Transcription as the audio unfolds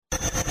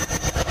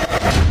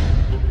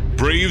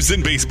Braves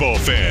and baseball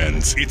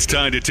fans, it's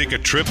time to take a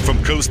trip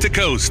from coast to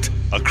coast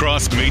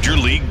across Major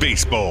League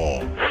Baseball.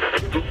 There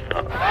it goes,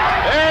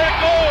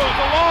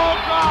 a long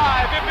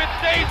drive. If it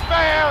stays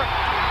fair,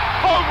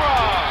 home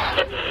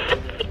run.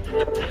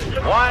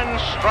 One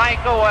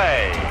strike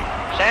away.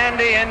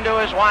 Sandy into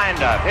his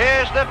windup.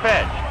 Here's the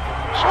pitch.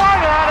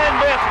 Swung on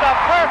and missed a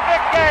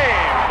perfect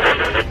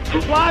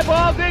game. Fly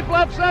ball deep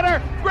left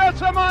center.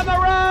 Grissom on the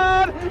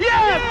run.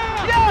 Yes!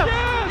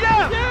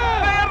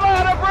 The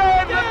Atlanta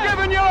Braves have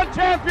given you a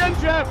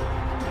championship.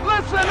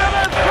 Listen to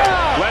this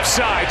crowd. Left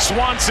side,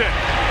 Swanson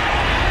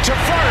to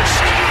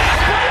first.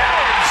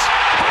 Braves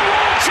are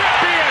world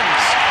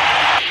champions.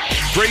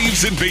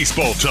 Braves and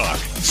baseball talk,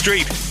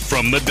 straight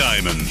from the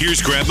diamond.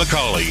 Here's Grant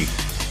McCauley.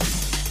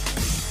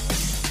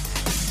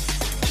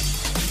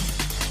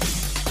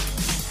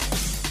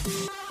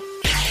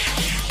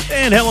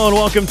 And hello and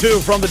welcome to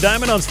From the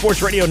Diamond on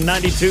Sports Radio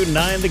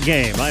 92.9 The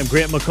Game. I'm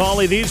Grant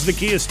McCauley. These are the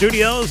Kia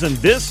Studios, and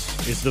this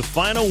is the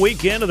final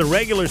weekend of the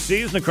regular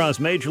season across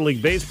Major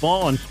League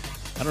Baseball. And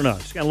I don't know,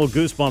 just got a little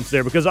goosebumps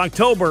there because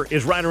October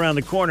is right around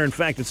the corner. In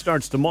fact, it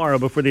starts tomorrow,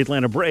 but for the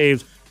Atlanta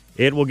Braves,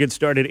 it will get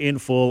started in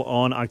full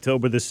on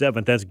October the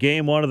 7th. That's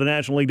Game 1 of the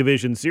National League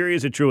Division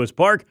Series at Truist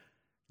Park.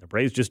 The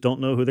Braves just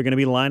don't know who they're going to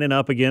be lining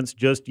up against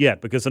just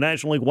yet because the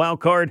National League wild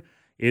card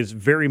is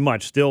very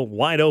much still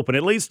wide open.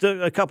 At least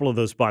a couple of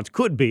those spots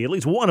could be. At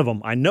least one of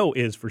them I know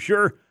is for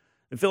sure.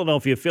 The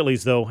Philadelphia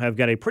Phillies, though, have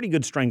got a pretty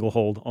good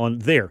stranglehold on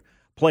their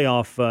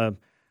playoff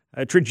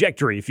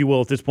trajectory, if you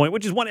will, at this point,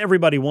 which is what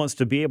everybody wants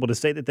to be able to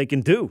say that they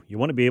can do. You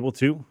want to be able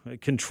to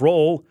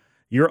control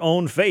your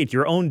own fate,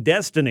 your own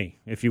destiny,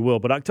 if you will.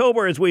 But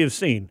October, as we have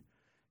seen,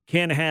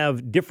 can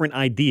have different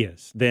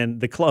ideas than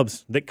the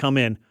clubs that come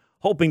in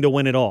hoping to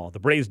win it all. The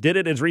Braves did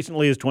it as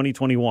recently as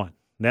 2021.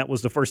 That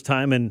was the first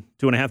time in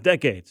 2.5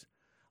 decades.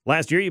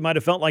 Last year, you might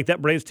have felt like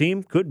that Braves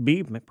team could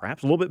be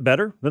perhaps a little bit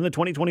better than the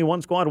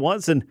 2021 squad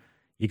was, and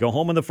you go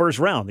home in the first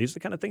round. These are the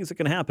kind of things that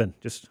can happen.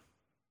 Just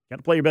got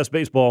to play your best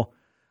baseball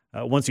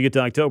once you get to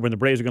October, and the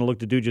Braves are going to look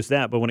to do just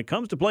that. But when it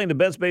comes to playing the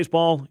best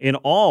baseball in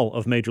all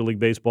of Major League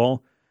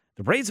Baseball,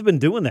 the Braves have been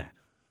doing that.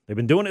 They've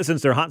been doing it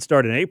since their hot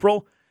start in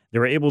April. They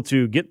were able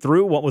to get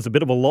through what was a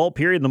bit of a lull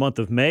period in the month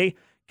of May,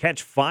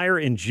 catch fire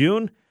in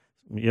June.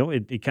 You know,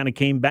 it kind of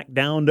came back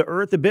down to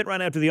earth a bit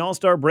right after the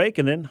All-Star break,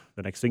 and then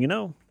the next thing you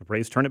know, the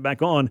Braves turn it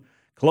back on,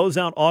 close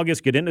out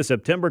August, get into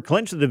September,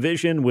 clinch the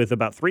division with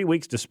about 3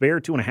 weeks to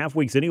spare, 2.5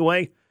 weeks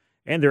anyway,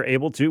 and they're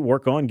able to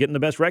work on getting the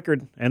best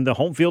record and the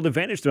home field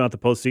advantage throughout the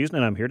postseason.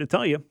 And I'm here to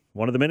tell you,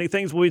 one of the many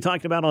things we'll be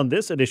talking about on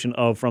this edition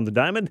of From the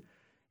Diamond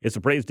is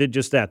the Braves did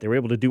just that. They were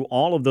able to do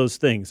all of those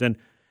things. And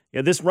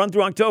this run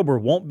through October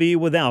won't be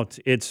without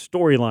its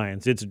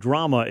storylines, its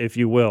drama, if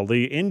you will,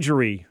 the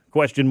injury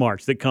question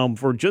marks that come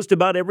for just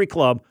about every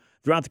club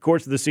throughout the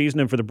course of the season.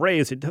 And for the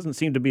Braves, it doesn't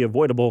seem to be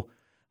avoidable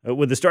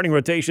with the starting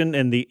rotation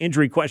and the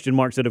injury question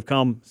marks that have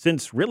come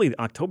since really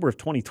October of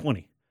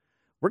 2020.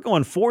 We're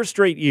going 4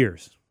 straight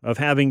years of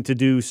having to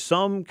do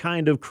some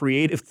kind of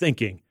creative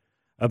thinking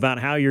about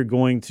how you're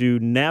going to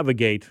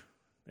navigate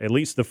at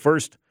least the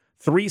first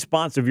 3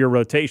 spots of your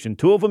rotation.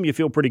 2 of them you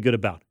feel pretty good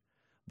about.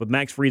 But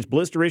Max Fried's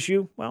blister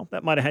issue, well,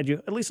 that might have had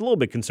you at least a little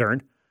bit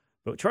concerned.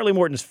 But Charlie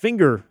Morton's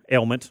finger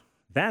ailment,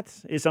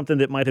 that is something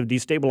that might have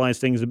destabilized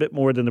things a bit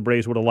more than the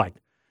Braves would have liked.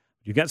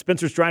 You've got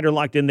Spencer Strider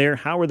locked in there.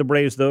 How are the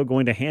Braves, though,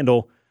 going to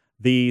handle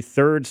the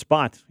 3rd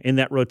spot in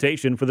that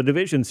rotation for the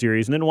division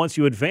series? And then once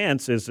you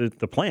advance, as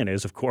the plan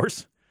is, of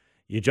course,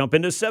 you jump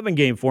into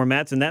 7-game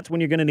formats, and that's when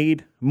you're going to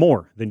need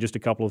more than just a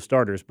couple of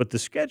starters. But the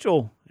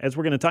schedule, as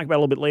we're going to talk about a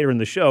little bit later in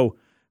the show,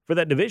 for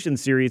that division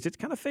series, it's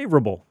kind of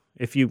favorable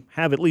if you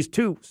have at least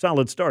 2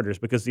 solid starters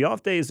because the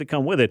off days that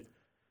come with it,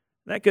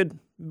 that could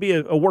be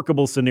a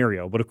workable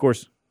scenario. But, of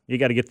course, you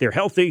got to get there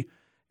healthy,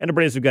 and the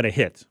Braves have got to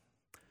hit.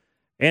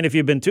 And if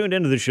you've been tuned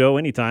into the show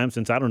anytime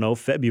since, I don't know,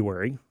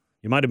 February,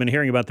 you might have been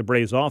hearing about the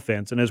Braves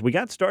offense. And as we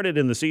got started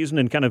in the season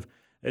and kind of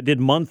did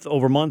month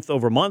over month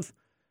over month,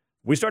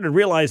 we started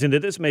realizing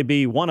that this may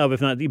be one of,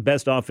 if not the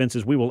best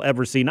offenses we will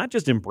ever see, not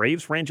just in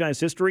Braves franchise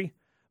history,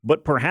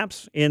 but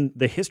perhaps in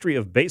the history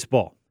of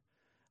baseball.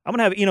 I'm going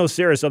to have Eno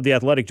Saris of The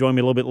Athletic join me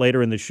a little bit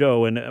later in the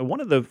show. And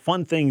one of the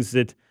fun things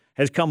that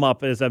has come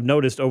up, as I've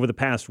noticed over the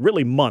past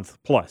really month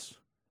plus,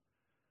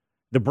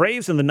 the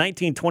Braves and the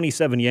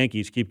 1927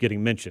 Yankees keep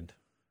getting mentioned.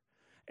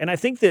 And I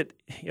think that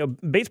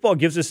baseball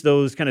gives us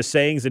those kind of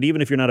sayings that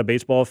even if you're not a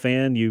baseball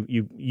fan, you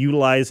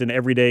utilize in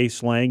everyday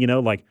slang,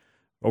 like,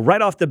 well,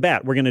 right off the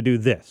bat, we're going to do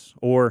this.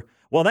 Or,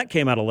 well, that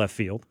came out of left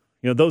field.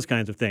 Those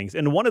kinds of things.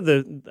 And one of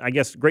the, I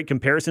guess, great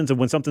comparisons of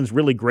when something's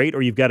really great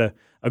or you've got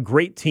a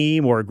great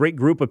team or a great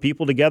group of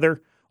people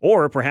together,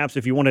 or perhaps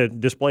if you want to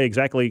display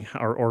exactly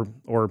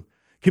or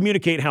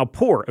communicate how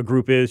poor a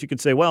group is, you could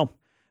say, well,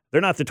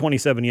 they're not the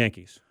 27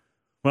 Yankees.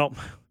 Well,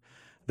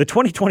 the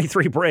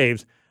 2023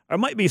 Braves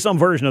might be some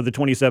version of the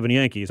 27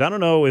 Yankees. I don't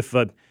know if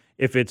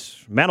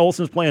it's Matt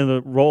Olson's playing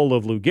the role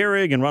of Lou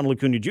Gehrig and Ronald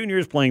Acuna Jr.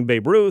 is playing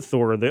Babe Ruth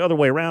or the other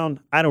way around.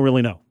 I don't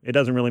really know. It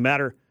doesn't really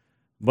matter.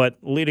 But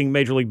leading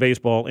Major League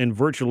Baseball in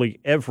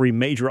virtually every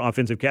major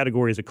offensive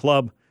category as a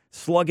club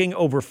slugging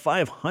over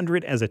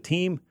 500 as a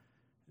team.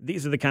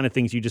 These are the kind of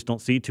things you just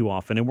don't see too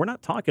often. And we're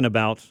not talking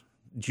about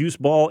juice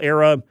ball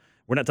era.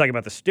 We're not talking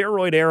about the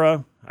steroid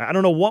era. I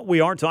don't know what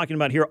we are talking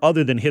about here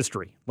other than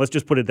history. Let's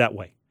just put it that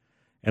way.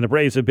 And the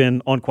Braves have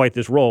been on quite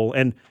this roll.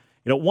 And,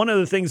 one of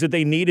the things that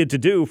they needed to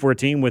do for a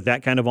team with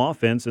that kind of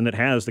offense and that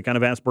has the kind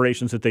of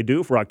aspirations that they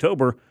do for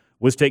October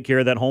was take care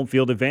of that home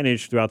field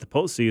advantage throughout the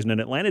postseason. And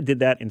Atlanta did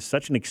that in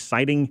such an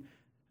exciting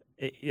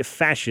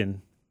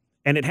fashion.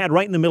 And it had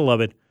right in the middle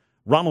of it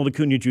Ronald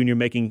Acuna Jr.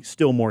 making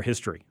still more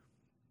history.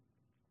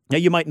 Now,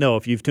 you might know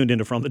if you've tuned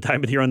into From the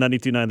Diamond here on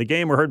 92.9 The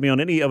Game or heard me on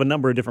any of a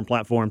number of different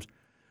platforms,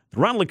 the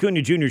Ronald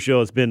Acuna Jr. show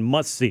has been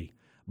must-see.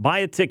 Buy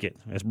a ticket.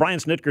 As Brian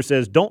Snitker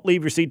says, don't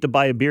leave your seat to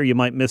buy a beer. You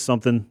might miss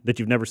something that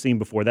you've never seen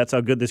before. That's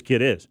how good this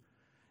kid is.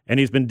 And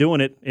he's been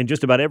doing it in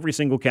just about every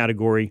single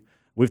category.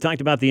 We've talked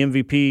about the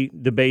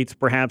MVP debates,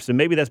 perhaps, and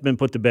maybe that's been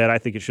put to bed. I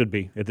think it should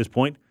be at this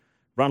point.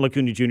 Ronald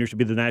Acuna Jr. should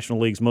be the National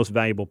League's most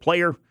valuable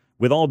player,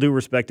 with all due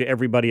respect to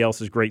everybody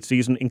else's great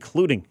season,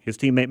 including his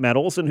teammate Matt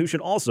Olson, who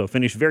should also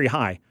finish very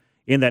high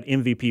in that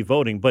MVP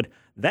voting. But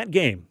that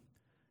game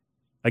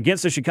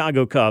against the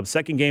Chicago Cubs,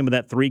 second game of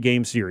that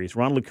 3-game series,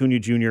 Ronald Acuna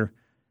Jr.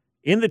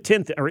 in the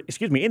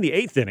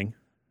 8th inning,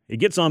 he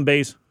gets on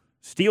base,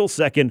 steals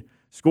second,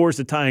 scores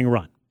the tying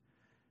run.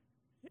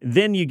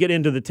 Then you get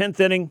into the 10th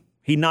inning,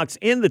 he knocks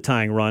in the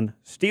tying run,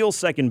 steals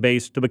second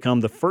base to become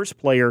the first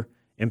player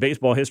in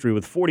baseball history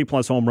with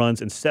 40-plus home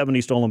runs and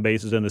 70 stolen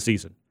bases in the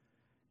season.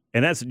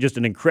 And that's just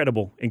an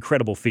incredible,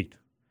 incredible feat.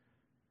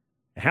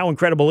 How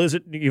incredible is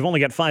it? You've only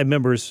got 5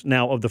 members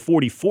now of the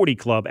 40-40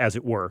 club, as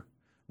it were.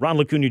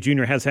 Ronald Acuna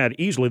Jr. has had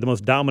easily the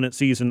most dominant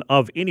season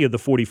of any of the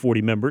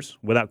 40-40 members,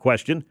 without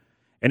question.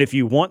 And if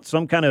you want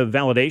some kind of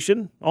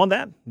validation on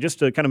that,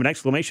 just a kind of an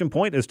exclamation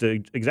point as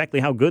to exactly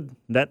how good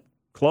that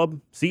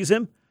club sees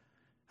him,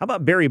 how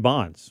about Barry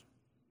Bonds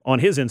on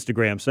his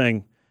Instagram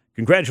saying,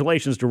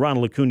 congratulations to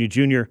Ronald Acuna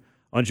Jr.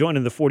 on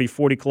joining the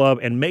 40-40 club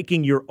and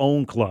making your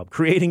own club,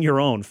 creating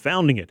your own,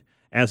 founding it,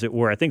 as it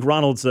were. I think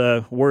Ronald's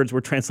words were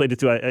translated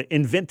to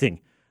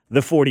inventing the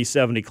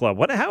 40-70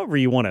 club. However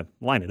you want to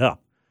line it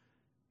up.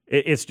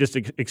 It's just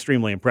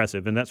extremely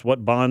impressive, and that's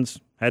what Bonds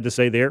had to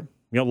say there.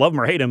 Love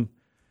him or hate him,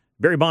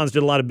 Barry Bonds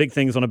did a lot of big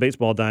things on a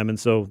baseball diamond,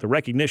 so the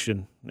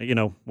recognition,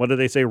 what do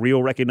they say,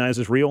 real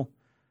recognizes real?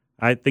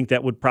 I think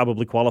that would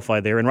probably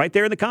qualify there. And right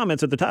there in the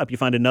comments at the top, you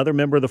find another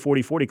member of the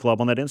 40-40 club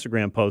on that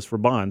Instagram post for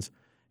Bonds.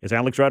 It's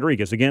Alex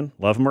Rodriguez. Again,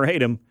 love him or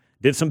hate him,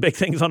 did some big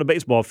things on a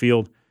baseball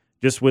field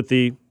just with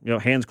the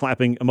hands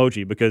clapping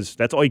emoji, because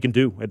that's all you can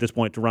do at this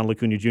point to Ronald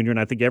Acuna Jr., and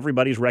I think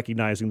everybody's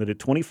recognizing that at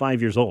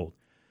 25 years old.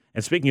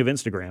 And speaking of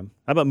Instagram,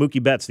 how about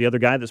Mookie Betts, the other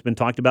guy that's been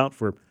talked about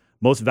for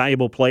most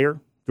valuable player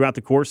throughout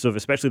the course of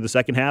especially the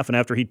second half and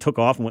after he took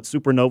off and went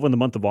supernova in the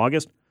month of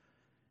August?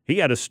 He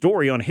had a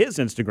story on his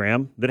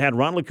Instagram that had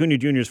Ronald Acuna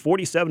Jr.'s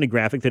 40-70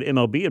 graphic that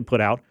MLB had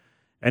put out,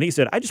 and he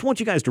said, I just want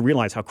you guys to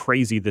realize how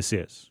crazy this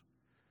is.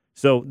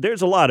 So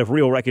there's a lot of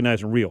real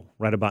recognizing real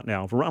right about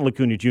now. For Ronald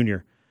Acuna Jr.,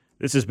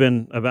 this has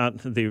been about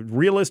the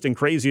realest and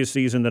craziest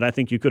season that I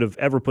think you could have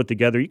ever put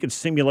together. You could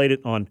simulate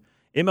it on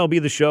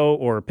MLB The Show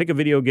or pick a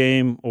video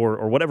game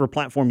or whatever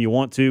platform you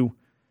want to,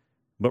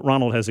 but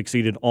Ronald has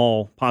exceeded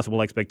all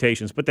possible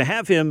expectations. But to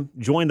have him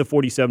join the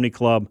 40-70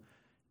 club,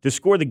 to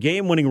score the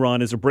game-winning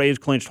run as the Braves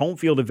clinched home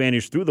field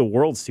advantage through the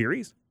World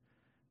Series,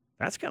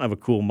 that's kind of a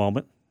cool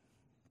moment.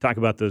 Talk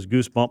about those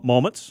goosebump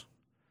moments.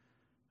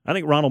 I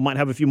think Ronald might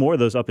have a few more of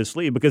those up his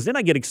sleeve, because then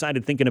I get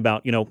excited thinking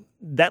about,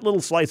 that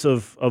little slice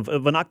of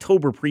an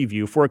October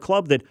preview for a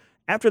club that,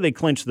 after they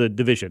clinched the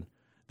division,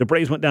 the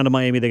Braves went down to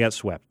Miami, they got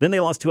swept. Then they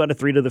lost 2 out of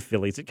 3 to the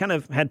Phillies. It kind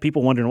of had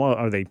people wondering, well,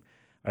 are they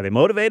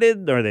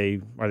motivated? Are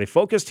they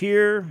focused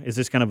here? Is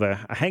this kind of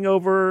a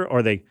hangover?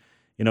 Are they,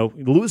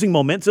 losing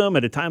momentum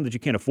at a time that you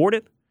can't afford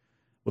it?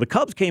 Well, the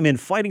Cubs came in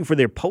fighting for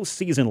their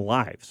postseason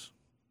lives,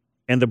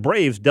 and the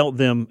Braves dealt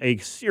them a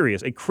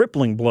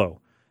crippling blow.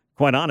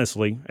 Quite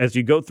honestly, as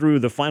you go through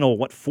the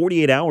final,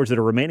 48 hours that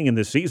are remaining in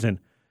this season,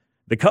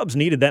 the Cubs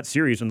needed that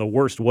series in the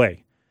worst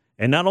way.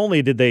 And not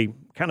only did they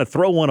kind of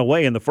throw one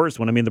away in the first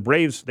one, the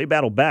Braves, they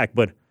battled back,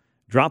 but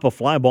drop a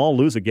fly ball,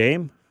 lose a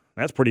game,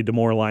 that's pretty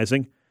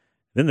demoralizing.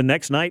 Then the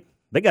next night,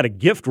 they got a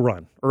gift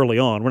run early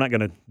on. We're not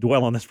going to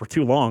dwell on this for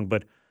too long,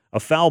 but a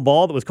foul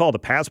ball that was called a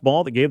pass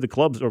ball that gave the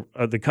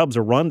Cubs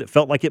a run that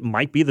felt like it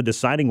might be the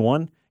deciding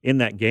one in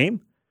that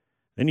game.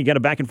 Then you got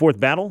a back-and-forth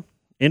battle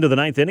into the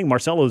 9th inning.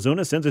 Marcell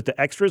Ozuna sends it to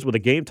extras with a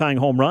game-tying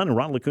home run, and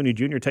Ronald Acuna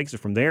Jr. takes it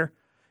from there.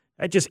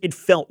 It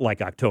felt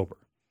like October.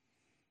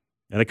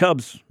 And the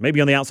Cubs,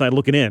 maybe on the outside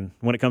looking in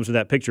when it comes to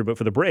that picture, but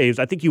for the Braves,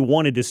 I think you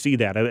wanted to see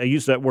that. I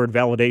use that word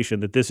validation,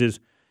 that this is,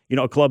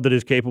 a club that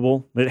is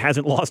capable, that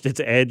hasn't lost its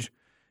edge,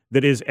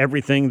 that is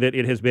everything that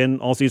it has been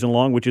all season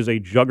long, which is a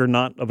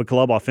juggernaut of a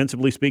club,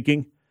 offensively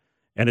speaking,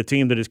 and a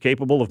team that is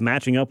capable of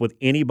matching up with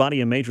anybody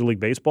in Major League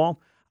Baseball.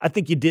 I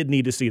think you did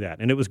need to see that,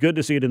 and it was good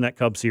to see it in that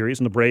Cubs series,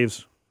 and the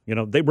Braves,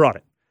 they brought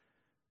it.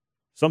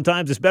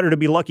 Sometimes it's better to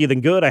be lucky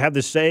than good. I have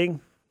this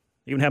saying,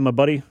 even have my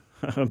buddies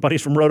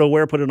from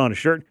RotoWare put it on a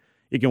shirt.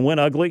 You can win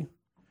ugly.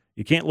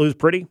 You can't lose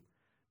pretty.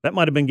 That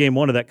might have been game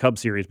one of that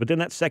Cubs series, but then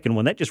that second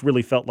one, that just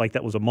really felt like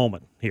that was a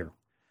moment here.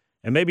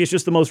 And maybe it's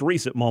just the most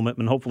recent moment,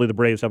 and hopefully the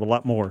Braves have a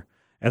lot more,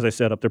 as I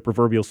said, up their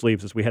proverbial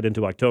sleeves as we head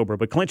into October.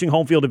 But clinching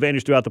home field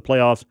advantage throughout the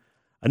playoffs,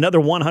 another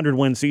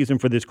 100-win season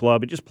for this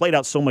club. It just played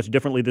out so much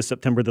differently this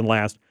September than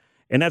last,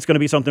 and that's going to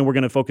be something we're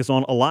going to focus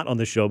on a lot on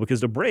this show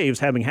because the Braves,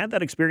 having had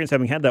that experience,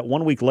 having had that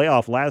 1-week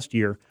layoff last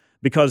year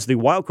because the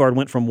wild card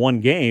went from one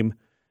game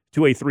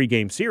to a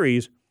 3-game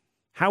series,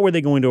 how are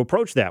they going to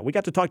approach that? We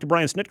got to talk to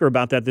Brian Snitker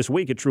about that this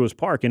week at Truist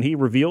Park, and he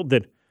revealed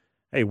that,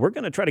 hey, we're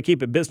going to try to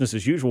keep it business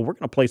as usual. We're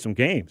going to play some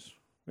games.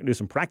 We're going to do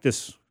some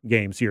practice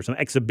games here, some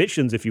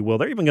exhibitions, if you will.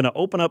 They're even going to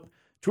open up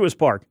Truist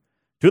Park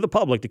to the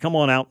public to come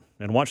on out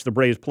and watch the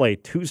Braves play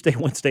Tuesday,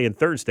 Wednesday, and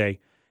Thursday.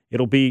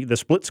 It'll be the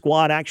split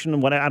squad action.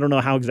 I don't know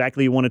how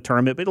exactly you want to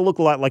term it, but it'll look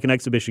a lot like an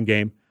exhibition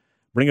game.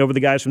 Bring over the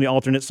guys from the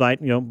alternate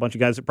site, a bunch of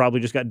guys that probably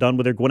just got done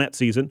with their Gwinnett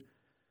season,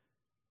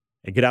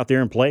 and get out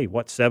there and play,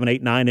 7,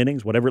 8, 9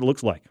 innings, whatever it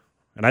looks like.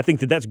 And I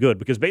think that that's good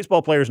because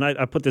baseball players, and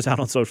I put this out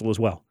on social as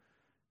well,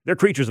 they're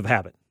creatures of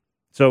habit.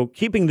 So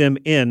keeping them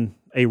in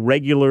a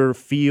regular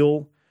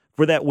feel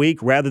for that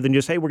week rather than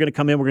just, hey, we're going to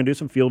come in, we're going to do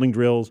some fielding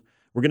drills,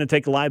 we're going to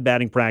take live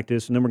batting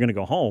practice, and then we're going to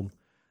go home.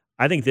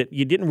 I think that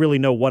you didn't really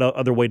know what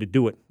other way to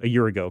do it a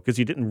year ago because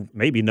you didn't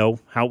maybe know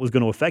how it was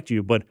going to affect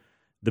you. But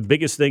the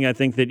biggest thing I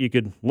think that you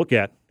could look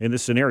at in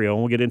this scenario,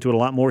 and we'll get into it a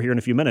lot more here in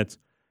a few minutes,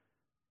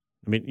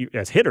 I mean,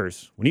 as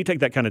hitters, when you take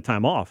that kind of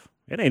time off,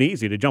 it ain't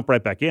easy to jump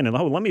right back in and,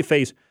 let me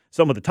face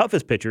some of the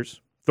toughest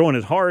pitchers, throwing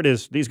as hard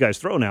as these guys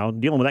throw now,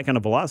 dealing with that kind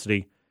of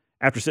velocity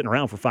after sitting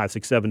around for 5,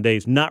 6, 7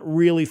 days, not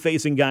really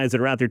facing guys that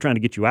are out there trying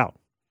to get you out,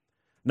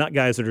 not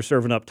guys that are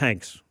serving up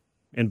tanks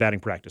in batting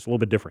practice, a little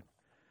bit different.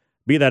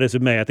 Be that as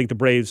it may, I think the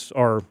Braves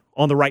are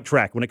on the right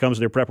track when it comes to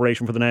their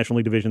preparation for the National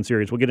League Division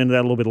Series. We'll get into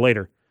that a little bit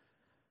later.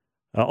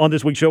 On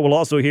this week's show, we'll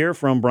also hear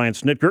from Brian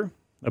Snitker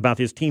about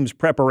his team's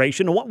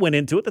preparation and what went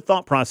into it, the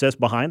thought process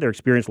behind their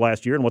experience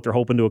last year and what they're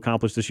hoping to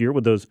accomplish this year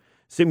with those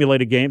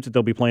simulated games that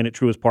they'll be playing at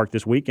Truist Park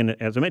this week. And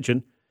as I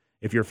mentioned,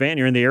 if you're a fan,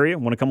 you're in the area,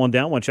 want to come on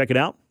down, want to check it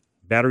out,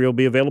 battery will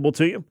be available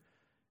to you,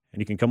 and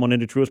you can come on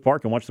into Truist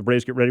Park and watch the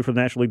Braves get ready for the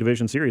National League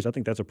Division Series. I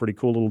think that's a pretty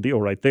cool little deal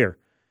right there.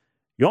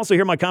 You also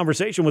hear my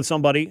conversation with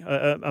somebody,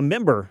 a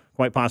member,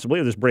 quite possibly,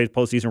 of this Braves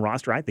postseason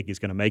roster. I think he's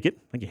going to make it.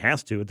 I think he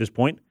has to at this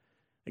point.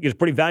 I think he's a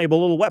pretty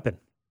valuable little weapon.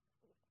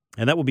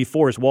 And that would be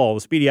Forrest Wall,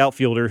 the speedy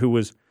outfielder who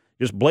was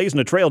just blazing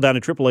a trail down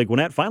in AAA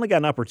Gwinnett. Finally got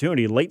an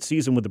opportunity late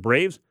season with the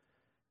Braves.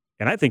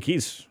 And I think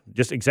he's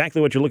just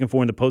exactly what you're looking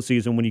for in the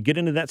postseason. When you get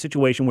into that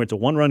situation where it's a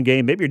one-run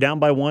game, maybe you're down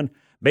by one,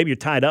 maybe you're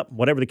tied up,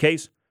 whatever the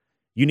case,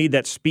 you need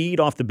that speed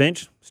off the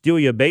bench, steal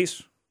you a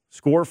base,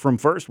 score from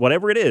first,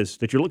 whatever it is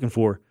that you're looking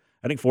for.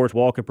 I think Forrest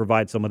Wall could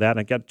provide some of that. And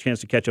I got a chance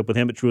to catch up with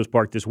him at Truist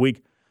Park this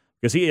week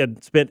because he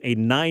had spent a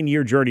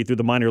 9-year journey through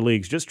the minor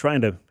leagues just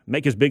trying to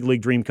make his big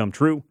league dream come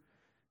true.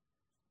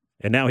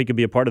 And now he can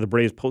be a part of the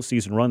Braves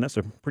postseason run. That's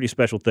a pretty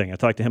special thing. I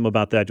talked to him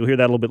about that. You'll hear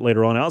that a little bit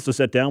later on. I also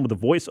sat down with the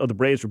voice of the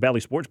Braves for Bally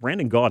Sports,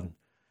 Brandon Gaudin,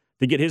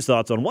 to get his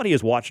thoughts on what he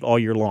has watched all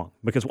year long.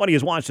 Because what he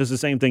has watched is the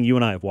same thing you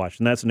and I have watched,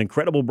 and that's an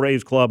incredible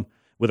Braves club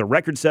with a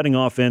record-setting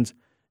offense,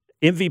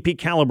 MVP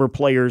caliber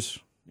players.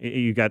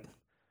 You got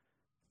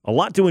a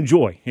lot to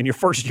enjoy in your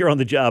first year on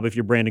the job if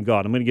you're Brandon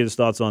Gaudin. I'm going to get his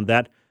thoughts on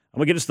that. I'm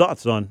going to get his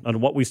thoughts on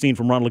what we've seen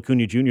from Ronald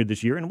Acuna Jr.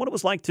 this year and what it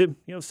was like to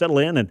settle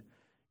in and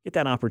get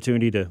that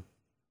opportunity to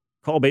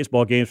call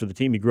baseball games for the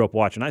team you grew up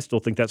watching. I still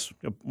think that's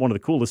one of the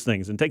coolest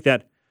things. And take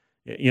that,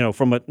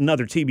 from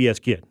another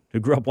TBS kid who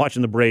grew up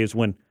watching the Braves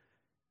when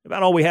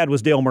about all we had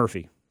was Dale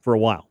Murphy for a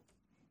while.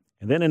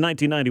 And then in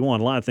 1991,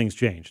 a lot of things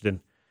changed. And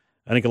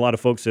I think a lot of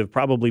folks have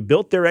probably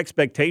built their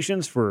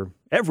expectations for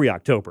every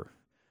October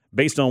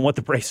based on what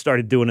the Braves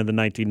started doing in the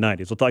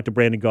 1990s. We'll talk to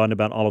Brandon Gaudin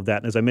about all of that.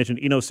 And as I mentioned,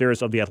 Eno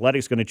Saris of The Athletic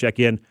is going to check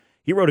in.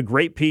 He wrote a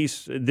great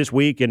piece this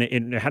week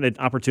and had an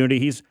opportunity.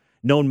 He's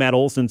known Matt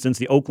Olson since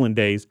the Oakland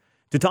days.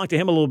 To talk to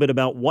him a little bit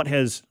about what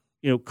has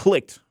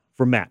clicked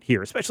for Matt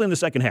here, especially in the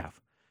second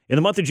half. In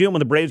the month of June, when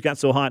the Braves got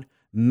so hot,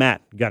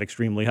 Matt got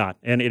extremely hot,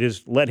 and it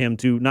has led him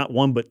to not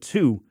one but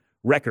two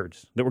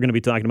records that we're going to be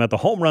talking about. The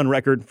home run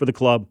record for the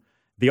club,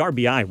 the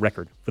RBI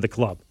record for the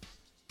club.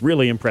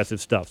 Really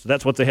impressive stuff. So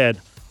that's what's ahead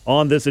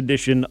on this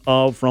edition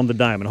of From the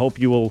Diamond. Hope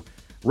you will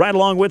ride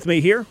along with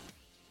me here.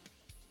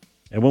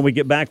 And when we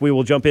get back, we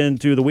will jump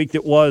into the week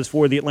that was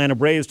for the Atlanta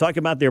Braves, talk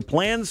about their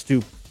plans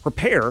to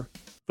prepare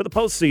for the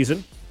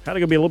postseason. How they're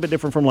going to be a little bit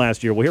different from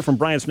last year. We'll hear from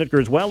Brian Snitker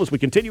as well as we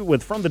continue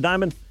with From the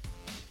Diamond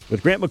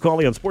with Grant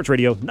McCauley on Sports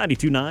Radio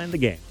 92.9 The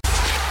Game.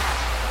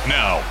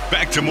 Now,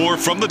 back to more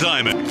From the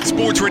Diamond.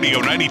 Sports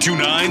Radio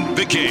 92.9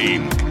 The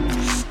Game.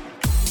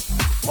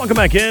 Welcome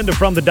back in to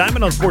From the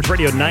Diamond on Sports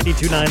Radio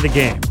 92.9 The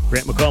Game.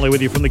 Grant McCauley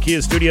with you from the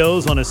Kia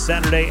Studios on a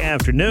Saturday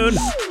afternoon.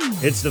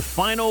 It's the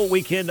final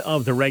weekend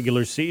of the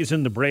regular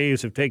season. The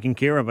Braves have taken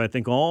care of, I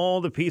think,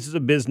 all the pieces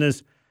of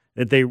business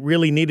that they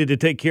really needed to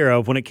take care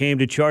of when it came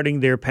to charting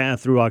their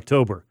path through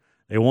October.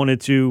 They wanted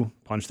to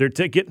punch their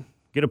ticket,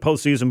 get a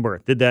postseason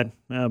berth. Did that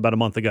about a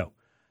month ago.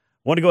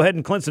 Want to go ahead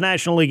and clinch the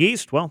National League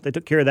East? Well, they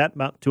took care of that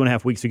about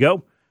 2.5 weeks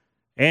ago.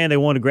 and they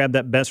want to grab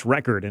that best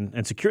record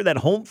and secure that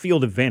home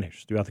field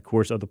advantage throughout the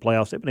course of the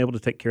playoffs. They've been able to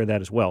take care of that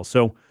as well.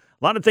 So a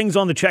lot of things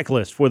on the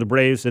checklist for the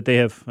Braves that they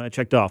have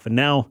checked off. And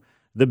now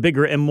the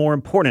bigger and more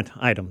important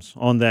items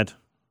on that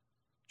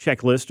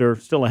checklist are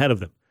still ahead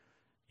of them.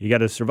 You got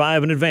to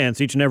survive and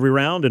advance each and every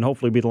round and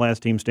hopefully be the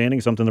last team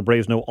standing, something the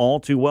Braves know all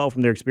too well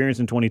from their experience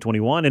in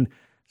 2021. And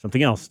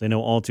something else they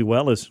know all too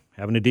well is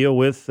having to deal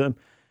with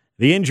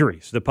the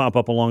injuries that pop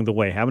up along the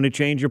way, having to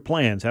change your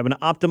plans, having to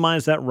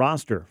optimize that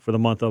roster for the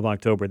month of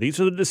October.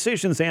 These are the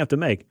decisions they have to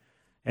make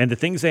and the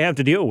things they have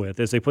to deal with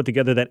as they put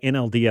together that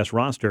NLDS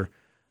roster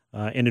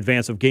in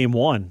advance of Game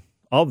 1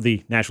 of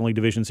the National League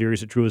Division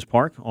Series at Truist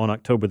Park on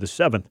October the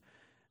 7th.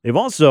 They've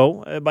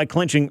also, by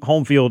clinching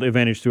home field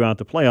advantage throughout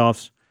the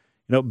playoffs,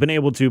 been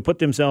able to put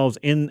themselves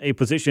in a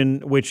position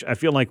which I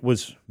feel like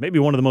was maybe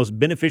one of the most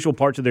beneficial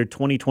parts of their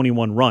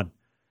 2021 run.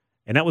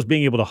 And that was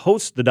being able to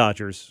host the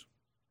Dodgers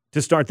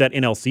to start that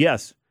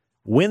NLCS,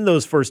 win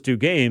those first 2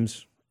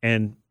 games,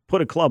 and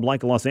put a club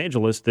like Los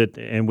Angeles that,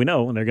 and we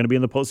know, and they're going to be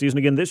in the postseason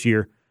again this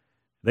year,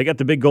 they got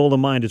the big goal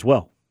in mind as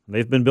well.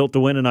 They've been built to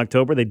win in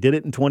October. They did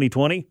it in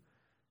 2020.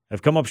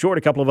 Have come up short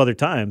a couple of other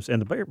times, and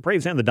the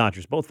Braves and the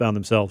Dodgers both found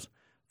themselves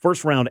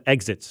first-round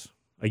exits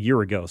a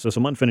year ago. So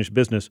some unfinished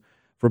business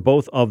for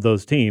both of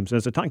those teams.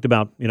 As I talked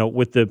about,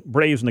 with the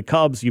Braves and the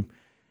Cubs, you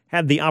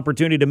had the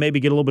opportunity to maybe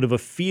get a little bit of a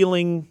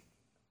feeling,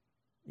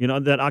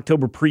 that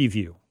October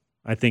preview.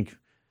 I think a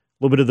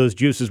little bit of those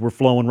juices were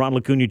flowing.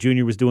 Ronald Acuna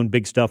Jr. was doing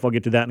big stuff. I'll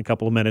get to that in a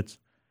couple of minutes.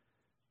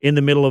 In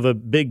the middle of a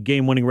big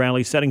game-winning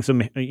rally, setting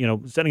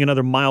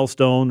another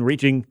milestone,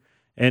 reaching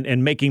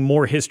and making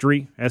more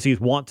history, as he's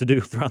wont to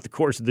do throughout the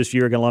course of this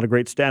year. Got a lot of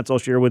great stats I'll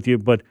share with you.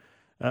 But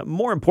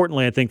more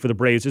importantly, I think, for the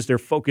Braves is their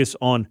focus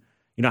on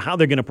how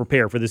they're going to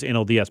prepare for this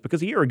NLDS.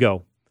 Because a year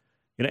ago,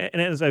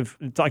 and as I've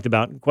talked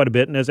about quite a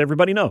bit, and as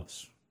everybody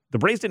knows, the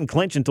Braves didn't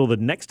clinch until the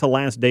next to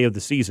last day of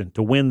the season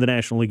to win the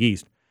National League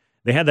East.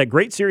 They had that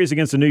great series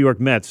against the New York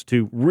Mets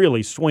to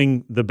really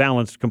swing the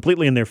balance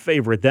completely in their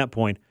favor at that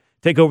point,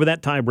 take over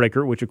that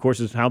tiebreaker, which, of course,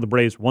 is how the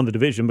Braves won the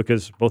division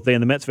because both they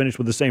and the Mets finished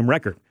with the same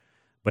record.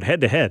 But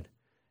head-to-head,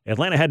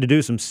 Atlanta had to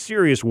do some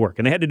serious work,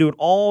 and they had to do it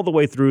all the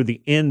way through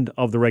the end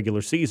of the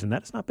regular season.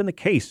 That has not been the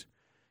case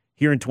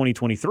here in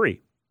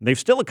 2023. They've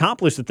still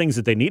accomplished the things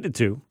that they needed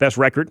to. Best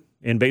record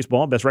in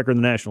baseball, best record in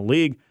the National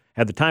League,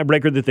 had the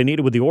tiebreaker that they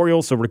needed with the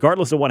Orioles. So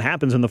regardless of what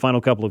happens in the final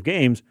couple of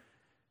games,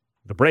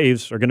 the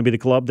Braves are going to be the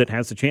club that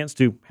has the chance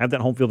to have that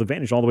home field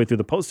advantage all the way through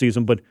the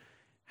postseason. But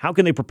how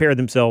can they prepare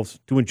themselves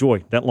to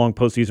enjoy that long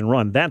postseason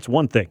run? That's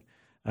one thing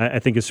I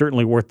think is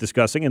certainly worth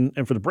discussing.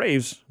 And for the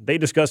Braves, they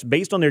discussed,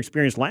 based on their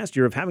experience last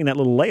year of having that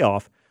little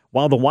layoff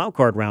while the wild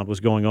card round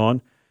was going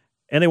on,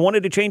 and they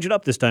wanted to change it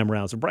up this time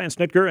around. So Brian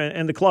Snitker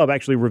and the club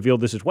actually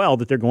revealed this as well,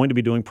 that they're going to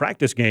be doing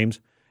practice games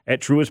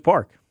at Truist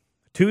Park.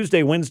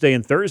 Tuesday, Wednesday,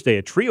 and Thursday,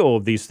 a trio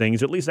of these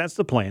things. At least that's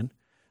the plan.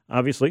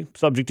 Obviously,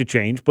 subject to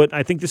change, but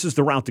I think this is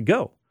the route to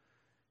go.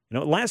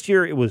 Last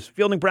year it was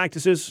fielding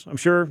practices, I'm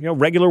sure,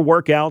 regular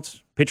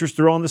workouts, pitchers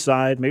throw on the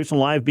side, maybe some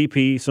live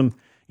BP, some,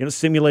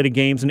 simulated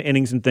games and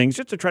innings and things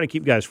just to try to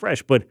keep guys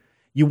fresh. But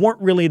you weren't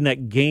really in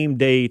that game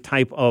day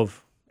type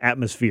of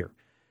atmosphere.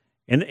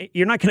 And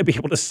you're not going to be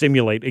able to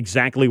simulate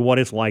exactly what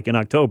it's like in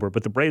October,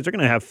 but the Braves are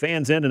going to have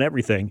fans in and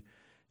everything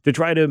to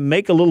try to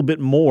make a little bit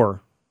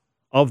more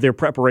of their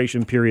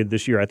preparation period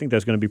this year. I think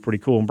that's going to be pretty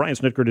cool. And Brian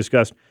Snitker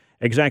discussed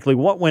exactly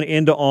what went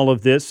into all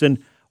of this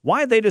and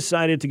why they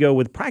decided to go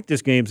with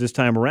practice games this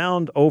time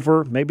around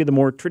over maybe the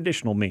more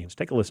traditional means.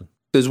 Take a listen.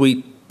 As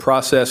we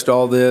processed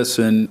all this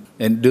and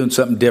doing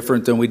something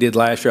different than we did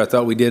last year, I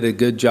thought we did a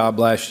good job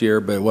last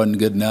year, but it wasn't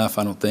good enough,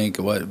 I don't think.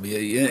 And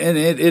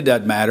it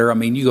doesn't matter. I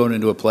mean, you going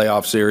into a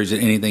playoff series,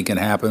 anything can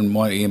happen.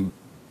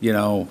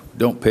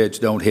 Don't pitch,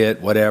 don't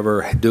hit,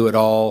 whatever. Do it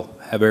all,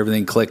 have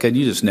everything clicking.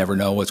 You just never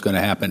know what's going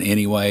to happen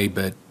anyway,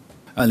 but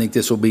I think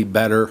this will be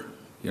better.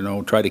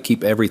 Try to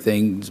keep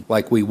everything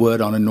like we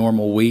would on a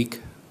normal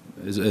week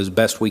as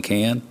best we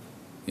can.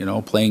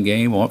 Playing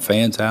game, want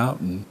fans out,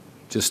 and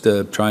just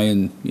to try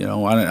and,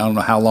 I don't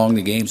know how long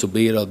the games will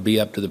be. It'll be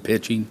up to the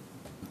pitching,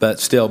 but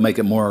still make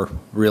it more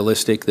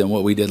realistic than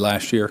what we did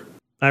last year.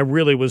 I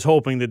really was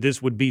hoping that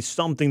this would be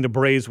something the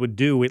Braves would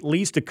do at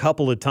least a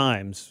couple of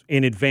times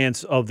in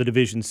advance of the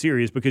division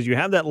series, because you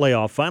have that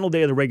layoff. Final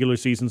day of the regular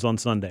season's on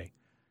Sunday.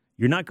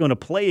 You're not going to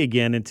play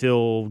again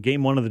until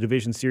Game 1 of the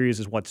division series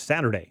is,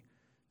 Saturday.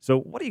 So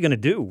what are you going to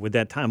do with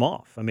that time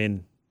off? I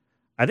mean,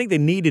 I think they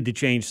needed to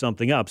change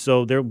something up.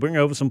 So they're bringing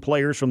over some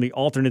players from the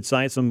alternate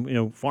site,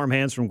 some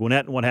farmhands from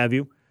Gwinnett and what have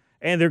you.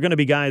 And they're going to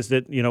be guys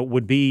that,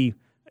 would be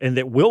and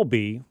that will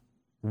be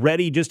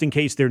ready just in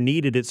case they're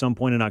needed at some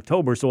point in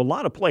October. So a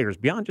lot of players,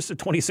 beyond just a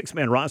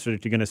 26-man roster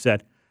that you're going to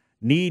set,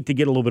 need to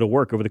get a little bit of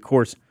work over the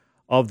course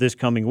of this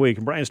coming week.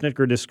 And Brian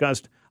Snitker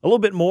discussed a little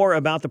bit more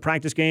about the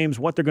practice games,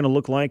 what they're going to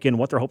look like, and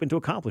what they're hoping to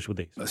accomplish with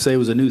these. I say it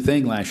was a new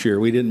thing last year.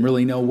 We didn't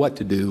really know what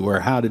to do or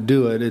how to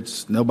do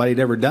it. Nobody had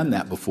ever done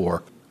that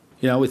before.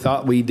 We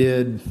thought we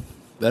did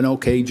an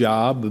okay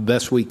job, the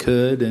best we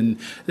could. And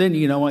then,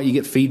 you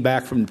get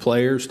feedback from the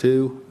players,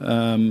 too.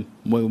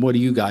 What do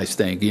you guys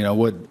think?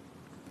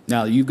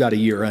 Now you've got a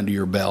year under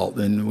your belt,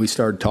 and we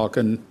started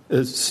talking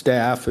as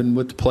staff and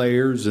with the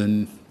players,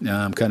 and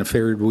kind of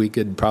figured we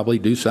could probably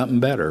do something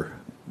better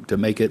to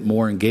make it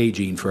more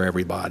engaging for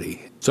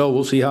everybody. So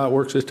we'll see how it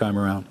works this time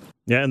around.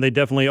 Yeah, and they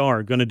definitely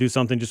are going to do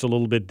something just a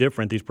little bit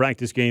different. These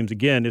practice games,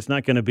 again, it's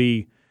not going to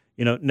be,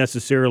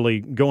 necessarily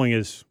going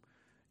as,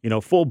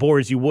 full bore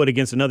as you would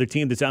against another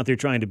team that's out there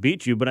trying to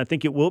beat you. But I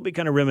think it will be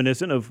kind of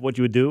reminiscent of what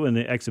you would do in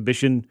the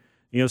exhibition,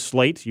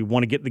 slate. You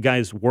want to get the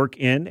guys' work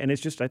in, and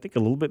it's just, I think, a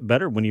little bit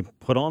better when you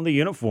put on the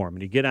uniform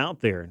and you get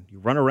out there and you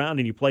run around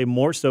and you play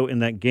more so in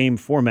that game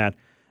format.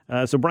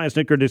 So Brian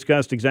Snitker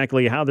discussed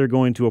exactly how they're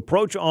going to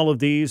approach all of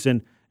these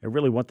and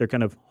really what they're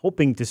kind of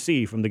hoping to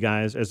see from the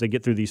guys as they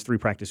get through these 3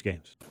 practice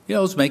games.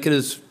 Let's make it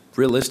as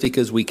realistic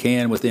as we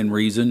can within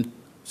reason,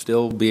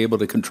 still be able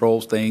to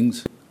control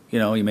things.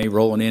 You may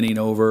roll an inning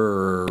over,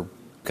 or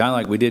kind of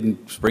like we did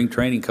in spring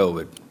training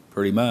COVID,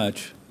 pretty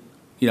much.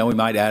 We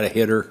might add a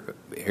hitter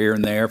here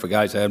and there if a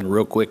guy's having a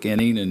real quick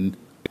inning, and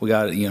we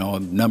got, a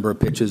number of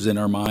pitches in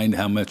our mind,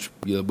 how much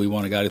we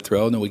want a guy to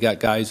throw. And then we got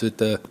guys at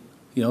the,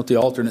 at the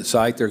alternate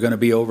site. They're going to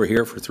be over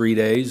here for 3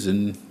 days,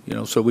 and,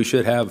 so we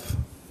should have,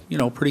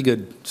 pretty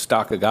good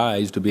stock of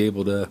guys to be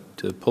able to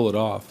pull it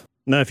off.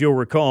 Now, if you'll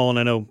recall, and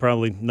I know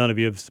probably none of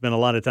you have spent a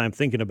lot of time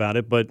thinking about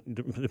it, but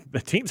the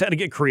teams had to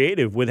get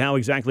creative with how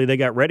exactly they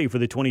got ready for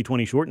the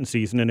 2020 shortened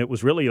season, and it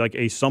was really like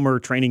a summer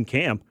training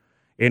camp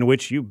in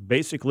which you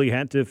basically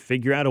had to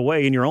figure out a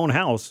way in your own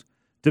house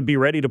to be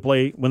ready to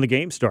play when the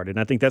game started. And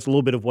I think that's a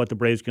little bit of what the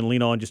Braves can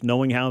lean on, just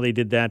knowing how they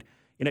did that.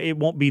 It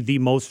won't be the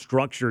most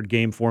structured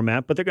game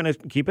format, but they're going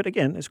to keep it,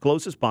 again, as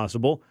close as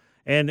possible.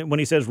 And when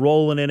he says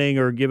roll an inning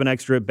or give an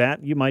extra at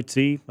bat, you might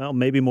see,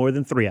 maybe more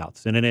than 3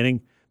 outs in an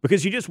inning,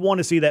 because you just want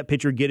to see that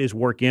pitcher get his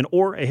work in,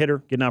 or a hitter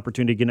get an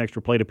opportunity to get an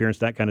extra plate appearance,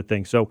 that kind of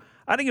thing. So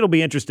I think it'll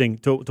be interesting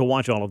to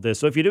watch all of this.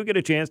 So if you do get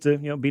a chance to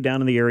be down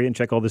in the area and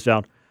check all this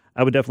out,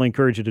 I would definitely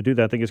encourage you to do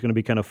that. I think it's going to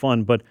be kind of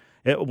fun. But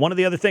one of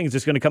the other things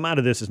that's going to come out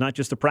of this is not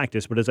just the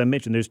practice, but as I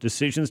mentioned, there's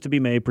decisions to be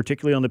made,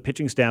 particularly on the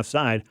pitching staff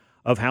side,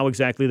 of how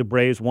exactly the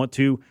Braves want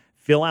to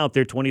fill out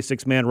their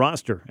 26-man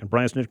roster. And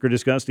Brian Snitker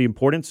discussed the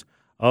importance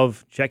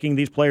of checking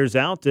these players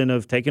out and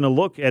of taking a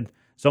look at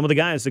some of the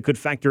guys that could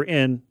factor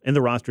in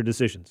the roster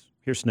decisions.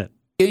 Here's Snit.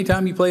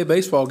 Anytime you play a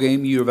baseball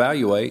game, you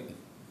evaluate,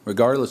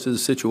 regardless of the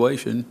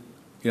situation.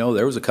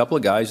 There was a couple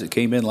of guys that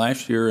came in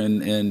last year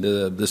and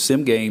the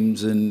sim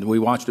games, and we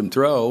watched them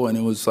throw, and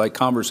it was like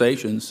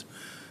conversations,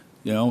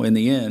 in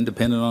the end,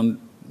 depending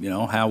on,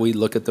 how we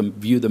look at them,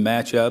 view the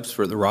matchups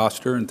for the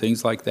roster and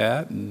things like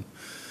that. And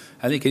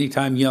I think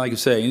anytime, like I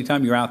say,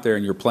 anytime you're out there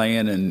and you're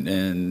playing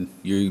and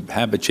you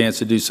have a chance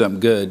to do something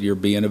good, you're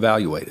being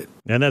evaluated.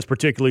 And that's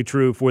particularly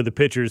true for the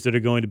pitchers that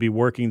are going to be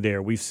working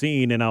there. We've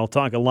seen, and I'll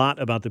talk a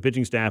lot about the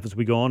pitching staff as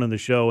we go on in the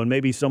show, and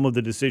maybe some of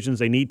the decisions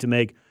they need to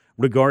make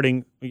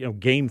regarding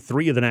Game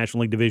 3 of the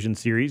National League Division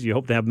Series. You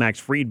hope to have Max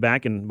Fried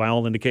back, and by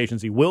all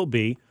indications he will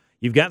be.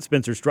 You've got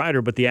Spencer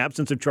Strider, but the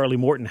absence of Charlie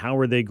Morton, how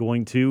are they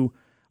going to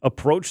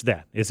approach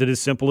that? Is it as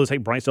simple as, hey,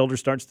 Bryce Elder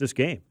starts this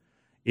game?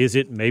 Is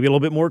it maybe a little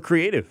bit more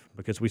creative?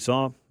 Because we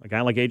saw a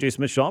guy like A.J.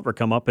 Smith-Shawver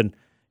come up and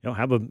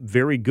have a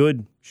very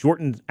good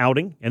shortened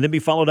outing and then be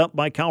followed up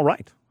by Kyle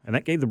Wright. And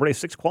that gave the Braves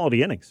 6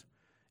 quality innings.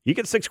 You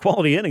get 6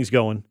 quality innings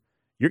going,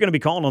 you're going to be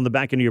calling on the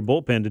back end of your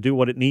bullpen to do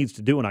what it needs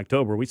to do in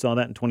October. We saw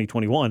that in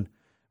 2021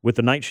 with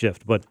the night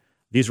shift. But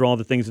these are all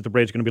the things that the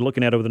Braves are going to be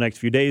looking at over the next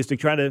few days to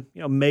try to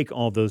make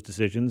all those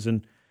decisions.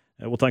 And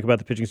we'll talk about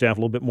the pitching staff a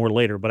little bit more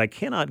later. But I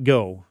cannot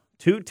go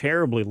too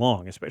terribly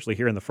long, especially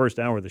here in the first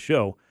hour of the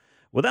show,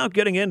 without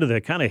getting into the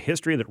kind of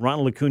history that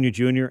Ronald Acuna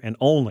Jr. and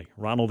only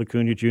Ronald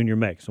Acuna Jr.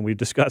 makes. And we've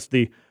discussed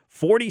the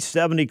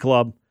 40-70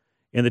 club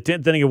in the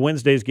 10th inning of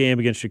Wednesday's game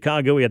against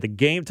Chicago. He had the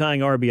game-tying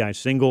RBI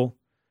single.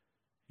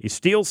 He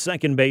steals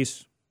second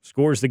base,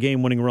 scores the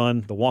game-winning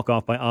run, the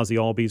walk-off by Ozzie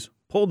Albies,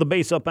 pulled the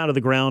base up out of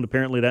the ground.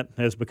 Apparently that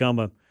has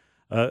become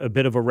a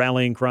bit of a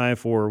rallying cry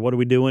for what are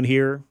we doing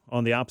here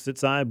on the opposite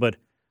side. But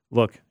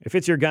look, if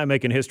it's your guy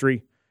making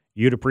history,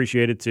 you'd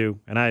appreciate it too.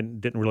 And I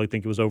didn't really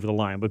think it was over the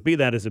line. But be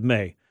that as it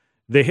may,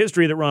 the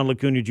history that Ronald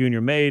Acuna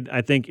Jr. made,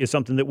 I think, is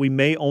something that we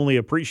may only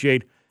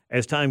appreciate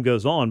as time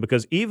goes on,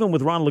 because even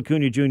with Ronald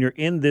Acuna Jr.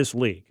 in this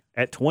league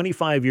at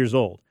 25 years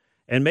old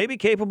and maybe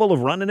capable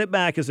of running it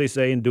back, as they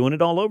say, and doing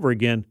it all over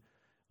again,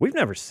 we've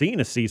never seen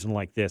a season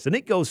like this. And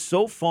it goes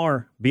so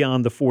far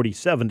beyond the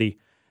 40-70.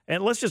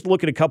 And let's just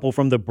look at a couple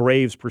from the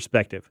Braves'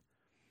 perspective.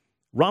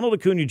 Ronald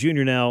Acuna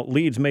Jr. now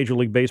leads Major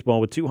League Baseball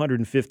with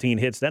 215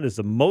 hits. That is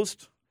the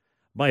most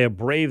by a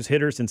Braves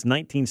hitter since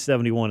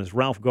 1971, is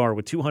Ralph Garr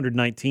with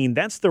 219.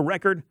 That's the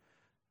record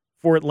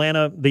for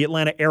Atlanta, the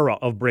Atlanta era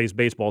of Braves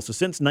baseball. So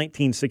since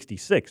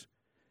 1966.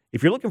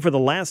 If you're looking for the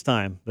last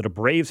time that a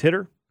Braves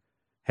hitter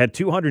had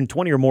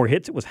 220 or more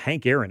hits, it was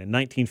Hank Aaron in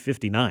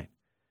 1959.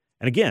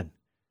 And again,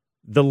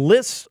 the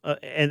lists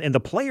and the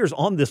players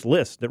on this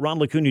list that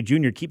Ronald Acuna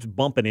Jr. keeps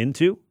bumping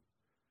into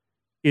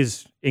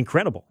is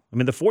incredible. I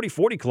mean, the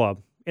 40-40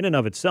 club in and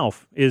of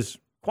itself is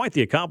quite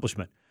the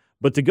accomplishment.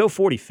 But to go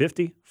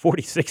 40-50,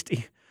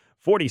 40-60,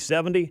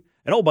 40-70,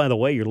 and oh, by the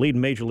way, you're leading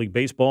Major League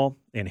Baseball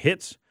in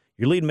hits,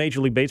 You're leading Major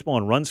League Baseball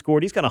in runs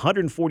scored. He's got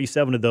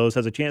 147 of those,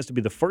 has a chance to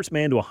be the first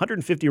man to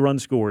 150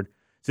 runs scored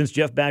since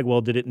Jeff Bagwell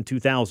did it in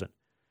 2000.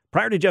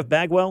 Prior to Jeff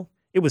Bagwell,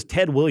 it was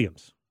Ted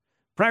Williams.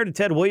 Prior to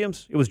Ted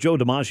Williams, it was Joe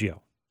DiMaggio.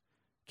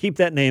 Keep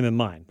that name in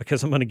mind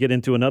because I'm going to get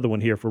into another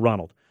one here for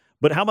Ronald.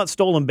 But how about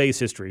stolen base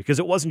history? Because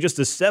it wasn't just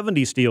the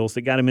 70 steals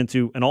that got him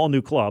into an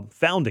all-new club,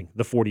 founding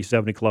the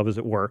 40-70 club, as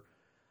it were.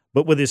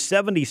 But with his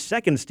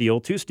 72nd steal,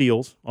 2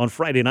 steals on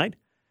Friday night,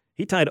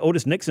 he tied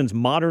Otis Nixon's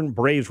modern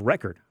Braves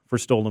record for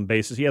stolen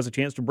bases. He has a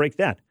chance to break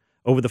that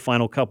over the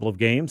final couple of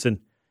games. And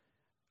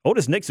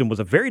Otis Nixon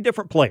was a very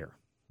different player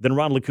than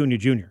Ronald Acuna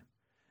Jr.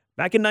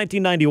 Back in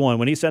 1991,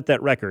 when he set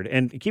that record,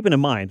 and keeping in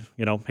mind,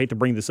 hate to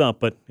bring this up,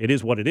 but it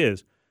is what it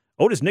is,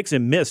 Otis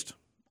Nixon missed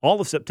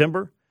all of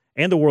September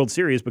and the World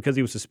Series because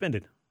he was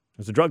suspended. It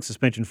was a drug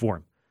suspension for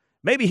him.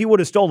 Maybe he would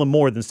have stolen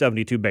more than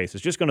 72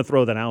 bases. Just going to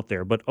throw that out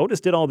there. But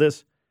Otis did all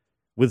this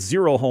with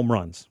 0 home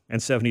runs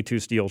and 72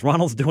 steals.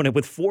 Ronald's doing it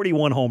with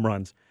 41 home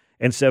runs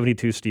and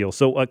 72 steals.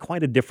 So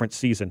quite a different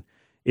season,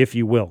 if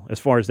you will, as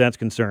far as that's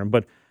concerned.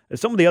 But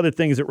some of the other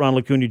things that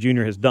Ronald Acuna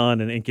Jr. has done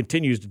and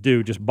continues to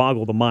do just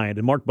boggle the mind.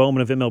 And Mark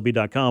Bowman of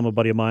MLB.com, a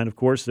buddy of mine, of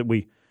course, that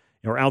we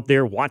are out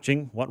there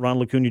watching what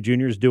Ronald Acuna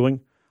Jr. is doing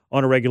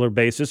on a regular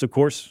basis. Of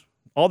course,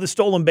 all the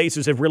stolen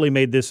bases have really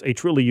made this a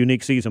truly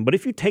unique season. But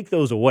if you take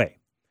those away,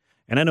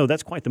 and I know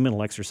that's quite the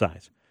mental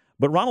exercise,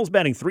 but Ronald's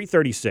batting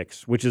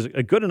 .336, which is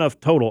a good enough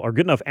total or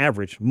good enough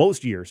average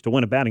most years to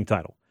win a batting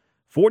title.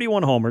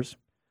 41 homers,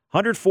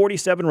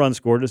 147 runs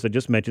scored, as I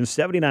just mentioned,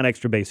 79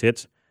 extra base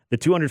hits, the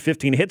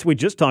 215 hits we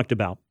just talked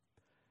about.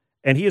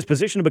 And he is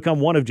positioned to become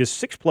one of just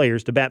 6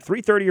 players to bat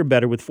 .330 or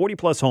better with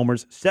 40-plus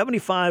homers,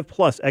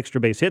 75-plus extra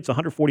base hits,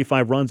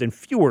 145 runs, and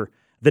fewer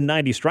than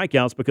 90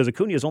 strikeouts because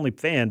Acuna has only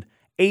fanned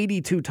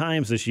 82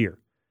 times this year.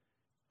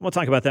 We'll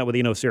talk about that with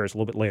Eno Saris a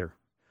little bit later.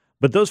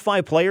 But those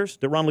 5 players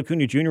that Ronald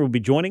Acuna Jr. will be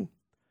joining,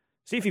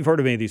 see if you've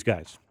heard of any of these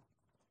guys.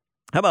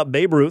 How about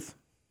Babe Ruth,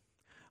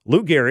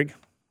 Lou Gehrig,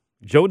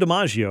 Joe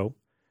DiMaggio,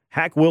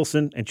 Hack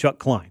Wilson, and Chuck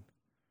Klein?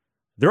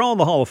 They're all in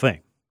the Hall of Fame.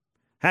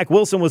 Hack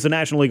Wilson was the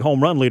National League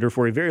home run leader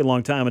for a very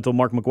long time until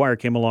Mark McGwire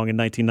came along in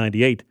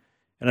 1998,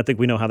 and I think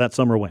we know how that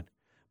summer went.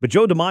 But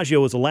Joe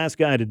DiMaggio was the last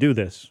guy to do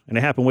this, and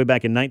it happened way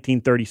back in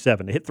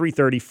 1937. It hit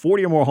 .330,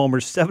 40 or more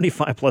homers,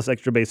 75-plus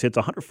extra base hits,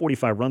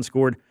 145 runs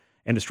scored,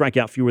 and to strike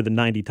out fewer than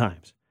 90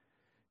 times.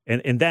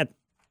 And that,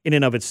 in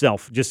and of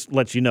itself, just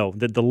lets you know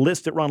that the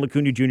list that Ronald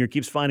Acuna Jr.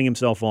 keeps finding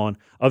himself on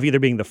of either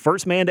being the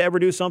first man to ever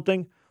do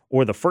something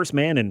or the first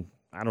man in,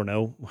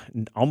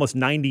 almost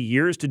 90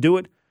 years to do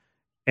it,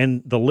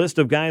 and the list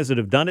of guys that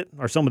have done it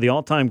are some of the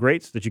all-time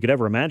greats that you could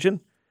ever imagine.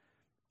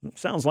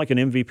 Sounds like an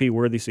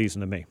MVP-worthy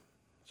season to me.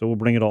 So we'll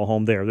bring it all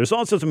home there. There's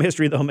also some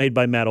history, though, made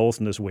by Matt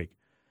Olson this week.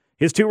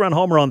 His 2-run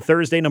homer on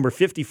Thursday, number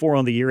 54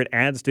 on the year, it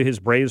adds to his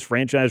Braves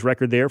franchise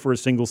record there for a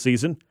single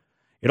season.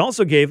 It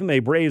also gave him a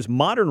Braves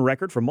modern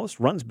record for most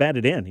runs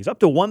batted in. He's up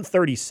to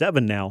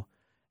 137 now,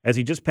 as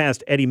he just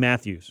passed Eddie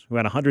Matthews, who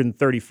had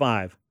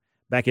 135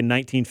 back in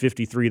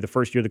 1953, the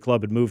first year the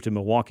club had moved to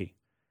Milwaukee.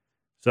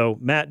 So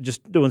Matt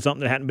just doing something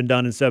that hadn't been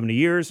done in 70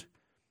 years,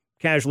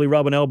 casually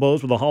rubbing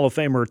elbows with a Hall of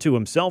Famer or two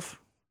himself.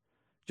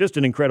 Just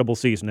an incredible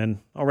season. And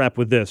I'll wrap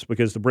with this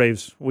because the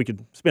Braves, we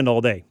could spend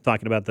all day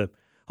talking about the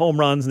home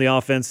runs and the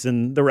offense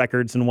and the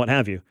records and what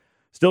have you.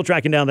 Still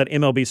tracking down that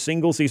MLB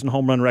single-season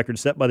home run record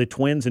set by the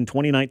Twins in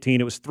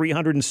 2019. It was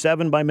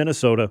 307 by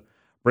Minnesota.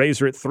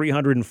 Braves are at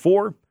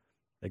 304.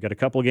 They got a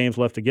couple of games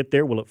left to get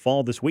there. Will it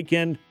fall this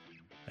weekend?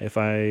 If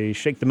I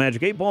shake the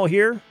magic 8 ball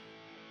here,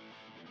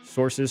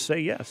 sources say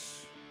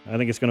yes. I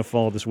think it's going to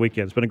fall this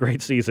weekend. It's been a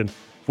great season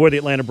for the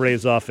Atlanta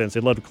Braves offense.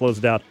 They'd love to close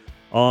it out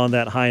on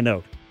that high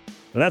note.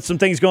 Now, that's some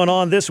things going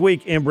on this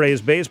week in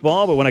Braves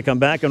baseball, but when I come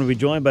back, I'm going to be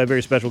joined by a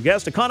very special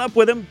guest. I caught up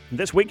with him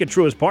this week at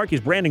Truist Park.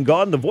 He's Brandon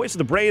Gaudin, the voice of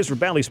the Braves for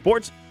Bally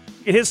Sports.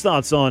 Get his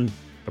thoughts on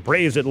the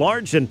Braves at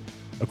large and,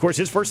 of course,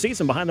 his first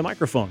season behind the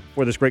microphone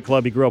for this great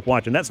club he grew up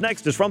watching. That's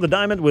next. Is From the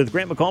Diamond with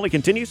Grant McCauley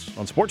continues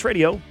on Sports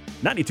Radio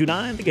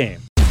 92.9 The Game.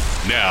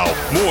 Now,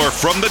 more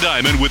From the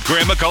Diamond with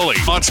Grant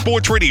McCauley on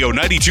Sports Radio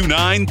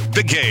 92.9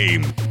 The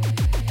Game.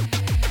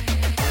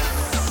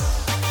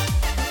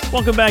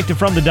 Welcome back to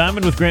From the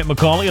Diamond with Grant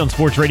McCauley on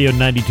Sports Radio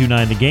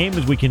 92.9 The Game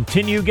as we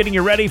continue getting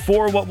you ready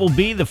for what will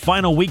be the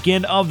final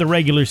weekend of the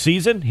regular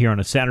season here on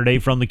a Saturday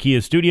from the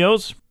Kia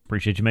Studios.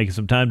 Appreciate you making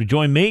some time to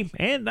join me,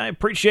 and I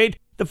appreciate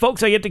the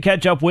folks I get to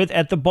catch up with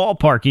at the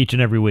ballpark each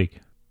and every week.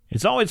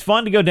 It's always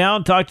fun to go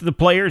down, talk to the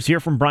players, hear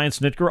from Brian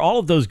Snitker, all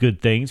of those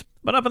good things.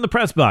 But up in the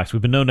press box,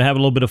 we've been known to have a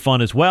little bit of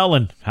fun as well,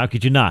 and how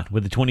could you not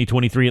with the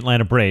 2023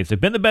 Atlanta Braves? They've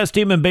been the best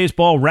team in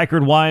baseball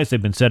record-wise.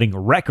 They've been setting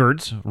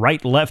records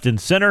right, left,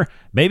 and center,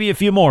 maybe a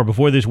few more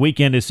before this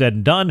weekend is said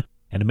and done.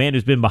 And a man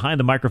who's been behind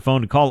the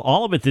microphone to call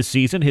all of it this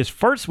season, his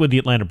first with the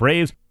Atlanta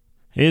Braves,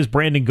 is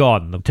Brandon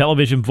Gaudin, the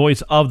television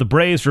voice of the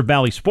Braves for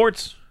Bally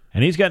Sports.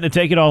 And he's gotten to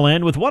take it all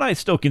in with what I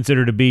still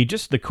consider to be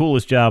just the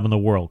coolest job in the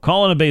world,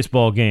 calling a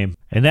baseball game.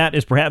 And that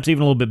is perhaps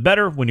even a little bit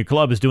better when your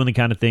club is doing the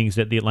kind of things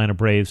that the Atlanta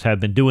Braves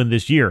have been doing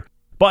this year.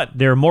 But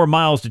there are more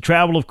miles to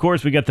travel, of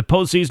course. We got the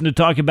postseason to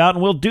talk about,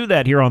 and we'll do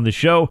that here on the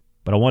show.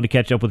 but I wanted to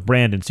catch up with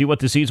Brandon, see what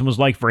the season was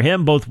like for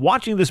him, both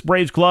watching this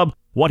Braves club,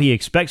 what he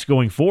expects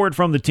going forward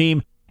from the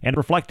team, and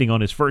reflecting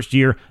on his first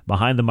year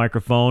behind the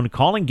microphone,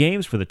 calling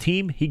games for the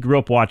team he grew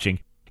up watching.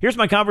 Here's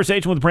my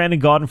conversation with Brandon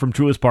Gaudin from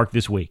Truist Park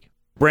this week.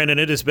 Brandon,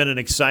 it has been an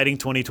exciting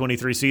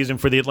 2023 season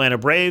for the Atlanta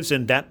Braves,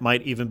 and that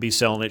might even be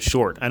selling it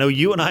short. I know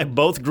you and I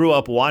both grew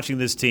up watching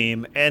this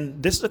team,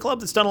 and this is a club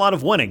that's done a lot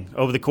of winning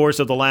over the course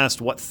of the last,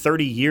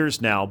 30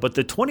 years now. But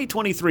the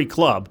 2023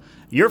 club,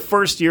 your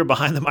first year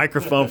behind the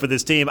microphone for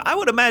this team, I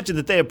would imagine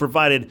that they have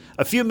provided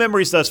a few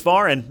memories thus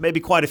far, and maybe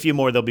quite a few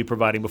more they'll be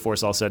providing before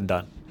it's all said and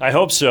done. I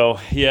hope so.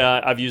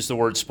 Yeah, I've used the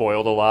word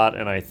spoiled a lot,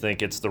 and I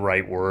think it's the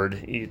right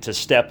word. To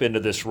step into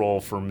this role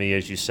for me,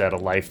 as you said, a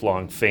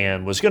lifelong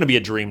fan, was going to be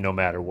a dream no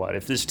matter what.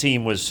 If this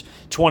team was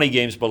 20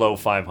 games below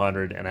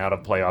 500 and out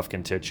of playoff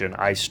contention,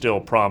 I still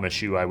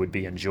promise you I would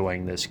be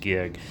enjoying this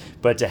gig.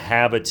 But to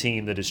have a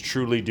team that is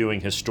truly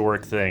doing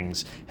historic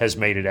things has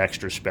made it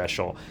extra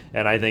special.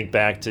 And I think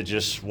back to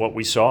just what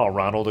we saw,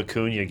 Ronald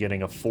Acuna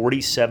getting a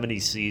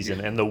 40-70 season,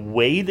 and the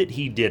way that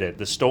he did it,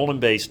 the stolen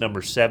base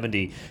number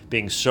 70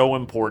 being so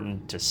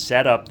important to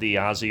set up the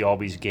Ozzie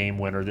Albies game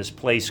winner, this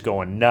place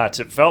going nuts.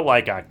 It felt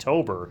like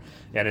October,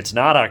 and it's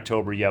not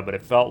October yet, but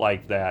it felt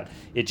like that.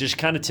 It just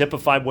kind of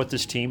typified what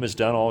this team has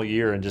done all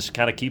year and just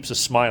kind of keeps us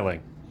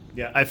smiling.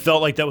 Yeah, I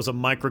felt like that was a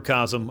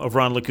microcosm of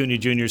Ronald Acuna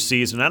Jr.'s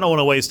season. I don't want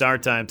to waste our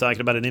time talking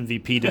about an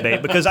MVP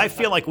debate because I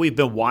feel like we've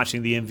been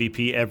watching the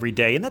MVP every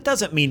day, and that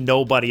doesn't mean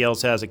nobody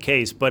else has a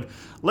case. But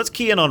let's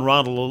key in on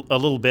Ronald a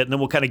little bit, and then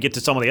we'll kind of get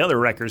to some of the other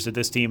records that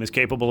this team is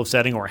capable of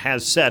setting or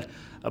has set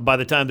by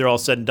the time they're all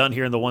said and done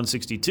here in the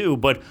 162.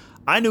 But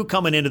I knew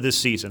coming into this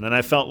season, and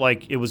I felt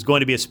like it was going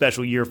to be a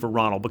special year for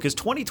Ronald because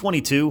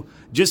 2022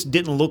 just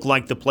didn't look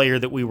like the player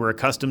that we were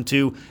accustomed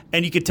to,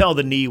 and you could tell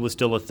the knee was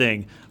still a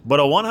thing. But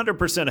a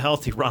 100%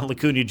 healthy Ronald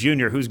Acuna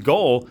Jr., whose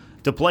goal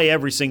to play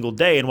every single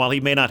day, and while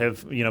he may not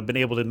have been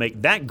able to make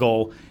that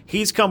goal,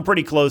 he's come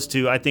pretty close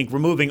to, I think,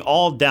 removing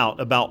all doubt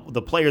about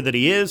the player that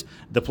he is,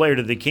 the player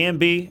that he can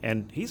be,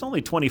 and he's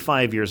only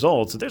 25 years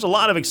old. So there's a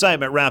lot of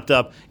excitement wrapped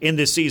up in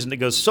this season that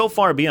goes so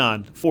far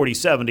beyond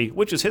 40-70,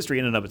 which is history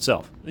in and of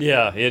itself.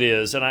 Yeah, it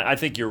is, and I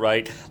think you're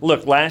right.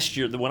 Look, last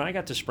year, when I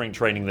got to spring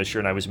training this year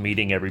and I was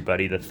meeting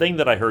everybody, the thing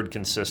that I heard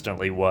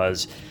consistently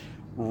was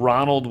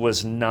Ronald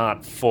was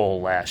not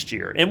full last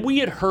year. And we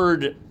had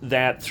heard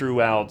that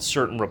throughout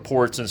certain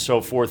reports and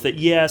so forth, that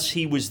yes,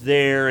 he was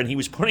there and he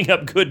was putting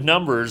up good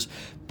numbers,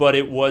 but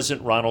it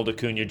wasn't Ronald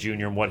Acuna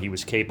Jr. and what he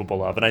was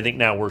capable of. And I think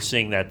now we're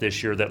seeing that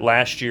this year, that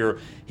last year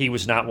he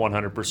was not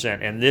 100%.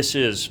 And this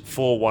is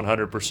full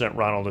 100%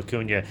 Ronald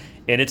Acuna.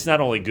 And it's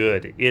not only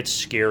good, it's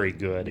scary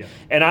good. Yeah.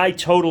 And I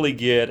totally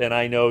get, and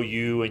I know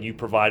you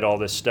provide all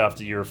this stuff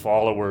to your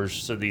followers,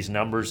 so these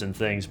numbers and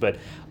things, but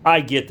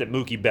I get that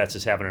Mookie Betts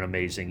is having an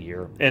amazing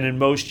year. And in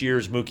most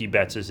years, Mookie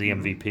Betts is the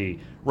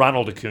MVP.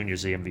 Ronald Acuna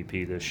is the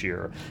MVP this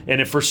year.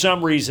 And if for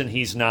some reason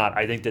he's not,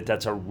 I think that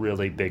that's a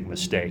really big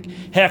mistake.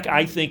 Heck,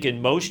 I think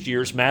in most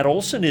years, Matt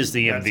Olson is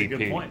the MVP. That's a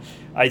good point.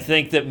 I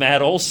think that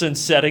Matt Olson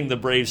setting the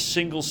Braves'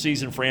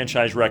 single-season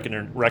franchise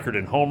record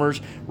in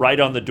homers, right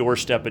on the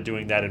doorstep of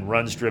doing that in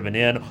runs driven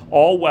in,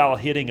 all while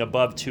hitting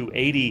above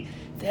 280.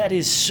 That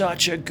is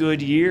such a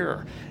good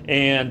year.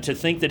 And to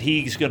think that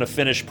he's going to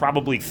finish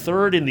probably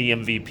third in the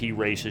MVP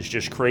race is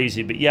just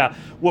crazy. But yeah,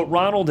 what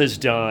Ronald has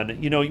done,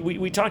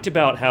 we talked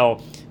about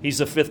how he's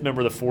the fifth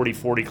member of the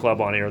 40-40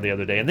 club on air the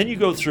other day. And then you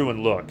go through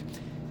and look.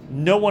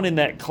 No one in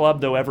that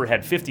club, though, ever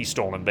had 50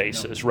 stolen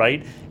bases,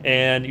 right?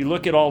 And you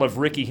look at all of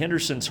Ricky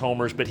Henderson's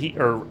homers,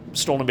 or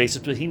stolen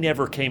bases, but he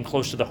never came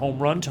close to the home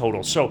run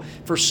total. So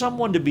for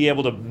someone to be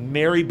able to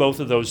marry both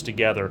of those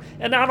together,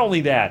 and not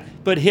only that,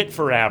 but hit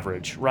for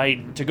average,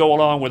 right? To go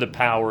along with the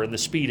power and the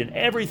speed and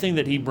everything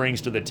that he brings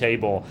to the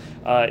table,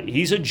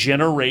 he's a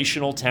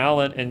generational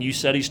talent, and you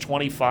said he's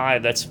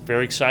 25. That's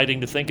very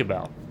exciting to think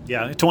about.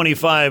 Yeah,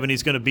 25, and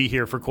he's going to be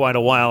here for quite a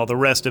while, the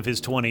rest of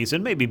his 20s,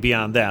 and maybe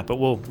beyond that, but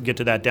we'll get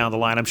to that down the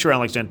line. I'm sure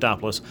Alex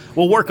Anthopoulos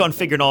will work on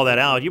figuring all that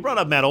out. You brought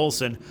up Matt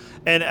Olson,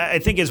 and I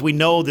think as we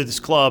know that this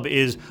club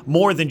is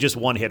more than just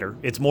one hitter.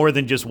 It's more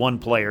than just one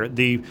player.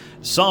 The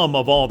sum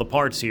of all the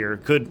parts here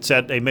could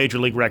set a major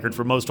league record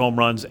for most home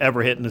runs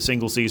ever hit in a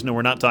single season, and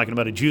we're not talking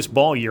about a juice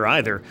ball year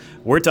either.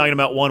 We're talking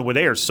about one where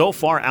they are so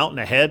far out and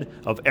ahead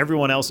of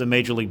everyone else in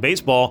Major League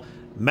Baseball.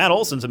 Matt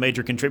Olson's a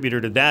major contributor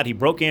to that. He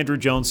broke Andrew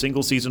Jones'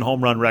 single-season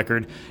home run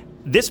record.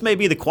 This may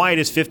be the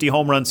quietest 50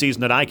 home run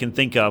season that I can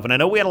think of. And I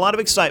know we had a lot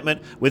of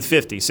excitement with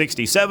 50,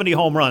 60, 70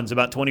 home runs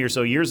about 20 or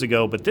so years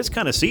ago. But this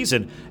kind of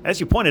season, as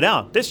you pointed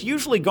out, this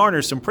usually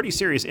garners some pretty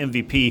serious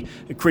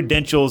MVP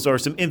credentials or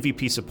some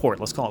MVP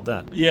support. Let's call it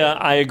that. Yeah,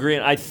 I agree.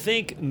 And I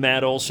think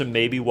Matt Olson,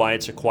 maybe why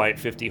it's a quiet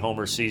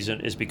 50-homer season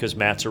is because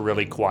Matt's a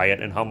really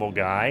quiet and humble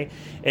guy.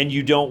 And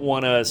you don't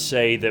want to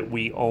say that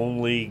we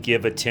only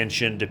give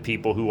attention to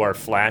people who are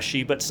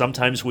flashy, but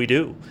sometimes we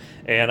do.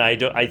 And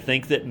I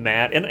think that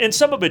Matt, and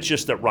some of it's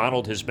just that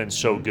Ronald has been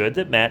so good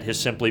that Matt has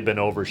simply been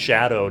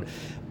overshadowed.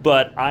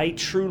 But I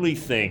truly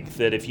think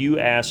that if you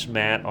ask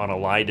Matt on a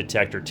lie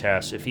detector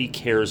test, if he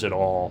cares at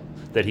all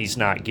that he's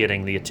not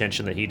getting the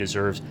attention that he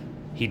deserves,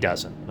 He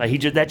doesn't.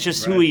 That's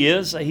just who he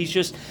is. He's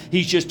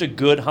just a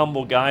good,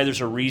 humble guy.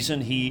 There's a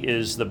reason he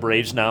is the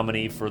Braves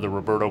nominee for the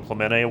Roberto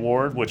Clemente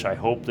Award, which I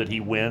hope that he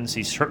wins.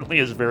 He certainly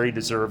is very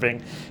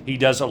deserving. He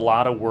does a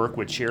lot of work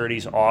with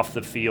charities off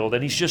the field,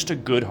 and he's just a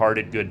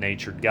good-hearted,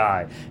 good-natured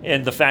guy.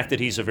 And the fact that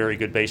he's a very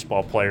good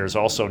baseball player is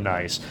also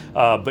nice.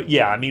 But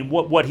yeah, I mean,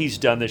 what he's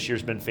done this year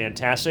has been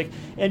fantastic.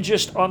 And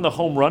just on the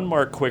home run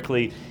mark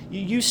quickly,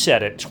 you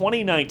said it,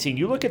 2019,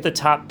 you look at the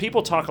top,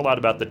 people talk a lot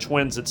about the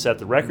Twins that set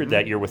the record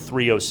that year with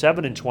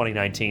 307 in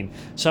 2019.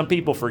 Some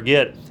people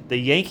forget the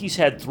Yankees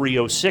had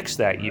 306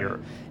 that year.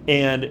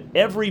 And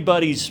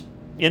everybody's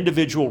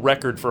individual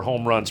record for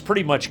home runs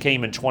pretty much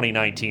came in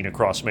 2019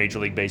 across Major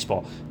League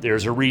Baseball.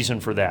 There's a reason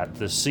for that.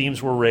 The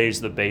seams were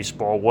raised, the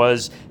baseball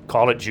was,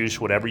 call it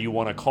juice, whatever you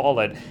want to call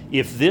it.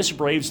 If this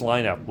Braves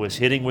lineup was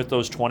hitting with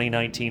those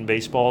 2019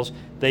 baseballs,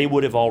 they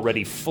would have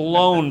already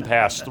flown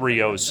past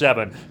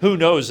 307. Who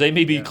knows? They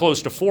may be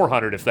close to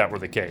 400 if that were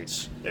the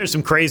case. There's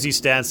some crazy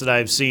stats that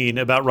I've seen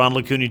about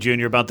Ronald Acuna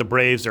Jr., about the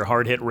Braves, their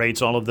hard hit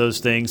rates, all of those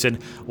things.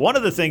 And one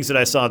of the things that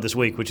I saw this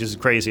week, which is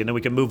crazy, and then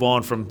we can move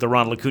on from the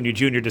Ronald Acuna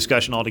Jr.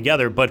 discussion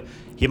altogether, but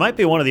he might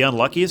be one of the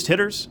unluckiest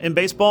hitters in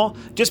baseball,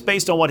 just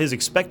based on what his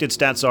expected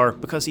stats are,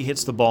 because he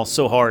hits the ball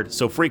so hard,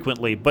 so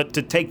frequently. But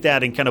to take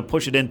that and kind of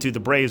push it into the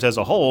Braves as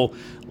a whole,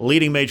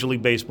 leading Major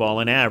League Baseball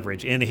in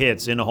average, in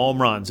hits, in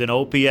home runs, in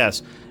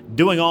OPS,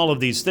 doing all of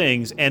these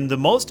things. And the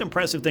most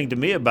impressive thing to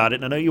me about it,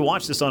 and I know you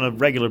watch this on a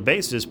regular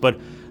basis, but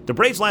the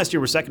Braves last year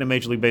were second in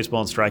Major League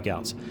Baseball in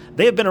strikeouts.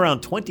 They have been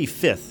around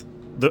 25th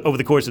over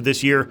the course of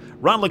this year.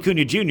 Ronald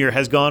Acuna Jr.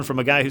 has gone from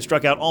a guy who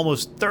struck out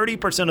almost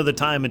 30% of the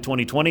time in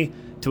 2020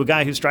 to a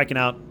guy who's striking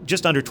out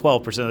just under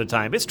 12% of the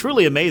time. It's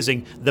truly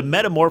amazing, the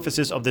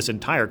metamorphosis of this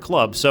entire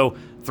club. So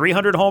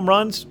 300 home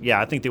runs? Yeah,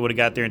 I think they would have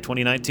got there in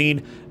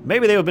 2019.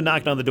 Maybe they would have been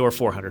knocking on the door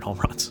 400 home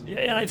runs. Yeah,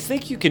 and I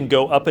think you can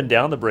go up and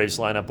down the Braves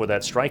lineup with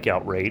that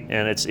strikeout rate.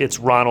 And it's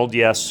Ronald,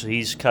 yes,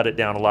 he's cut it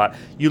down a lot.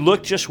 You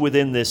look just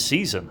within this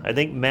season. I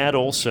think Matt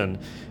Olson,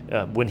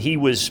 when he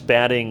was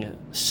batting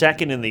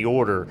second in the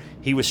order,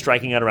 he was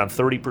striking out around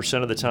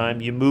 30% of the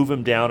time. You move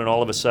him down, and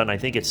all of a sudden, I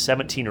think it's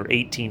 17 or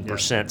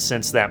 18%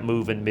 since that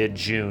move in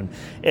mid-June.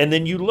 And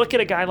then you look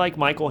at a guy like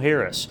Michael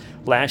Harris.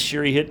 Last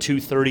year, he hit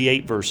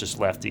 238 versus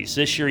lefties.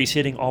 This year, he's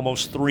hitting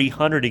almost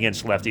 300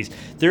 against lefties.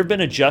 There have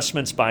been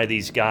adjustments by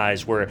these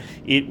guys where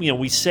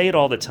we say it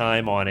all the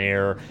time on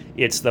air.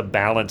 It's the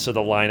balance of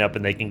the lineup,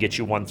 and they can get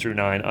you 1 through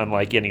 9,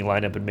 unlike any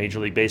lineup in Major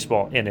League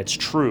Baseball, and it's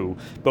true.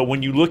 But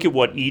when you look at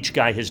what each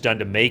guy has done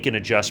to make an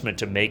adjustment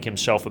to make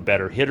himself a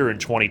better hitter in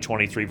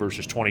 2023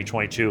 versus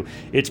 2022,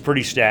 it's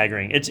pretty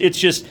staggering. It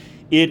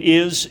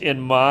is in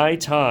my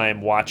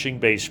time watching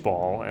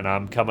baseball, and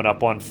I'm coming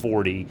up on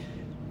 40.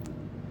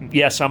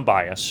 Yes, I'm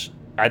biased.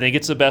 I think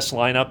it's the best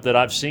lineup that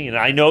I've seen.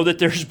 I know that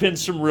there's been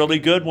some really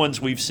good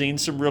ones. We've seen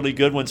some really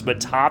good ones, but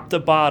top to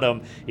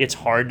bottom, it's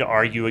hard to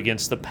argue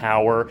against the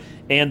power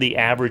and the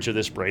average of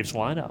this Braves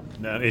lineup.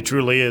 No, it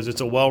truly is.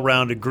 It's a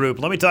well-rounded group.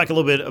 Let me talk a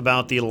little bit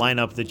about the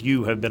lineup that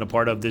you have been a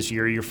part of this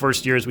year. Your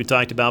first year, as we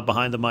talked about,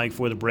 behind the mic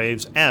for the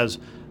Braves as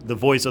the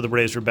voice of the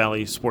Braves for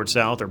Bally Sports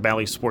South, or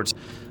Bally Sports,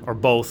 or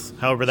both,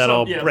 however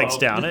that breaks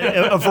down.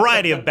 A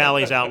variety of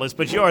Bally's outlets,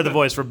 but you are the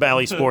voice for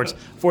Bally Sports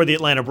for the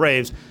Atlanta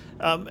Braves.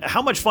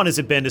 How much fun has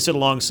it been to sit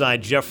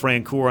alongside Jeff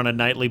Francoeur on a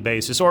nightly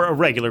basis or a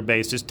regular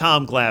basis,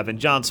 Tom Glavine,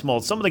 John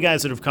Smoltz, some of the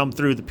guys that have come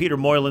through, the Peter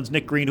Moylan's,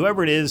 Nick Green,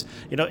 whoever it is,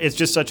 it's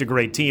just such a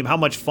great team. How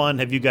much fun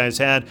have you guys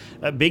had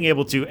being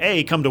able to,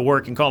 A, come to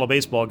work and call a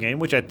baseball game,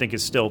 which I think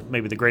is still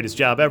maybe the greatest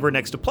job ever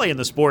next to playing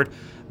the sport,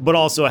 but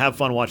also have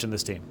fun watching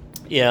this team?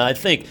 Yeah, I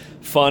think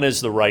fun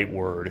is the right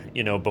word.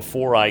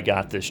 Before I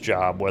got this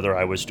job, whether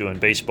I was doing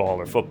baseball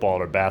or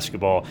football or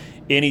basketball,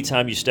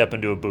 anytime you step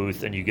into a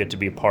booth and you get to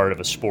be a part of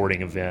a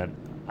sporting event,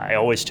 I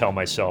always tell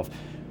myself,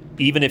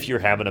 even if you're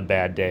having a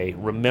bad day,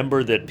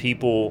 remember that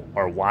people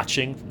are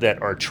watching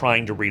that are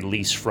trying to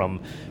release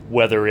from,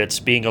 whether it's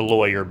being a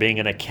lawyer, being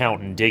an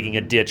accountant, digging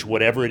a ditch,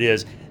 whatever it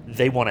is,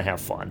 they want to have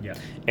fun. Yeah.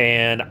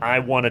 And I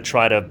want to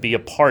try to be a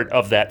part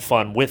of that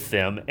fun with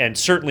them. And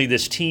certainly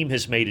this team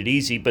has made it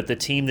easy, but the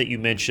team that you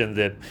mentioned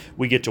that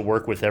we get to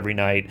work with every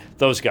night,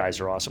 those guys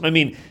are awesome. I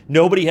mean,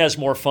 nobody has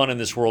more fun in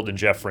this world than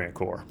Jeff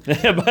Francoeur.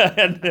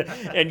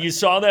 and you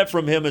saw that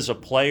from him as a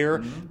player,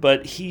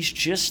 but he's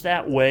just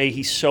that way.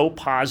 He's so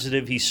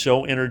positive. He's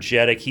so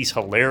energetic. He's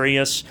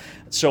hilarious.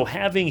 So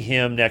having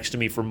him next to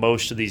me for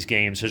most of these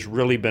games has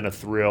really been a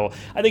thrill.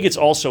 I think it's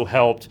also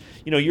helped.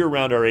 You're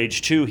around our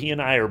age too. He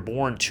and I are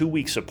born 2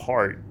 weeks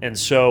apart. And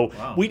so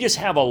we just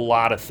have a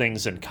lot of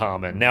things in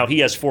common. Now, he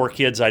has 4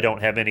 kids. I don't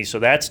have any, so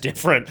that's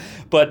different.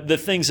 But the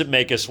things that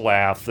make us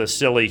laugh, the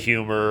silly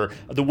humor,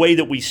 the way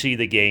that we see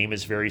the game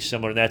is very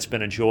similar, and that's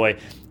been a joy.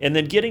 And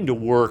then getting to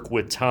work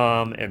with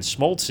Tom and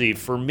Smoltzy,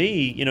 for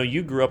me,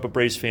 you grew up a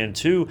Braves fan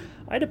too.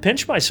 I had to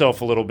pinch myself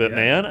a little bit,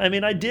 man. I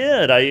mean, I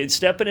did.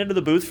 Stepping into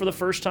the booth for the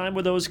first time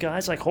with those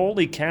guys, like,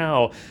 holy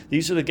cow,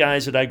 these are the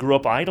guys that I grew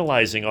up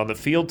idolizing on the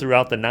field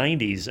throughout the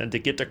 90s. And to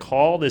get to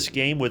call this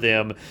game with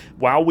them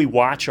while we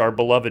watch our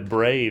beloved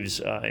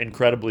Braves,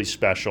 incredibly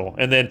special.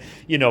 And then,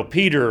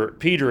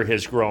 Peter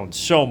has grown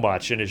so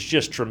much and is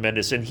just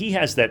tremendous. And he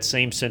has that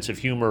same sense of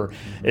humor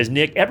as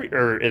Nick,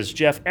 as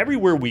Jeff.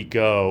 Everywhere we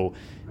go,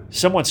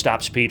 someone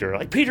stops Peter.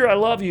 Like, Peter, I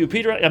love you.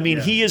 Peter,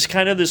 he is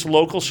kind of this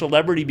local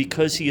celebrity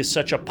because he is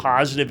such a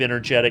positive,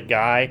 energetic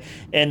guy.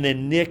 And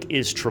then Nick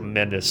is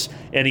tremendous.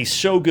 And he's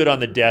so good on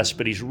the desk,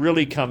 but he's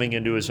really coming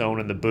into his own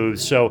in the booth.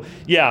 So,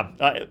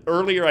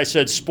 earlier I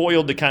said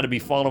spoiled to kind of be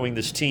following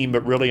this team,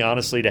 but really,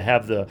 honestly, to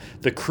have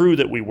the crew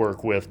that we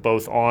work with,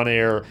 both on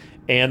air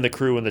and the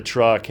crew in the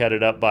truck,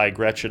 headed up by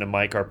Gretchen and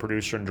Mike, our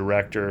producer and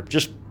director.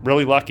 Just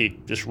really lucky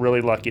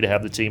to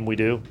have the team we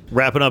do.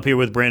 Wrapping up here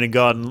with Brandon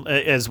Gaudin.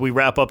 As we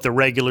wrap up the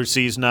regular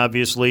season,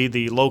 obviously,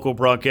 the local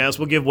broadcast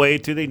will give way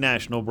to the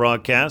national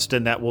broadcast,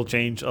 and that will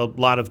change a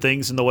lot of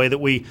things in the way that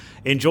we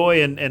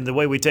enjoy and the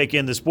way we take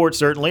in the sport,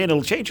 certainly, and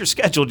it'll change your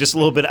schedule just a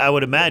little bit, I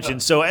would imagine.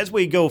 So as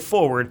we go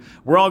forward,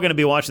 we're all going to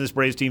be watching this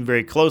Braves team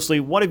very closely.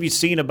 What have you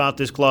seen about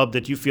this club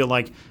that you feel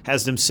like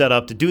has them set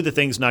up to do the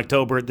things in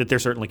October that they're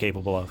certainly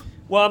capable of?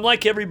 Well, I'm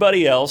like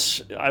everybody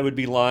else. I would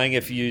be lying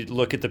if you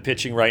look at the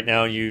pitching right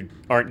now and you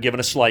aren't given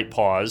a slight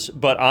pause.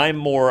 But I'm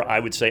more, I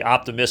would say,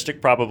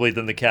 optimistic probably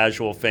than the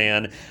casual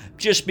fan,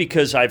 just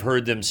because I've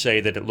heard them say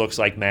that it looks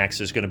like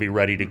Max is going to be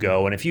ready to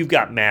go. And if you've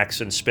got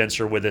Max and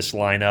Spencer with this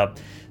lineup,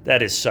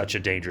 that is such a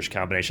dangerous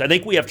combination. I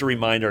think we have to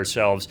remind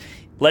ourselves,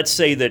 let's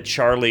say that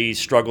Charlie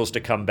struggles to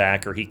come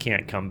back or he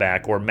can't come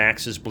back or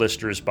Max's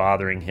blister is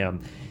bothering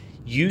him.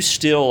 You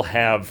still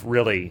have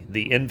really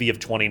the envy of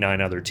 29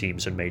 other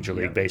teams in Major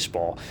League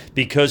Baseball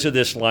because of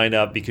this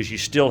lineup, because you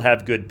still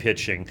have good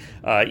pitching,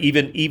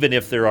 even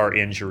if there are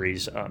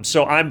injuries.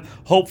 So I'm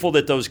hopeful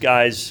that those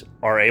guys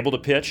are able to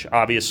pitch,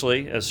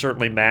 obviously.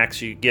 Certainly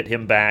Max, you get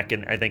him back,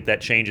 and I think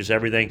that changes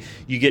everything.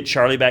 You get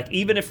Charlie back.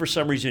 Even if for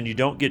some reason you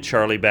don't get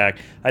Charlie back,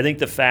 I think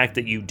the fact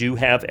that you do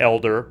have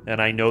Elder,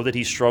 and I know that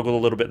he struggled a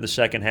little bit in the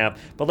second half,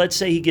 but let's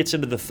say he gets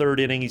into the third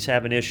inning, he's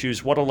having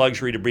issues. What a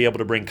luxury to be able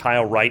to bring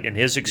Kyle Wright and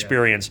his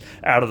experience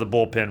out of the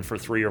bullpen for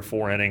 3 or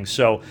 4 innings.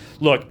 So,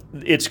 look,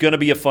 it's going to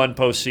be a fun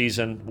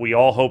postseason. We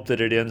all hope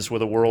that it ends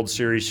with a World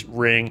Series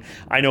ring.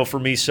 I know for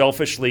me,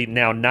 selfishly,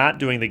 now not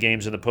doing the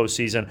games in the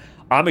postseason,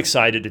 I'm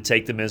excited to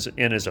take them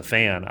in as a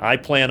fan. I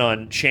plan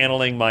on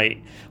channeling my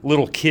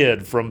little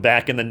kid from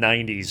back in the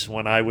 90s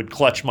when I would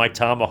clutch my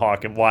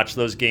tomahawk and watch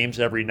those games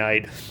every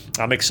night.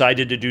 I'm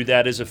excited to do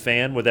that as a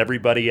fan with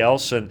everybody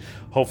else and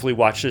hopefully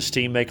watch this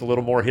team make a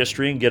little more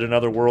history and get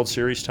another World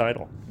Series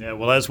title. Yeah,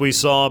 well, as we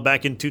saw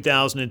back in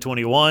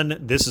 2021,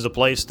 this is a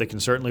place that can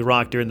certainly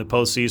rock during the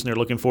postseason. They're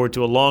looking forward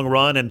to a long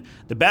run, and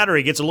the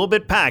battery gets a little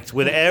bit packed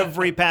with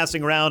every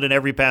passing round and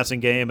every passing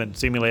game and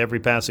seemingly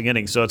every passing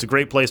inning. So it's a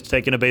great place to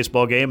take in a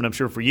baseball game, and I'm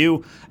sure for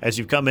you, as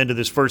you've come into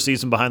this first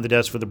season behind the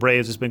desk for the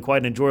Braves, it's been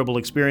quite an enjoyable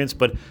experience.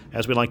 But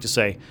as we like to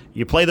say,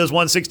 you play those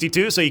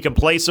 162 so you can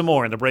play some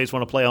more, and the Braves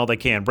want to play all they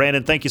can.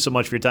 Brandon, thank you so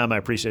much for your time. I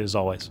appreciate it as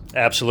always.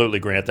 Absolutely,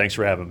 Grant. Thanks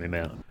for having me,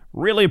 man.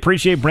 Really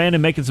appreciate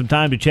Brandon making some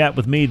time to chat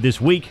with me this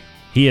week.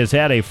 He has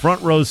had a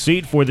front row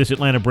seat for this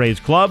Atlanta Braves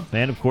club,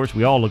 and of course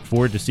we all look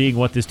forward to seeing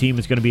what this team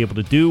is going to be able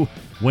to do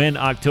when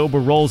October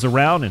rolls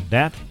around, and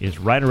that is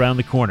right around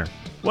the corner.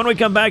 When we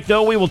come back,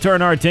 though, we will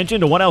turn our attention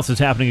to what else is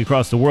happening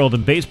across the world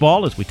in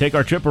baseball as we take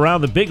our trip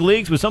around the big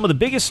leagues with some of the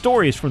biggest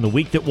stories from the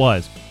week that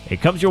was.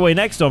 It comes your way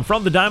next on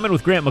From the Diamond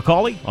with Grant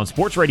McCauley on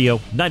Sports Radio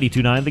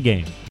 92.9 The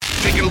Game.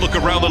 Taking a look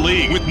around the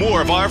league with more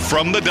of our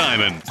From the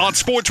Diamond on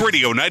Sports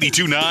Radio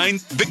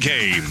 92.9 The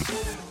Game.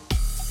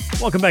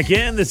 Welcome back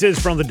in. This is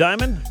From the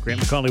Diamond. Grant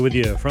McCauley with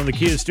you from the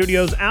Kia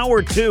Studios.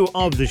 Hour 2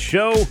 of the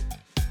show.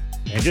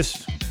 And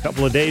just a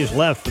couple of days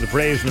left for the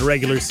Braves in the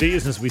regular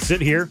season as we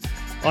sit here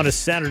on a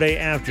Saturday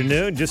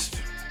afternoon, just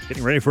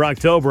getting ready for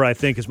October, I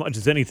think, as much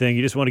as anything.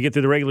 You just want to get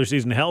through the regular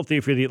season healthy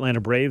if you're the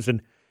Atlanta Braves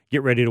and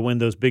get ready to win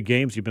those big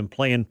games you've been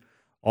playing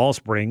all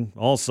spring,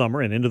 all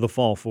summer, and into the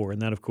fall for. And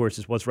that, of course,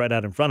 is what's right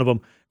out in front of them.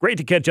 Great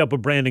to catch up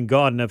with Brandon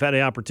Gaudin. I've had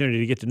the opportunity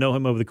to get to know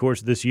him over the course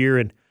of this year.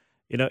 And,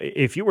 you know,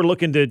 if you were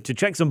looking to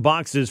check some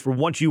boxes for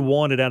what you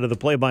wanted out of the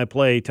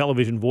play-by-play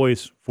television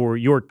voice for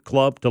your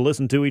club to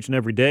listen to each and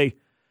every day,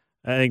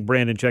 I think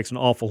Brandon checks an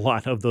awful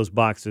lot of those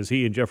boxes.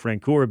 He and Jeff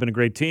Rancour have been a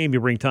great team. You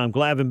bring Tom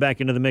Glavine back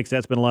into the mix.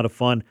 That's been a lot of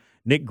fun.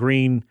 Nick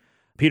Green,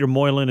 Peter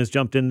Moylan has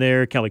jumped in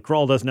there. Kelly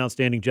Krall does an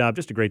outstanding job.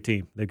 Just a great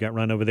team they've got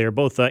run over there,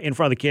 both in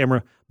front of the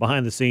camera,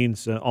 behind the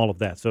scenes, all of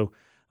that. So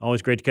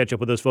always great to catch up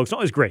with those folks.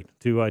 Always great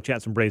to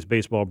chat some Braves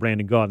baseball,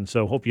 Brandon Gaudin.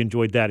 So hope you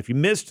enjoyed that. If you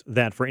missed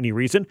that for any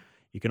reason,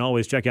 you can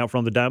always check out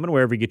From the Diamond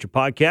wherever you get your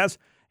podcasts.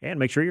 And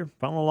make sure you're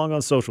following along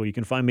on social. You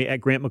can find me at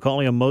Grant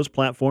McCauley on most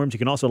platforms. You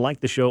can also like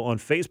the show on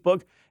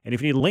Facebook. And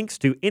if you need links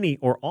to any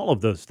or all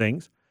of those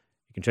things,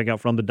 you can check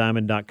out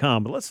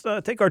FromTheDiamond.com. But let's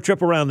take our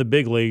trip around the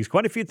big leagues.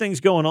 Quite a few things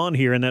going on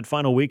here in that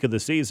final week of the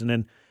season.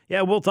 And,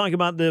 yeah, we'll talk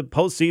about the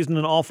postseason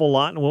an awful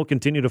lot, and we'll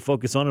continue to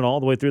focus on it all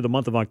the way through the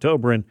month of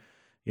October. And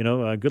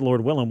good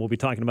Lord willing, we'll be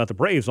talking about the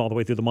Braves all the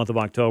way through the month of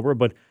October.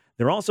 But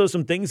there are also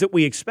some things that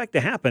we expect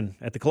to happen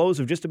at the close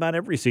of just about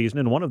every season,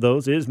 and one of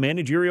those is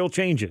managerial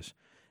changes.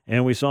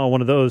 And we saw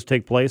one of those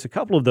take place, a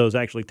couple of those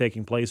actually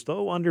taking place,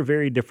 though under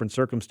very different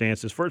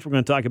circumstances. First we're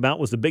going to talk about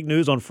was the big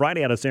news on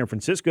Friday out of San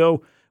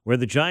Francisco, where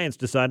the Giants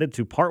decided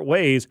to part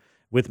ways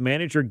with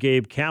manager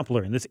Gabe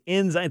Kapler. And this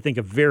ends, I think,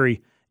 a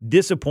very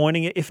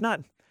disappointing, if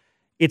not,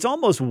 it's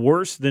almost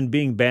worse than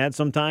being bad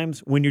sometimes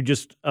when you're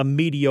just a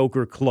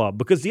mediocre club,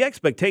 because the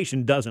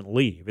expectation doesn't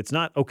leave. It's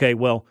not, okay,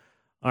 well,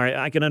 all right,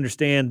 I can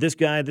understand this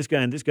guy, and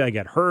this guy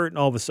got hurt, and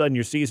all of a sudden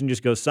your season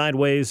just goes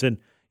sideways, and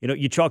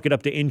you chalk it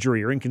up to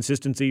injury or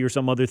inconsistency or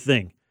some other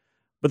thing.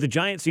 But the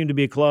Giants seem to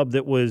be a club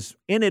that was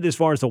in it as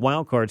far as the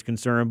wild card's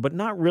concerned, but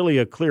not really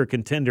a clear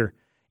contender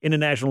in the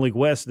National League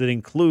West that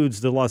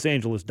includes the Los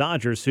Angeles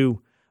Dodgers,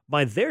 who,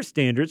 by their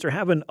standards, are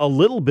having a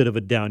little bit of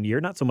a down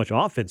year, not so much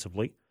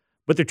offensively,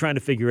 but they're trying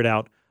to figure it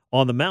out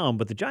on the mound.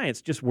 But the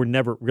Giants just were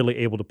never really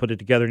able to put it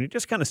together, and it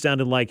just kind of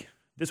sounded like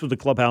this was the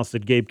clubhouse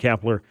that Gabe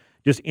Kapler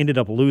just ended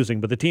up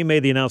losing. But the team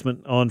made the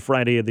announcement on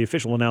Friday, the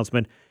official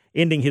announcement,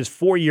 ending his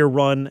 4-year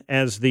run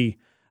as the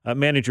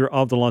manager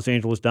of the Los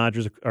Angeles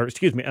Dodgers,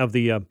 of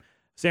the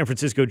San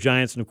Francisco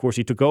Giants. And, of course,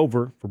 he took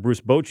over for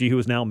Bruce Bochy, who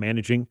is now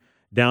managing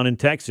down in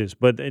Texas.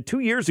 But 2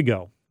 years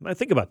ago, I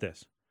think about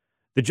this,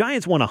 the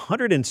Giants won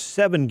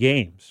 107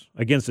 games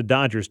against the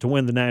Dodgers to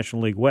win the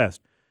National League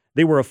West.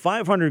 They were a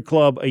 500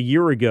 club a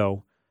year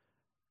ago,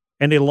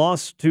 and they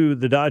lost to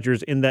the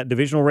Dodgers in that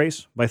divisional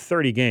race by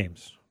 30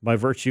 games by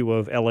virtue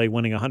of L.A.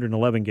 winning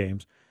 111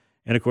 games.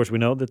 And, of course, we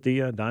know that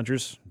the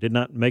Dodgers did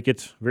not make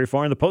it very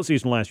far in the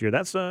postseason last year.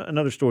 That's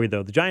another story,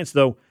 though. The Giants,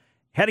 though,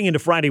 heading into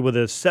Friday with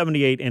a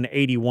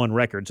 78-81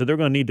 record. So they're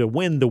going to need to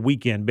win the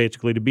weekend,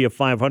 basically, to be a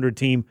 500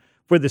 team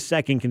for the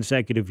second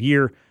consecutive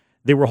year.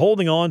 They were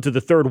holding on to the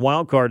third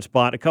wild card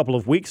spot a couple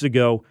of weeks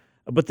ago,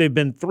 but they've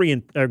been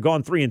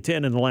gone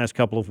 3-10 in the last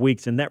couple of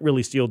weeks, and that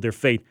really sealed their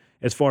fate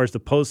as far as the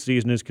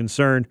postseason is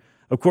concerned.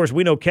 Of course,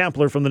 we know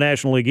Kapler from the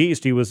National League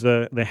East. He was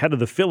the head of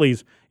the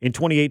Phillies in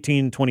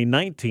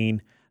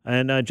 2018-2019.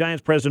 And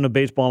Giants president of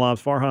baseball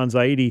ops, Farhan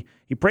Zaidi,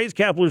 he praised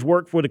Kapler's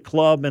work for the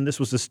club, and this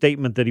was the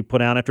statement that he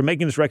put out. After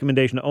making this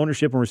recommendation to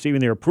ownership and receiving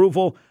their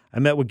approval, I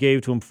met with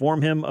Gabe to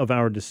inform him of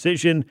our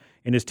decision.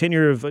 In his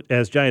tenure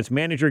as Giants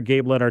manager,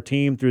 Gabe led our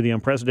team through the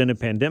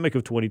unprecedented pandemic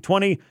of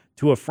 2020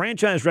 to a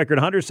franchise record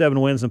 107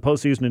 wins in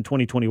postseason in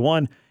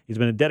 2021. He's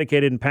been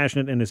dedicated and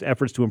passionate in his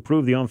efforts to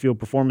improve the on-field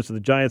performance of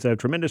the Giants. I have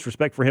tremendous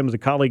respect for him as a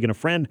colleague and a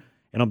friend.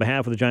 And on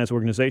behalf of the Giants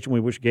organization,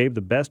 we wish Gabe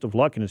the best of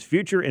luck in his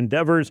future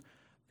endeavors,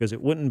 because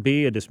it wouldn't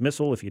be a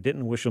dismissal if you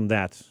didn't wish him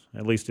that.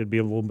 At least it'd be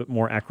a little bit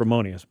more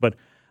acrimonious. But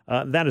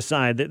that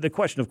aside, the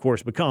question, of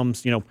course,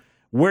 becomes,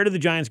 where do the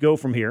Giants go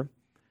from here?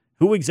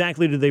 Who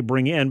exactly do they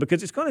bring in?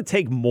 Because it's going to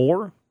take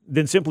more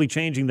than simply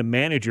changing the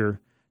manager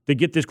to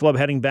get this club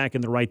heading back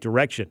in the right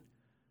direction.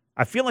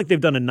 I feel like they've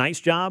done a nice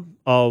job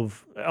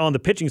of, on the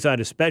pitching side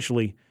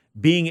especially,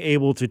 being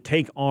able to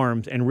take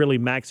arms and really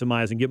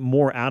maximize and get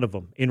more out of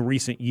them in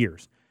recent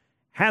years.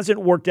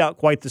 Hasn't worked out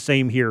quite the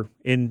same here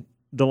in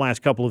the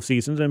last couple of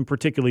seasons, and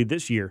particularly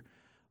this year.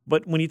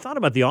 But when you thought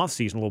about the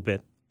offseason a little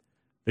bit,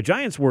 the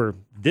Giants were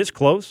this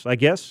close, I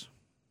guess,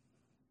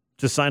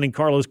 to signing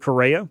Carlos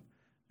Correa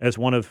as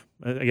one of,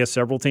 I guess,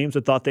 several teams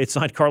that thought they'd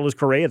signed Carlos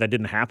Correa. That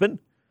didn't happen.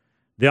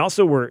 They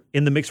also were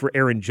in the mix for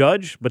Aaron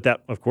Judge, but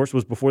that, of course,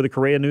 was before the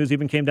Correa news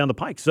even came down the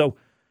pike. So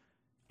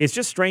it's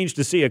just strange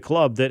to see a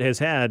club that has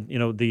had,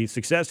 the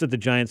success that the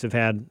Giants have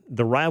had,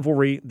 the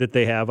rivalry that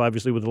they have,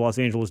 obviously, with the Los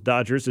Angeles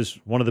Dodgers is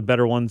one of the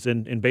better ones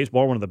in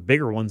baseball, one of the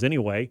bigger ones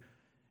anyway.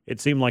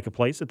 It seemed like a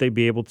place that they'd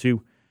be able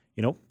to,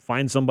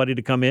 find somebody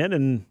to come in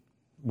and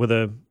with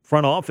a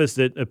front office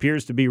that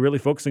appears to be really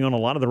focusing on a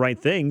lot of the right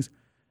things,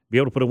 be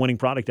able to put a winning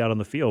product out on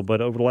the field.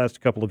 But over the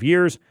last couple of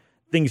years,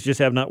 things just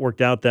have not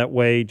worked out that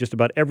way. Just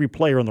about every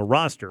player on the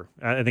roster,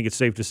 I think it's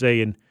safe to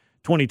say in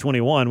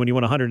 2021, when you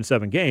won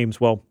 107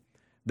 games, well,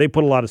 they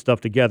put a lot of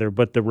stuff together,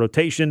 but the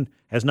rotation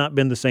has not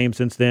been the same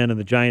since then, and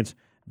the Giants,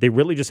 they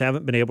really just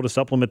haven't been able to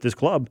supplement this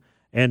club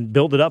and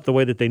build it up the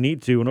way that they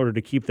need to in order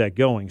to keep that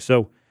going.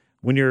 So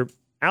when you're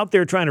out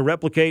there trying to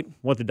replicate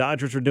what the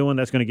Dodgers are doing,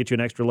 that's going to get you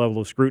an extra level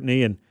of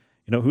scrutiny, and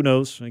who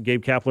knows,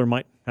 Gabe Kapler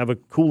might have a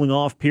cooling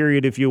off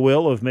period, if you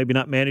will, of maybe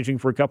not managing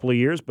for a couple of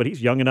years, but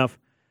he's young enough.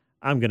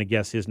 I'm going to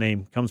guess his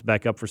name comes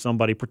back up for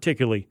somebody,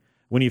 particularly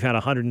when you've had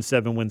a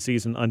 107-win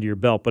season under your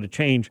belt. But a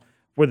change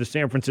for the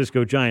San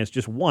Francisco Giants,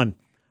 just one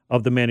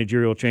of the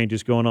managerial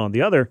changes going on.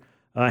 The other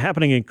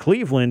happening in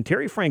Cleveland,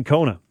 Terry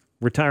Francona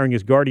retiring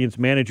as Guardians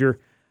manager.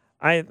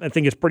 I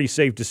think it's pretty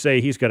safe to say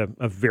he's got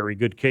a very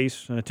good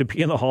case to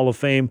be in the Hall of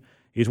Fame.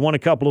 He's won a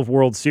couple of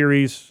World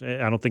Series.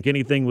 I don't think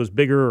anything was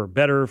bigger or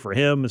better for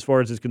him as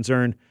far as is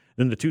concerned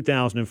than the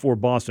 2004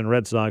 Boston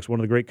Red Sox, one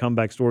of the great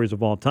comeback stories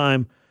of all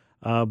time.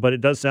 But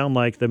it does sound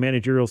like the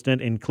managerial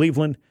stint in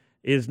Cleveland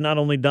is not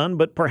only done,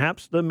 but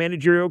perhaps the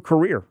managerial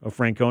career of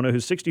Francona,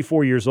 who's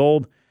 64 years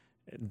old.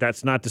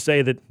 That's not to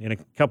say that in a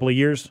couple of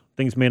years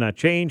things may not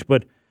change,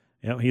 but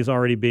he's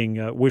already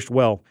being wished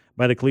well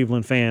by the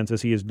Cleveland fans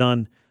as he has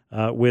done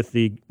with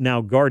the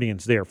now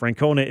Guardians there.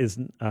 Francona is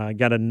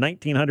got a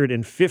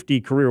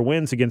 1,950 career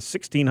wins against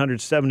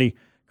 1,670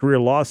 career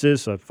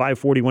losses, a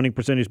 540 winning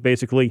percentage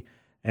basically.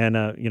 And,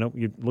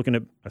 you're looking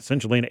at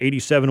essentially an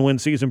 87-win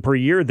season per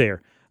year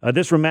there.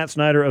 This from Matt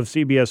Snyder of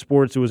CBS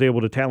Sports, who was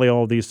able to tally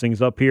all of these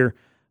things up here.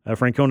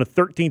 Francona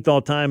 13th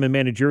all-time in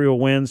managerial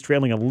wins,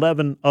 trailing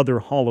 11 other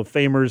Hall of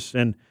Famers,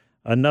 and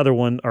another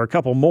one, or a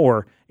couple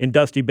more, in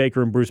Dusty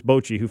Baker and Bruce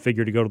Bochy, who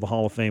figured to go to the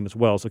Hall of Fame as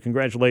well. So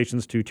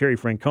congratulations to Terry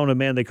Francona,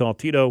 man they call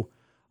Tito,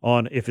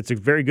 on if it's a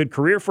very good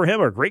career for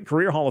him or a great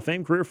career, Hall of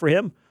Fame career for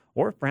him,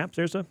 or perhaps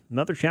there's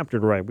another chapter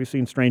to write. We've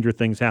seen stranger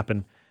things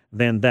happen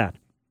than that.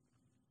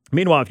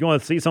 Meanwhile, if you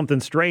want to see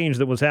something strange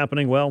that was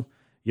happening, well,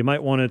 you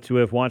might want to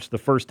have watched the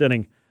first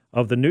inning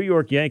of the New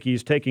York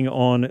Yankees taking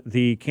on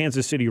the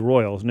Kansas City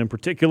Royals, and in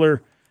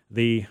particular,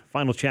 the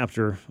final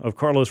chapter of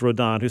Carlos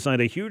Rodon, who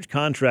signed a huge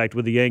contract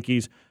with the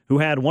Yankees, who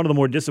had one of the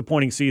more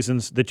disappointing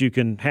seasons that you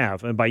can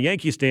have. And by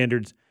Yankee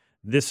standards,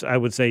 this, I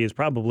would say, is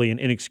probably an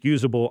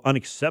inexcusable,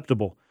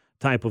 unacceptable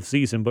type of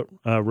season. But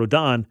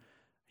Rodon,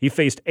 he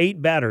faced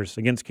 8 batters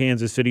against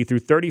Kansas City through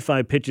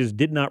 35 pitches,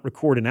 did not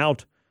record an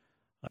out.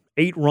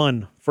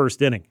 8-run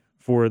first inning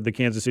for the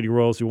Kansas City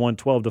Royals, who won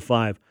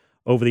 12-5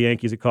 over the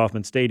Yankees at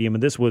Kauffman Stadium.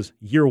 And this was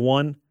year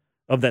one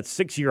of that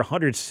 6-year,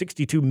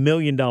 $162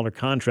 million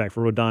contract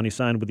for Rodon he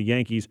signed with the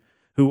Yankees,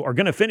 who are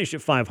going to finish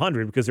at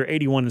 500 because they're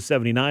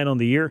 81-79 on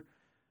the year.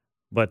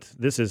 But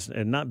this has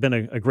not been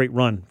a great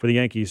run for the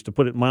Yankees, to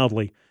put it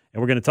mildly.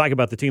 And we're going to talk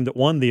about the team that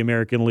won the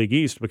American League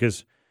East,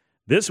 because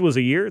this was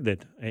a year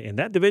that, in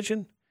that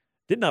division,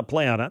 did not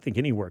play out, I think,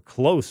 anywhere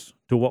close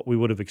to what we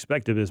would have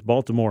expected, as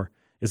Baltimore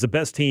is the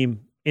best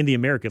team in the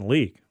American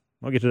League.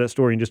 I'll get to that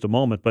story in just a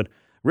moment, but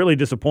really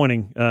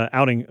disappointing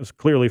outing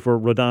clearly for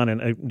Rodon,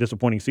 and a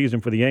disappointing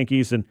season for the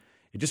Yankees. And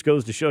it just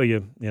goes to show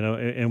you,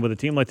 and with a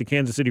team like the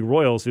Kansas City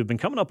Royals, who've been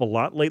coming up a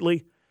lot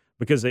lately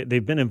because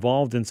they've been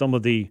involved in some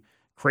of the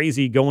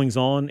crazy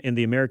goings-on in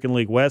the American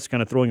League West,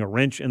 kind of throwing a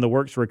wrench in the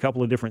works for a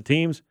couple of different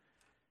teams.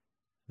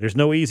 There's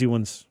no easy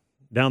ones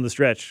down the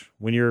stretch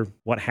when you're,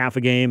 half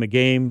a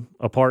game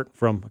apart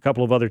from a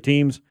couple of other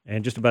teams,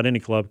 and just about any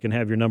club can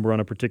have your number on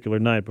a particular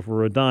night. But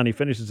for Rodon, he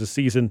finishes the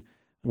season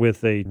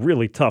with a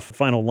really tough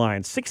final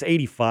line,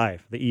 6.85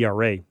 the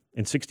ERA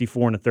in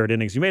 64 in the third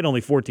innings. He made only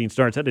 14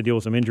 starts, had to deal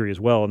with some injury as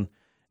well, and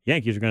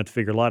Yankees are going to have to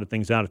figure a lot of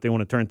things out if they want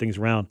to turn things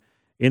around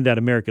in that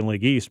American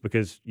League East,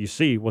 because you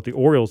see what the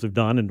Orioles have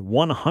done, and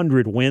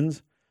 100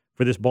 wins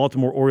for this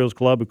Baltimore Orioles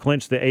club, who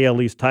clinched the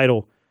AL East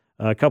title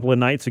a couple of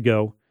nights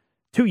ago.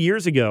 2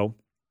 years ago,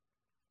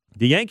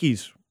 the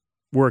Yankees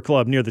were a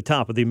club near the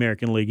top of the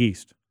American League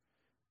East.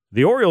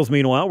 The Orioles,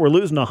 meanwhile, were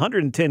losing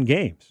 110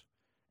 games.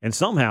 And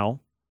somehow,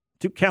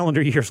 2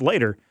 calendar years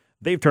later,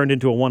 they've turned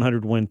into a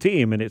 100-win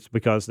team, and it's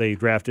because they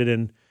drafted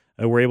and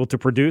were able to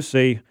produce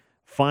a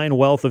fine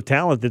wealth of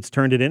talent that's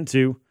turned it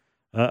into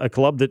a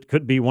club that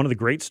could be one of the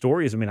great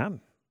stories. I mean,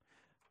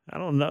 I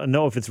don't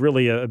know if it's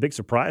really a big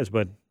surprise,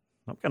 but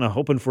I'm kind of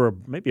hoping for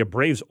maybe a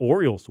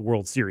Braves-Orioles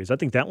World Series. I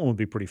think that one would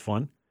be pretty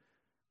fun.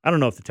 I don't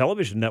know if the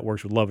television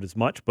networks would love it as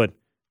much, but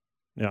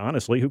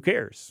honestly, who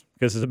cares?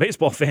 Because as a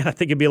baseball fan, I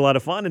think it'd be a lot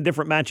of fun, and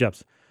different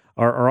matchups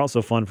are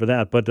also fun for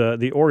that. But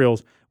the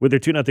Orioles, with their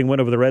 2-0 win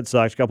over the Red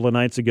Sox a couple of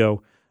nights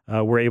ago,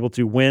 were able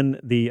to win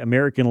the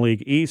American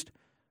League East.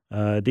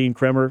 Dean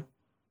Kremer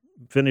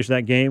finished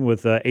that game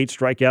with 8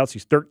 strikeouts.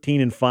 He's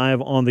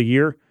 13-5 on the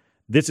year.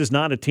 This is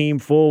not a team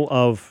full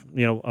of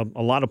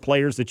a lot of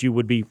players that you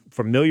would be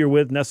familiar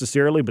with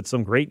necessarily, but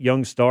some great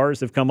young stars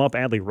have come up.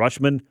 Adley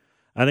Rutschman,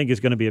 I think, is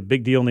going to be a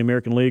big deal in the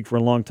American League for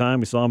a long time.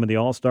 We saw him in the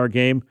All-Star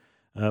game.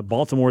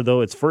 Baltimore, though,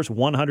 its first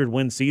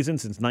 100-win season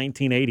since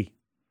 1980.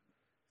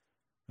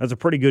 That's a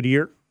pretty good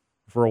year.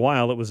 For a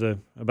while, it was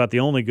about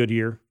the only good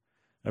year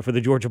for the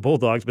Georgia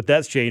Bulldogs, but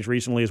that's changed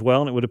recently as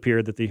well, and it would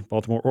appear that the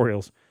Baltimore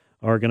Orioles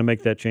are going to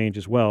make that change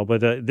as well.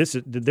 But this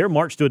is their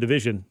march to a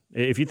division.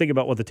 If you think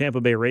about what the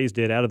Tampa Bay Rays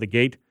did out of the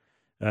gate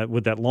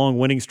with that long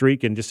winning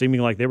streak and just seeming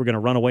like they were going to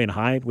run away and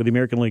hide with the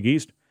American League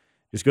East,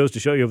 just goes to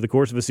show you over the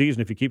course of a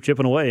season, if you keep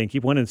chipping away and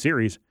keep winning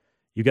series,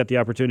 you've got the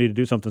opportunity to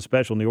do something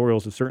special, and the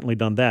Orioles have certainly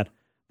done that.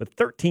 But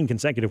 13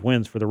 consecutive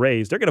wins for the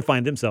Rays. They're going to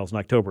find themselves in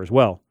October as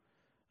well.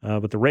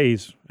 But the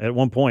Rays, at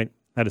one point,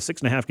 had a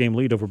 6.5-game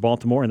lead over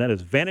Baltimore, and that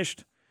has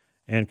vanished.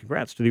 And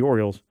congrats to the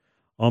Orioles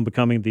on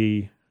becoming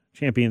the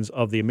champions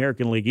of the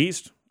American League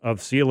East,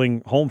 of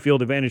sealing home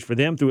field advantage for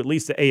them through at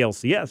least the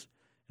ALCS.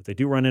 If they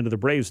do run into the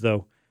Braves,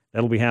 though,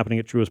 that'll be happening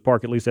at Truist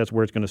Park. At least that's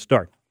where it's going to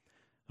start.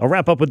 I'll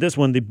wrap up with this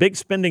one. The big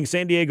spending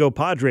San Diego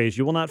Padres,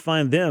 you will not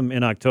find them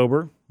in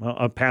October,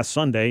 past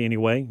Sunday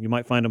anyway. You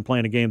might find them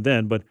playing a game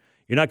then, but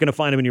you're not going to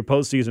find them in your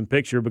postseason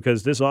picture,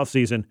 because this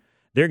offseason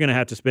they're going to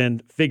have to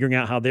spend figuring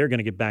out how they're going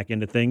to get back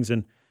into things.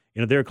 And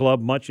their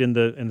club, much in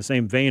the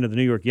same vein of the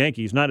New York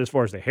Yankees, not as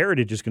far as the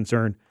heritage is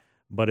concerned,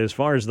 but as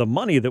far as the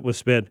money that was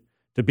spent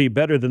to be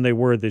better than they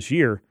were this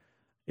year.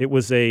 It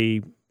was a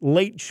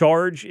late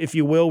charge, if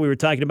you will. We were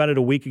talking about it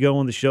a week ago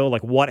on the show,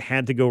 like what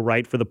had to go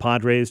right for the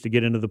Padres to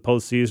get into the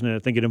postseason. And I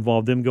think it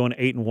involved them going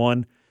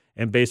 8-1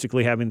 and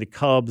basically having the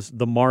Cubs,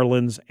 the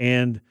Marlins,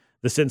 and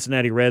the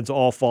Cincinnati Reds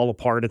all fall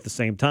apart at the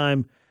same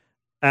time.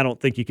 I don't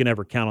think you can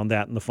ever count on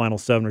that in the final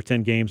 7 or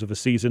 10 games of a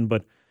season,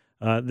 but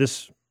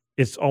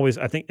it's always,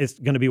 I think it's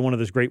going to be one of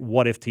those great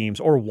what-if teams,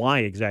 or why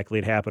exactly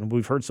it happened.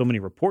 We've heard so many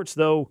reports,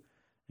 though.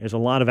 There's a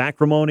lot of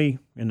acrimony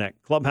in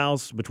that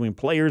clubhouse between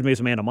players, maybe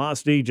some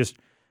animosity, just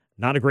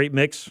not a great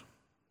mix.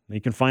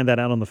 You can find that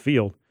out on the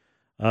field.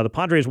 The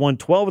Padres won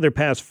 12 of their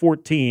past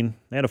 14.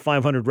 They had a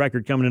 500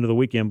 record coming into the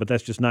weekend, but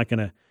that's just not going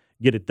to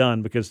get it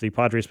done because the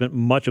Padres spent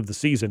much of the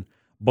season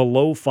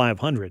below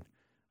 500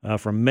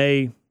 from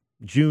May,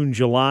 June,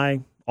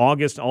 July,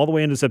 August, all the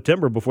way into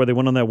September before they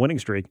went on that winning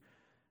streak,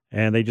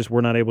 and they just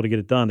were not able to get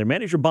it done. Their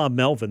manager, Bob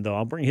Melvin, though,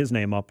 I'll bring his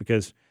name up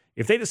because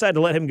if they decide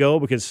to let him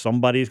go because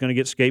somebody's going to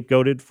get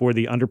scapegoated for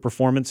the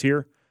underperformance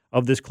here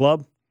of this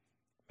club,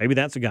 maybe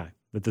that's a guy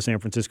that the San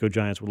Francisco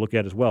Giants would look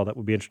at as well. That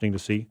would be interesting to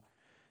see,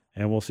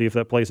 and we'll see if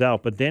that plays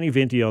out. But Danny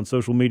Vinti on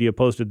social media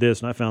posted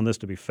this, and I found this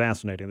to be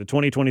fascinating. The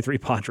 2023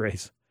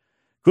 Padres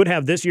could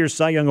have this year's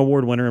Cy Young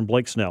Award winner in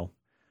Blake Snell.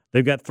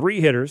 They've got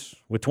 3 hitters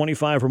with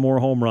 25 or more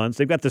home runs.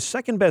 They've got the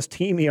second-best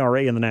team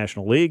ERA in the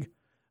National League,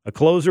 a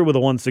closer with a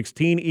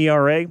 1.16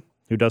 ERA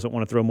who doesn't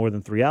want to throw more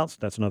than 3 outs.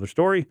 That's another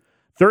story.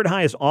 Third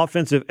highest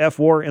offensive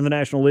FWAR in the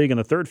National League and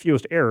the third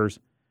fewest errors,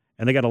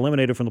 and they got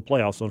eliminated from the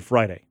playoffs on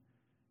Friday.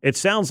 It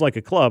sounds like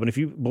a club, and if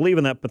you believe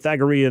in that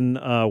Pythagorean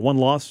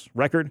one-loss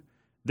record,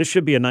 this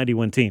should be a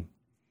 90-win team.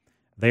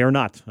 They are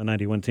not a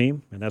 90-win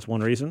team, and that's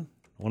one reason,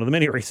 one of the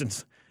many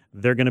reasons,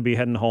 they're going to be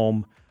heading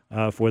home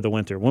for the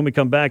winter. When we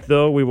come back,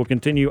 though, we will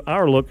continue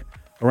our look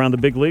around the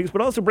big leagues,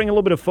 but also bring a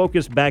little bit of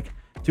focus back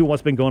to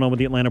what's been going on with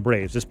the Atlanta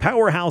Braves. This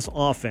powerhouse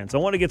offense. I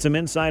want to get some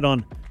insight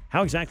on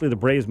how exactly the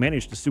Braves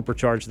managed to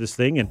supercharge this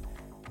thing,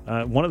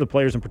 and one of the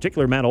players in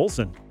particular, Matt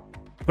Olson,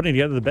 putting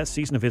together the best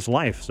season of his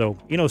life. So,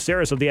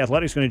 Saris of The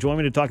Athletic is going to join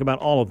me to talk about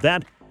all of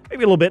that,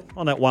 maybe a little bit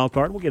on that wild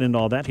card. We'll get into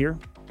all that here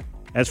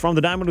as From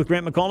the Diamond with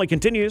Grant McCauley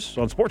continues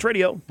on Sports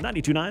Radio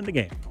 92.9 The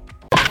Game.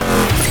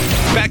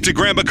 Back to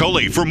Grant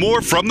McCauley for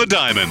more From the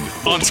Diamond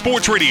on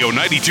Sports Radio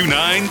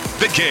 92.9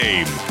 The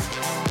Game.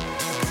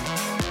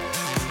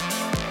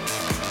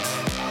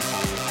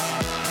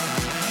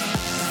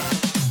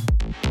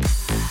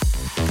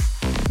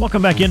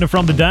 Welcome back into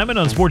From the Diamond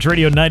on Sports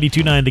Radio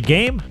 92.9 The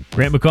Game.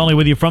 Grant McCauley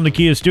with you from the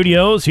Kia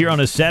Studios here on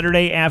a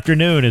Saturday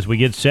afternoon as we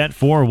get set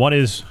for what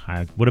is,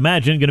 I would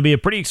imagine, going to be a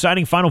pretty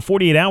exciting final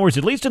 48 hours,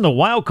 at least in the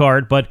wild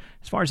card. But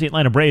as far as the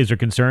Atlanta Braves are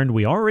concerned,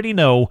 we already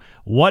know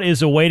what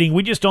is awaiting.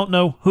 We just don't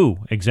know who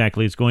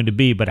exactly it's going to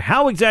be. But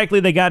how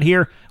exactly they got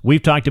here,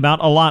 we've talked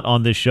about a lot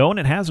on this show, and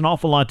it has an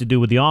awful lot to do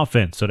with the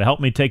offense. So to help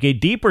me take a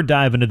deeper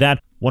dive into that,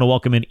 I want to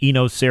welcome in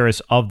Eno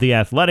Saris of The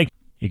Athletic.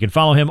 You can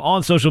follow him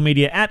on social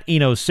media at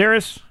Eno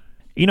Saris.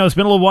 It's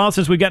been a little while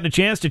since we've gotten a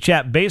chance to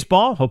chat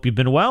baseball. Hope you've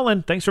been well,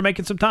 and thanks for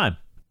making some time.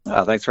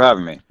 Thanks for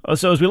having me.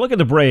 So as we look at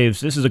the Braves,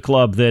 this is a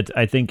club that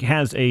I think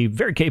has a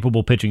very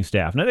capable pitching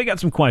staff. Now, they got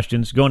some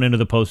questions going into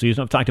the postseason.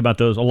 I've talked about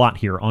those a lot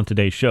here on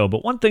today's show,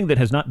 but one thing that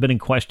has not been in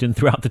question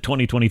throughout the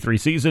 2023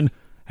 season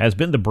has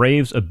been the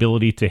Braves'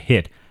 ability to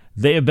hit.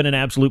 They have been an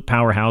absolute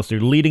powerhouse. They're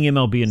leading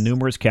MLB in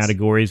numerous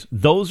categories.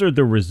 Those are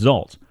the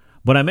results.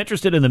 But I'm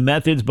interested in the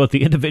methods, both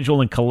the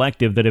individual and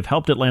collective, that have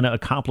helped Atlanta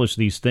accomplish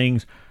these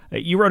things.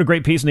 You wrote a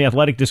great piece in The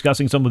Athletic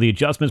discussing some of the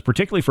adjustments,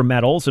 particularly for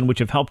Matt Olson, which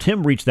have helped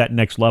him reach that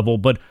next level.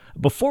 But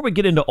before we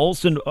get into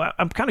Olson,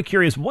 I'm kind of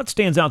curious, what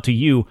stands out to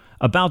you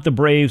about the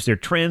Braves, their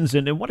trends,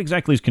 and what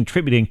exactly is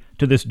contributing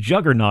to this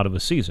juggernaut of a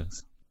season?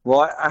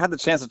 Well, I had the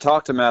chance to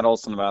talk to Matt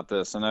Olson about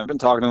this, and I've been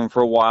talking to him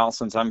for a while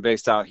since I'm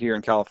based out here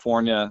in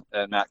California,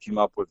 and Matt came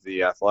up with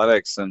The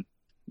Athletics. And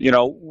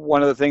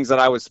one of the things that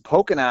I was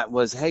poking at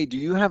was, hey, do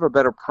you have a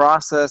better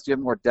process? Do you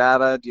have more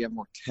data? Do you have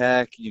more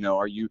tech?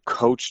 Are you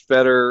coached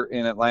better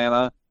in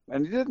Atlanta?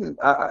 And he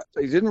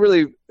didn't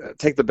really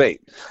take the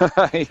bait.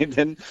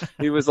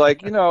 He was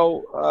like,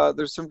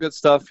 there's some good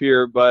stuff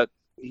here, but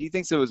he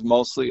thinks it was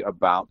mostly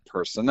about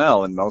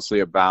personnel and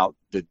mostly about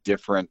the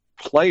different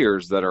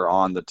players that are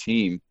on the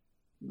team.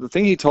 The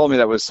thing he told me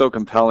that was so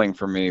compelling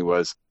for me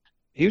was,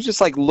 he was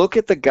just like, look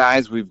at the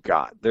guys we've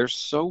got. They're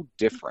so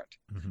different.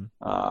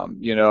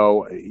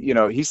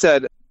 Mm-hmm. He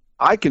said,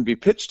 I can be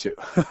pitched to.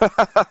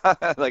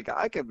 Like,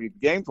 I can be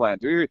game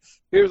planned to.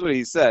 Here's what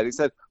he said. He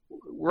said,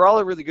 we're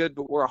all really good,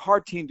 but we're a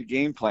hard team to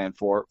game plan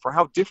for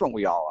how different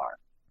we all are.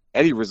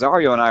 Eddie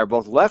Rosario and I are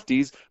both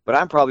lefties, but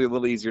I'm probably a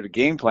little easier to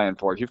game plan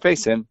for. If you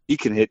face him, he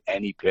can hit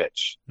any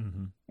pitch.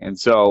 Mm-hmm. And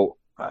so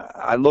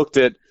I looked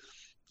at,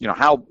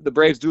 how the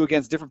Braves do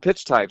against different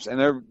pitch types, and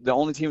they're the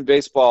only team in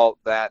baseball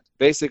that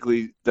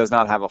basically does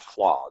not have a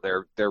flaw.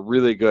 They're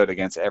really good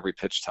against every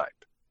pitch type.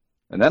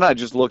 And then I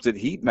just looked at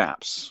heat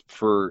maps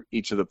for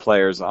each of the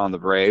players on the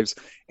Braves,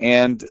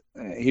 and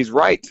he's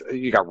right.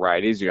 You got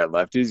righties, you got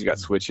lefties, you got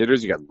switch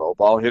hitters, you got low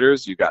ball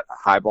hitters, you got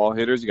high ball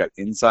hitters, you got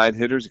inside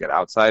hitters, you got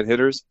outside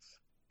hitters.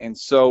 And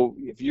so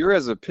if you're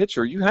as a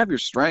pitcher, you have your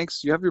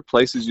strengths, you have your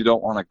places you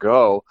don't want to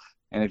go,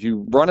 and if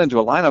you run into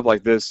a lineup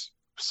like this,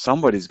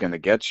 somebody's going to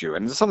get you.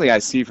 And it's something I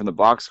see from the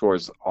box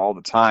scores all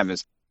the time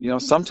is,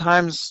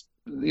 sometimes,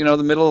 the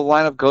middle of the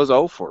lineup goes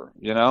over,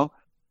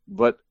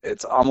 but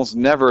it's almost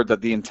never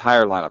that the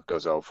entire lineup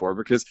goes 0 for,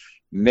 because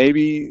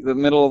maybe the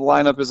middle of the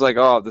lineup is like,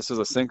 oh, this is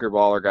a sinker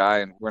baller guy,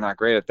 and we're not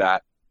great at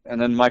that. And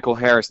then Michael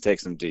Harris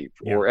takes them deep,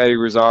 or Eddie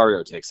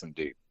Rosario takes them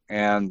deep.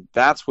 And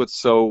that's what's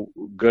so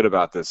good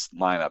about this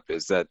lineup,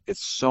 is that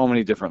it's so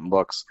many different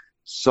looks,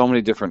 so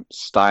many different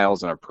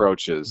styles and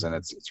approaches, and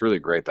it's really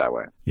great that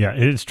way. Yeah,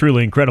 it's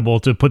truly incredible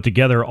to put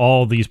together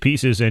all these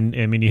pieces, and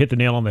I mean, you hit the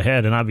nail on the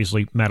head, and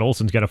obviously Matt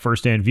Olson's got a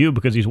first-hand view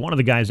because he's one of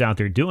the guys out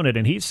there doing it,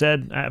 and he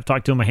said, I've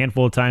talked to him a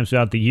handful of times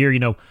throughout the year,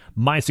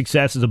 my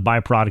success is a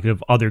byproduct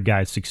of other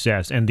guys'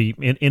 success, and the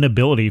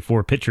inability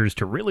for pitchers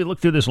to really look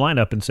through this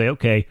lineup and say,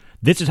 okay,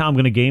 this is how I'm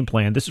going to game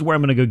plan, this is where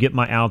I'm going to go get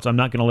my outs, I'm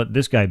not going to let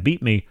this guy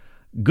beat me.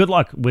 Good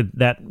luck with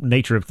that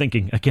nature of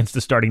thinking against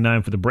the starting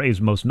nine for the Braves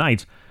most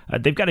nights.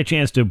 They've got a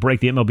chance to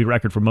break the MLB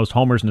record for most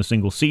homers in a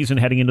single season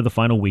heading into the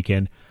final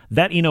weekend.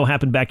 That,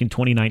 happened back in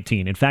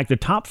 2019. In fact, the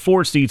top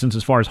 4 seasons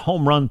as far as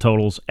home run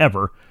totals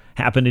ever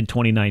happened in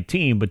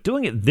 2019. But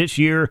doing it this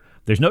year,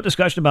 there's no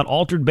discussion about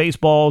altered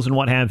baseballs and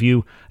what have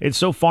you. It's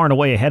so far and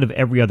away ahead of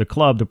every other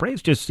club. The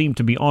Braves just seem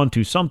to be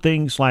onto some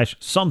things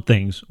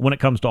when it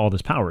comes to all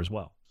this power as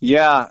well.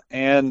 Yeah,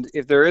 and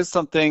if there is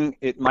something,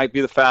 it might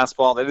be the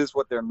fastball. That is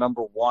what they're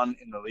number 1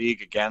 in the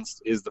league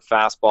against, is the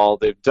fastball.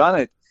 They've done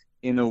it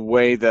in a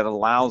way that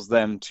allows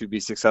them to be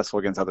successful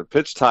against other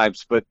pitch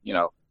types. But,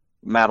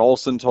 Matt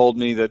Olson told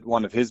me that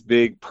one of his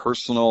big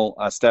personal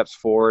steps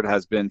forward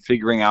has been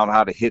figuring out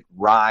how to hit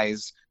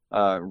rise,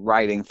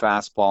 riding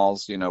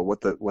fastballs,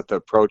 what the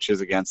approach is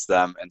against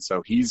them. And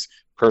so he's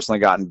personally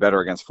gotten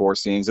better against 4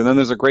 seams. And then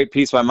there's a great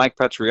piece by Mike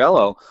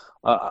Petriello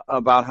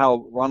about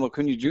how Ronald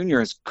Acuna Jr.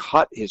 has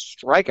cut his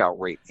strikeout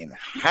rate in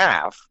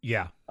half.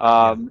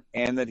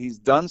 And that he's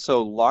done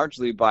so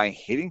largely by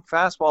hitting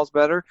fastballs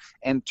better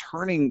and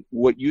turning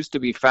what used to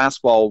be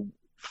fastball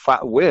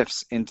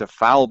whiffs into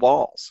foul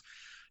balls.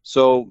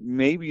 So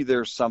maybe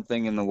there's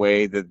something in the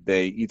way that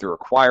they either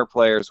acquire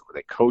players or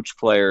they coach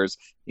players,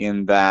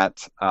 in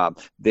that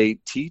they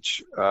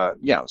teach,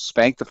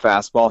 spank the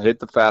fastball, hit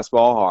the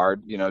fastball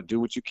hard, do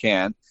what you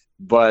can,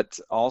 but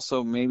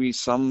also maybe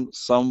some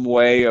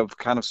way of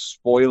kind of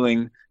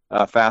spoiling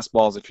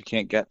fastballs if you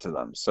can't get to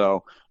them.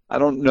 So I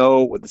don't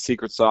know what the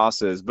secret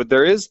sauce is, but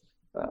there is,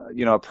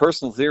 a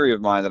personal theory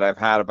of mine that I've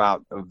had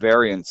about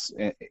variance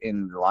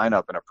in the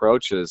lineup and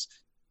approaches.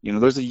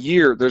 There's a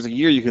year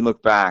you can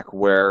look back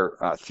where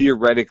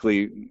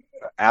theoretically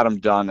Adam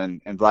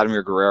Dunn and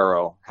Vladimir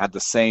Guerrero had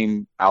the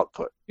same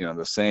output,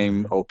 the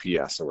same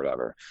OPS or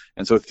whatever.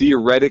 And so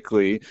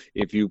theoretically,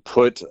 if you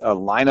put a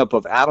lineup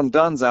of Adam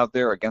Dunns out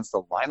there against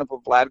a lineup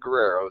of Vlad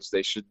Guerreros,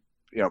 they should,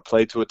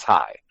 play to a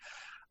tie.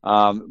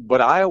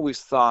 But I always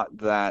thought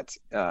that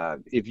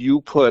if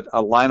you put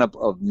a lineup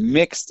of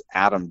mixed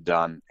Adam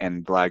Dunn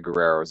and Vlad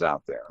Guerreros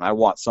out there, and I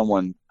want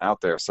someone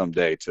out there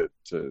someday to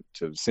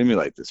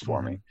simulate this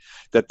for me,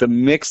 that the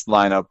mixed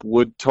lineup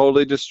would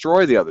totally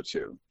destroy the other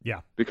two.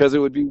 Yeah. Because it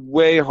would be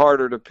way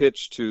harder to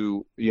pitch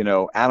to,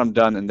 Adam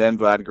Dunn and then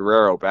Vlad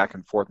Guerrero back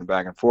and forth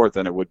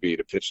than it would be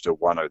to pitch to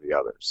one or the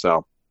other.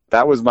 So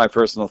that was my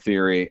personal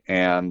theory,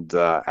 and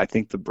I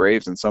think the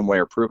Braves in some way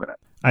are proving it.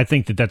 I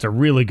think that's a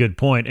really good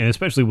point, and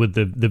especially with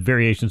the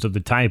variations of the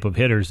type of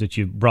hitters that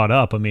you brought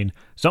up. I mean,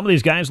 some of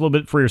these guys a little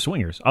bit freer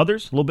swingers,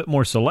 others a little bit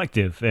more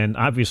selective, and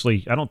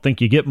obviously I don't think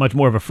you get much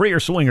more of a freer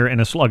swinger and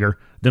a slugger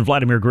than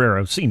Vladimir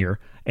Guerrero Sr.,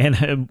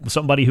 and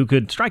somebody who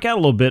could strike out a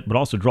little bit but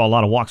also draw a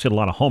lot of walks, hit a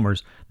lot of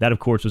homers. That, of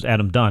course, was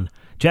Adam Dunn.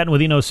 Chatting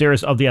with Eno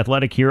Saris of The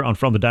Athletic here on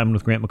From the Diamond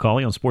with Grant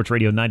McCauley on Sports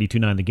Radio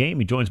 92.9 The Game.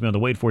 He joins me on the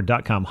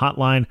WadeFord.com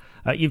hotline.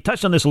 You've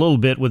touched on this a little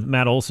bit with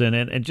Matt Olson,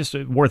 and just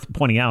worth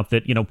pointing out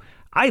that,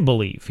 I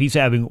believe he's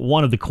having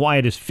one of the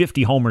quietest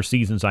 50-homer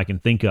seasons I can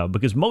think of,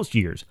 because most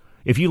years,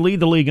 if you lead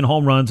the league in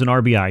home runs and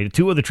RBI,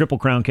 2 of the Triple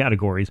Crown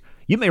categories,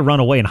 you may run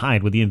away and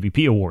hide with the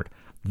MVP award.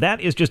 That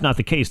is just not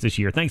the case this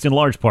year, thanks in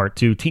large part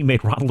to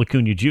teammate Ronald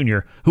Acuna Jr.,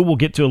 who we'll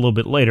get to a little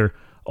bit later.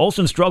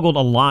 Olson struggled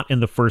a lot in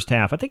the first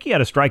half. I think he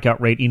had a strikeout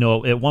rate,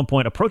 at one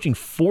point approaching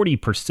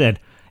 40%,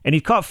 and he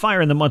caught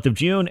fire in the month of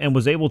June and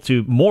was able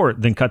to more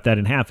than cut that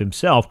in half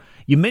himself.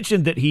 You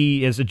mentioned that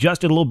he has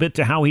adjusted a little bit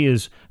to how he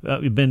has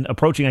been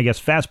approaching, I guess,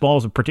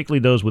 fastballs, and particularly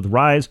those with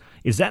rise.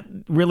 Is that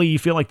really, you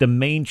feel like, the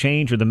main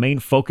change or the main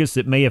focus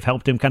that may have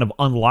helped him kind of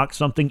unlock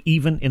something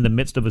even in the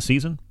midst of a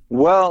season?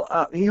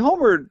 Well, he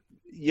homered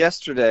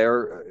yesterday,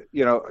 he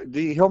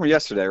homered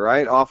yesterday,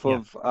 right?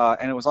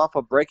 And it was off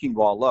a breaking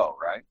ball low,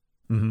 right?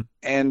 Mm-hmm.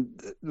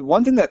 And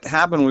one thing that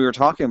happened when we were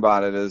talking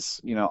about it is,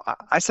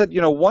 I said,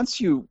 once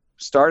you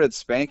started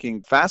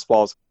spanking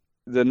fastballs,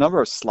 the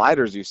number of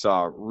sliders you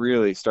saw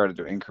really started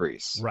to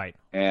increase. Right.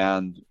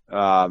 And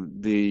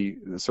the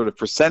sort of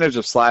percentage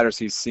of sliders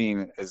he's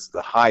seen is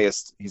the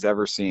highest he's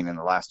ever seen in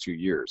the last 2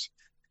 years.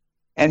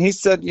 And he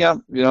said,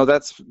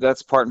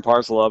 that's part and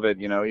parcel of it.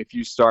 If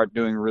you start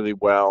doing really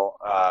well,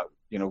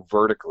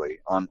 vertically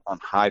on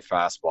high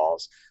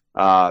fastballs,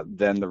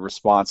 then the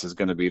response is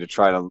going to be to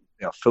try to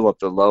fill up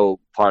the low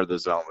part of the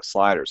zone with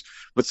sliders.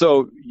 But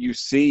so you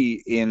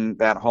see in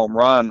that home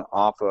run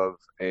off of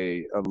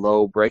a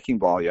low breaking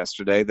ball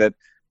yesterday that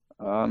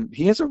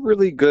he has a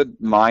really good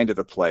mind at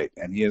the plate,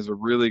 and he has a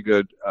really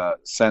good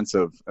sense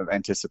of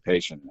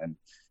anticipation. And,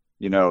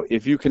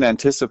 if you can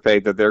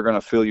anticipate that they're going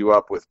to fill you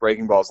up with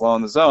breaking balls low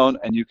in the zone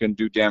and you can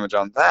do damage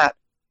on that,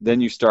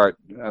 then you start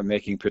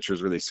making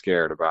pitchers really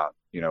scared about,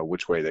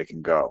 which way they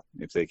can go.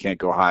 If they can't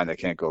go high and they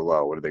can't go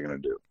low, what are they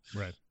going to do?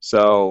 Right.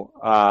 So,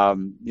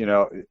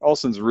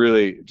 Olson's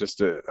really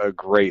just a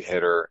great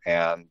hitter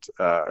and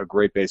a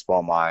great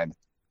baseball mind.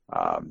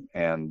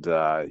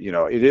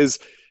 It is,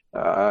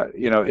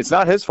 it's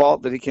not his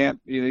fault that he can't,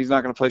 he's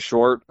not going to play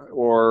short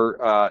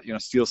or,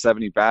 steal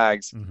 70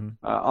 bags. Mm-hmm.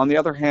 On the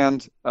other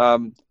hand,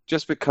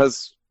 just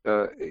because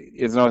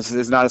it's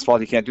not his fault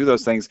he can't do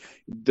those things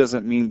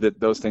doesn't mean that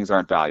those things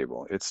aren't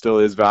valuable. It still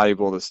is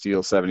valuable to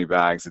steal 70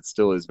 bags. It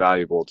still is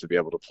valuable to be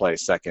able to play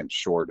second,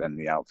 short, and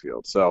the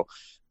outfield. So,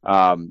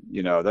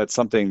 that's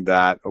something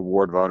that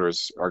award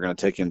voters are going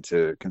to take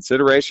into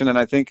consideration. And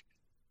I think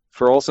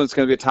for Olson, it's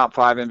going to be a top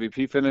 5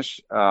 MVP finish,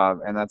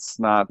 and that's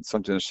not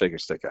something to shake your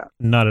stick at.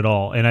 Not at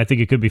all. And I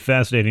think it could be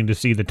fascinating to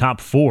see the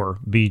top 4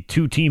 be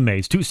two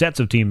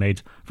sets of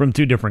teammates from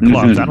 2 different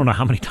clubs. I don't know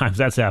how many times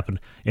that's happened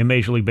in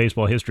Major League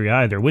Baseball history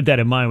either. With that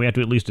in mind, we have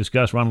to at least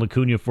discuss Ronald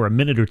Acuna for a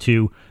minute or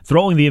two,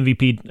 throwing the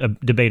MVP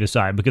debate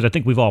aside, because I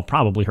think we've all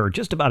probably heard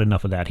just about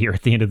enough of that here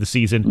at the end of the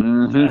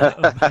season.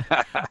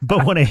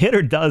 But when a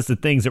hitter does the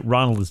things that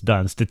Ronald has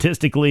done,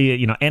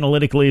 statistically,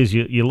 analytically, as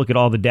you look at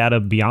all the data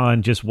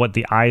beyond just what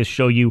the eyes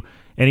show you,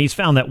 and he's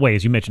found that way,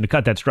 as you mentioned, to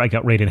cut that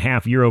strikeout rate in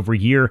half year over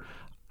year.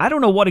 I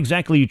don't know what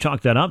exactly you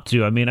chalk that up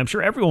to. I mean, I'm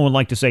sure everyone would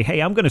like to say, hey,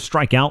 I'm going to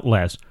strike out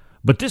less.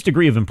 But this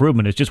degree of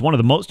improvement is just one of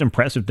the most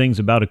impressive things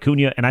about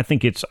Acuna, and I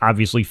think it's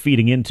obviously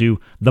feeding into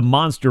the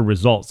monster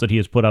results that he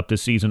has put up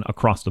this season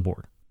across the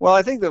board. Well,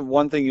 I think that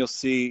one thing you'll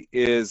see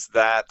is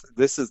that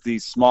this is the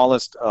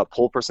smallest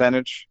pull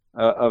percentage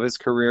of his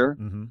career,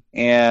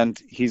 and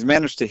he's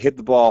managed to hit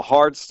the ball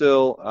hard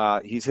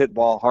still. He's hit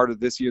ball harder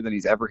this year than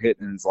he's ever hit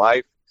in his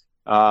life.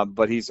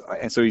 But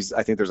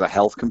I think there's a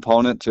health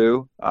component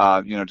too,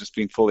 just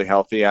being fully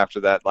healthy after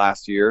that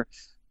last year.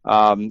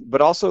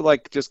 But also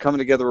just coming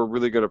together a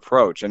really good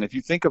approach. And if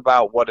you think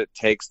about what it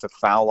takes to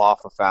foul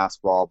off a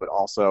fastball, but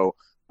also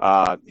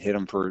hit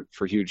them for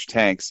huge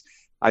tanks,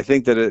 I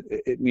think that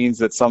it means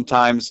that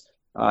sometimes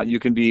you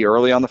can be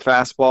early on the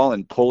fastball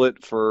and pull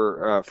it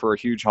for a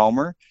huge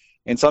homer.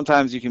 And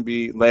sometimes you can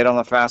be late on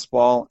the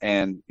fastball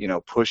and,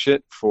 push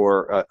it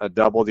for a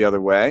double the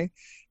other way.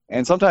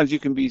 And sometimes you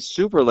can be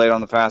super late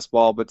on the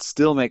fastball, but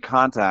still make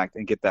contact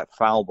and get that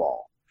foul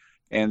ball.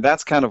 And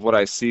that's kind of what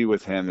I see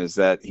with him, is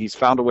that he's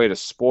found a way to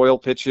spoil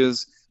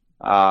pitches.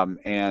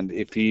 And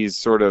if he's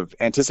sort of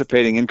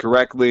anticipating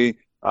incorrectly,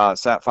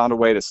 found a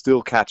way to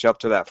still catch up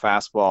to that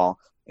fastball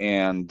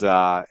and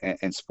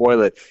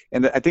spoil it.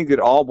 And I think it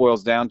all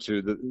boils down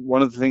to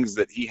one of the things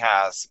that he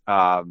has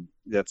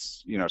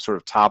that's sort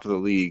of top of the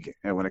league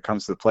when it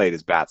comes to the plate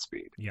is bat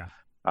speed. Yeah.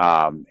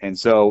 And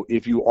so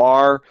if you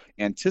are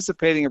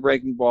anticipating a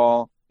breaking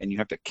ball and you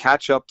have to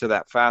catch up to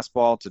that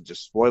fastball to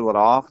just spoil it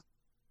off,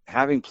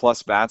 having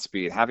plus bat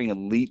speed, having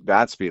elite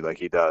bat speed like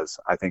he does,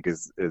 I think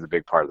is a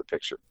big part of the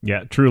picture.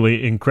 Yeah,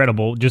 truly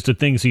incredible, just the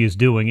things he is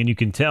doing. And you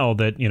can tell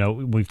that,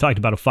 we've talked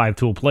about a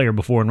 5-tool player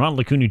before, and Ronald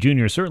Acuna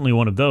Jr. is certainly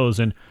one of those.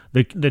 And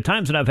the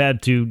times that I've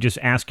had to just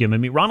ask him, I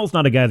mean, Ronald's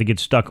not a guy that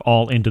gets stuck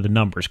all into the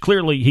numbers.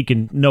 Clearly, he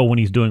can know when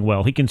he's doing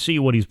well. He can see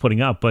what he's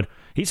putting up. But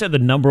he said the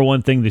number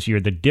one thing this year,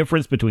 the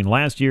difference between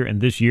last year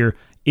and this year,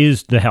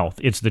 is the health.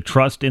 It's the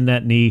trust in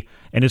that knee.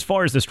 And as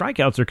far as the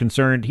strikeouts are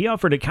concerned, he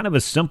offered a kind of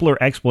a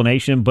simpler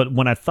explanation, but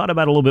when I thought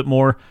about it a little bit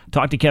more,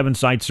 talked to Kevin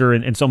Seitzer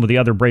and some of the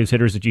other Braves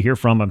hitters that you hear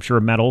from, I'm sure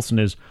Matt Olson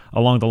is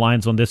along the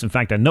lines on this. In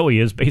fact, I know he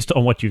is, based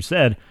on what you've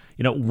said.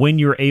 When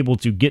you're able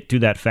to get to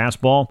that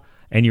fastball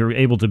and you're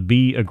able to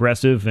be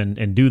aggressive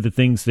and do the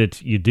things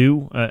that you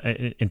do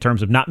in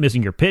terms of not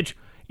missing your pitch,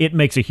 it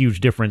makes a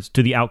huge difference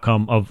to the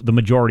outcome of the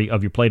majority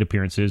of your plate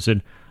appearances.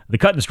 And the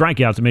cut and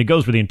strikeouts, I mean, it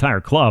goes for the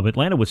entire club.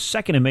 Atlanta was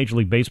second in Major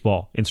League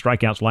Baseball in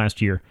strikeouts last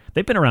year.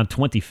 They've been around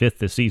 25th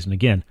this season.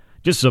 Again,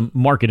 just some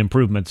market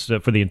improvements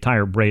for the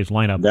entire Braves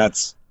lineup.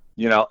 That's,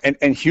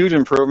 and huge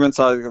improvements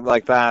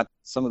like that.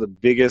 Some of the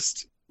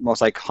biggest,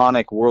 most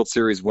iconic World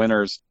Series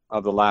winners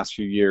of the last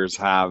few years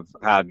have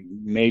had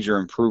major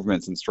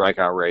improvements in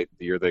strikeout rate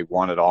the year they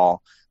won it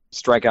all.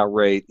 Strikeout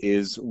rate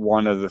is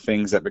one of the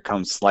things that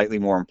becomes slightly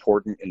more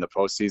important in the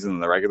postseason than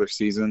the regular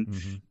season,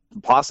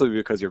 possibly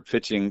because you're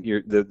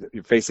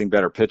facing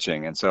better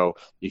pitching. And so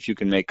if you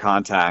can make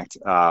contact,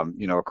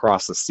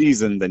 across the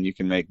season, then you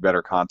can make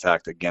better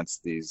contact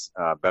against these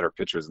better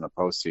pitchers in the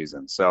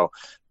postseason. So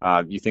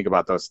you think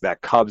about that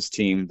Cubs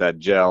team that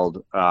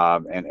gelled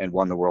and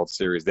won the World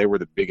Series. They were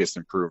the biggest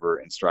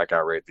improver in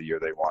strikeout rate the year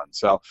they won.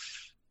 So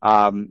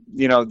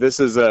this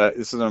is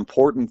an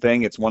important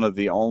thing. It's one of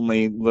the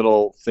only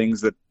little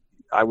things that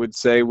I would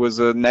say was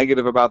a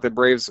negative about the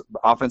Braves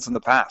offense in the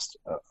past.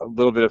 A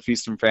little bit of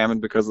feast and famine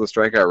because of the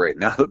strikeout rate.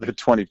 Now that they're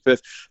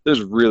 25th,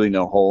 there's really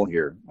no hole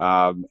here.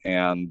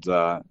 And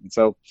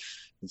so,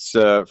 it's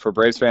for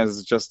Braves fans,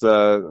 it's just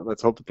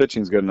let's hope the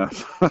pitching's good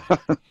enough.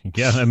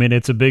 Yeah, I mean,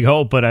 it's a big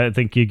hope, but I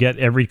think you get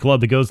every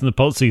club that goes in the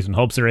postseason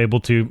hopes they're able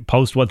to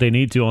post what they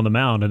need to on the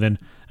mound and then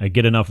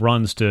get enough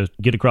runs to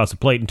get across the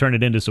plate and turn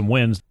it into some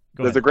wins.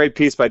 There's a great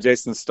piece by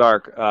Jason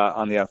Stark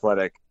on The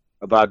Athletic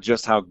about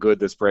just how good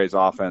this Braves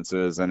offense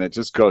is, and it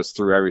just goes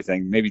through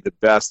everything. Maybe the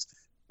best,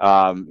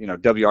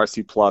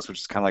 WRC plus, which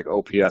is kind of like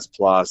OPS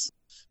plus.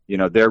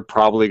 They're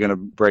probably going to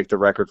break the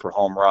record for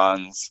home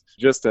runs.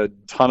 Just a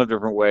ton of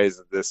different ways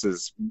that this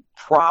is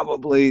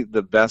probably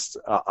the best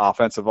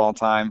offense of all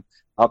time,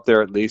 up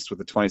there at least with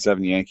the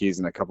 27 Yankees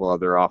and a couple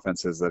other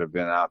offenses that have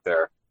been out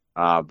there.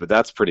 But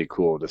that's pretty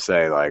cool to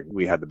say, like,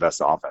 we had the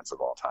best offense of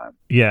all time.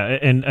 Yeah,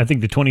 and I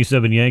think the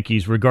 27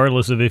 Yankees,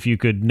 regardless of if you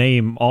could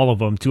name all of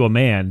them to a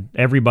man,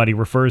 everybody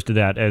refers to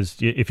that as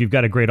if you've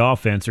got a great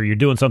offense or you're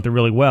doing something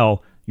really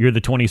well, you're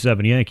the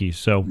 27 Yankees.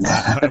 So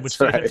I would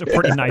say that's a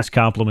pretty nice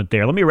compliment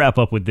there. Let me wrap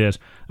up with this.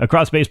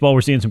 Across baseball,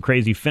 we're seeing some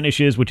crazy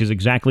finishes, which is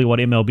exactly what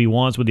MLB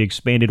wants with the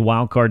expanded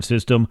wild card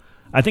system.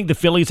 I think the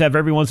Phillies have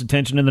everyone's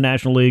attention in the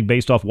National League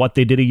based off what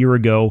they did a year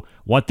ago,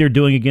 what they're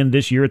doing again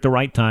this year at the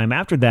right time.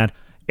 After that,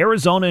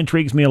 Arizona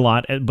intrigues me a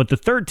lot, but the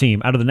third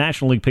team out of the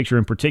National League picture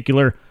in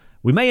particular,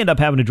 we may end up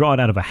having to draw it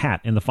out of a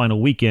hat in the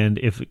final weekend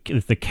if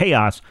the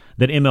chaos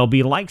that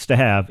MLB likes to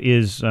have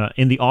is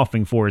in the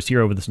offing for us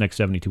here over this next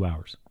 72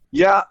 hours.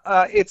 Yeah,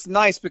 it's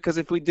nice because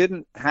if we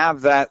didn't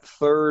have that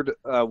third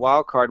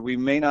wild card, we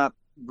may not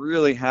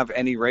really have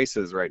any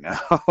races right now.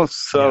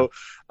 So,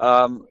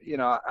 I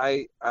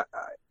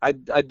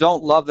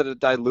don't love that it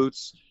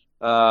dilutes.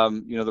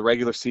 The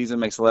regular season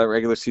makes the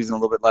regular season a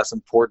little bit less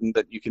important,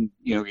 that you can,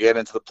 get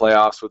into the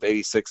playoffs with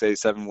 86,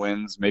 87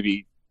 wins,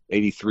 maybe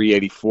 83,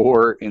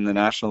 84 in the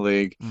National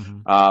League.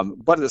 Mm-hmm.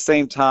 But at the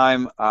same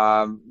time,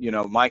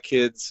 my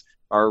kids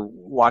are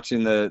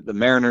watching the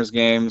Mariners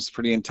games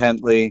pretty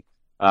intently.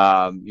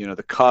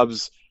 The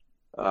Cubs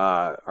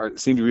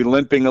seem to be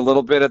limping a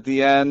little bit at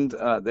the end.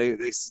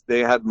 They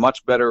had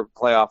much better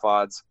playoff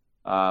odds.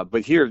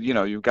 But here,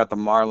 you've got the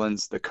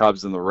Marlins, the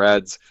Cubs, and the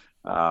Reds.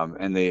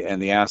 And the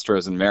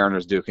Astros and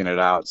Mariners duking it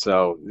out.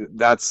 So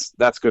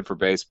that's good for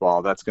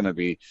baseball. It's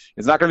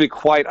not going to be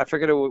quite, I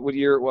forget what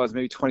year it was,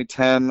 maybe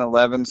 2010,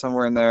 11,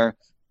 somewhere in there,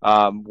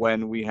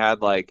 when we had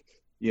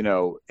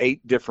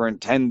 8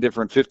 different, 10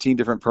 different, 15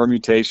 different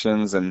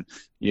permutations, and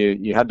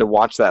you had to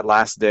watch that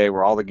last day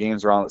where all the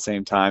games were on at the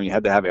same time. You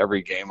had to have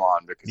every game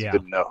on because you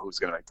didn't know who was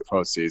going to make the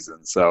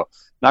postseason. So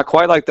not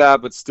quite like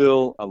that, but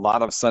still a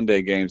lot of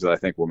Sunday games that I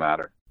think will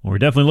matter. Well, we're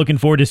definitely looking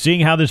forward to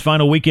seeing how this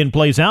final weekend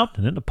plays out,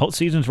 and then the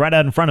postseason's right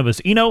out in front of us.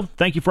 Eno,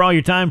 thank you for all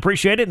your time.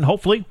 Appreciate it, and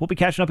hopefully we'll be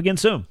catching up again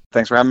soon.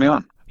 Thanks for having me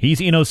on.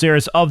 He's Eno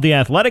Saris of The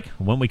Athletic.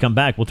 When we come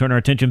back, we'll turn our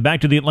attention back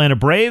to the Atlanta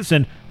Braves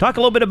and talk a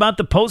little bit about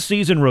the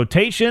postseason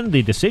rotation,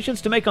 the decisions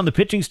to make on the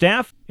pitching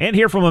staff, and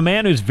hear from a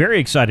man who's very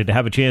excited to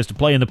have a chance to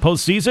play in the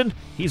postseason.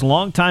 He's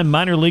longtime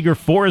minor leaguer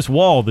Forrest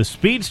Wall, the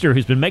speedster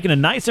who's been making a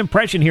nice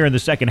impression here in the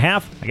second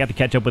half. I got to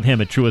catch up with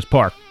him at Truist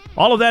Park.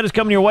 All of that is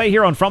coming your way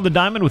here on From the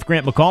Diamond with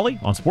Grant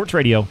McCauley on Sports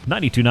Radio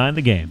 92.9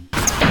 The Game.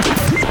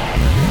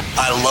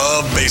 I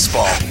love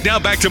baseball. Now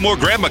back to more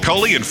Grant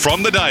McCauley and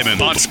From the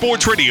Diamond on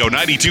Sports Radio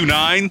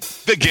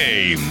 92.9 The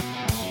Game.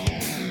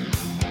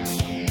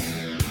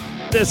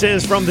 This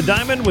is From the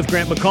Diamond with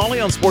Grant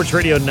McCauley on Sports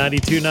Radio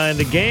 92.9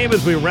 The Game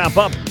as we wrap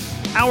up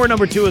hour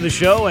number 2 of the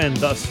show and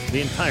thus the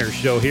entire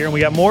show here. And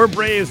we got more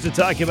Braves to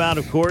talk about,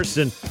 of course,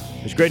 and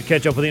it's great to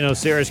catch up with Eno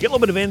Saris, get a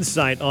little bit of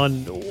insight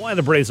on why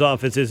the Braves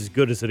offense is as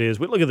good as it is.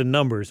 We look at the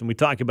numbers and we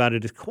talk about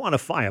it as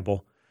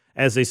quantifiable.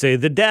 As they say,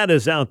 the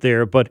data's out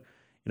there, but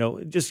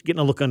just getting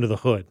a look under the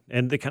hood.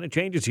 And the kind of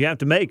changes you have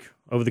to make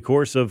over the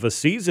course of a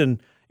season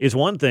is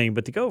one thing,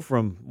 but to go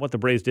from what the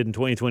Braves did in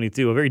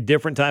 2022, a very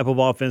different type of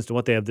offense to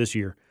what they have this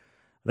year,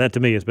 that to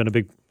me has been a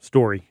big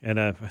story and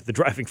the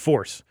driving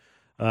force.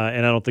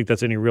 And I don't think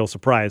that's any real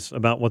surprise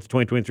about what the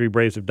 2023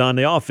 Braves have done.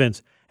 The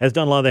offense has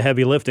done a lot of the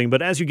heavy lifting,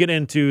 but as you get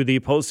into the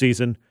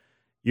postseason,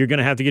 you're going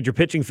to have to get your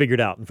pitching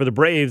figured out. And for the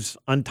Braves,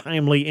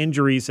 untimely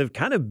injuries have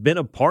kind of been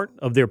a part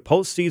of their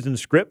postseason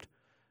script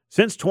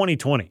since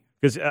 2020.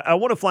 Because I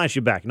want to flash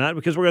you back, not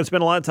because we're going to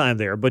spend a lot of time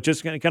there, but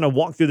just going to kind of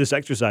walk through this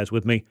exercise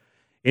with me.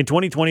 In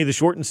 2020, the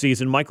shortened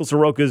season, Michael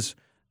Soroka's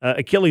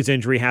Achilles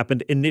injury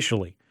happened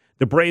initially.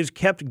 The Braves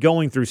kept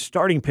going through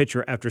starting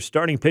pitcher after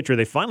starting pitcher.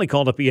 They finally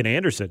called up Ian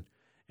Anderson,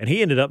 and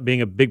he ended up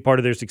being a big part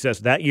of their success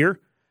that year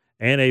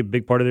and a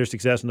big part of their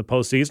success in the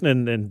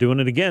postseason and doing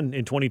it again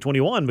in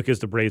 2021 because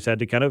the Braves had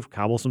to kind of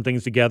cobble some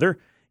things together,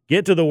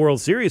 get to the World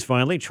Series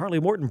finally.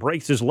 Charlie Morton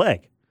breaks his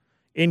leg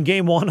in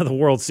Game 1 of the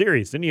World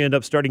Series. Then you end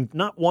up starting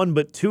not one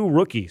but 2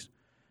 rookies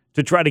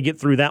to try to get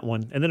through that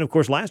one. And then, of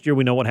course, last year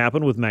we know what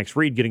happened with Max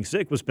Fried getting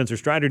sick, with Spencer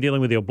Strider dealing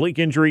with the oblique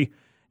injury,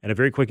 and a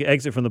very quick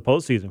exit from the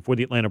postseason for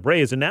the Atlanta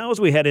Braves. And now as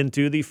we head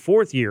into the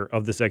 4th year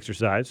of this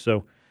exercise,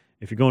 so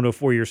if you're going to a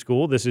 4-year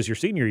school, this is your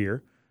senior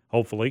year,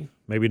 hopefully.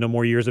 Maybe no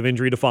more years of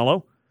injury to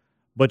follow.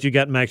 But you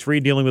got Max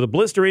Fried dealing with a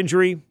blister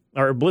injury,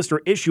 or a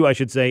blister issue, I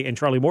should say, and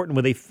Charlie Morton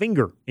with a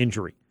finger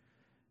injury.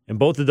 And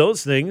both of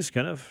those things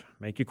kind of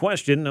make you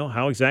question,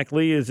 how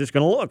exactly is this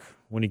going to look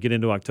when you get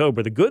into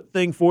October? The good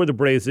thing for the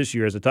Braves this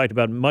year, as I talked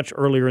about much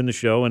earlier in the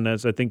show, and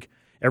as I think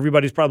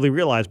everybody's probably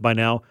realized by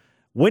now,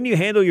 when you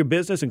handle your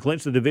business and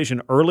clinch the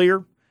division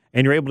earlier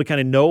and you're able to kind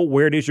of know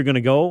where it is you're going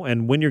to go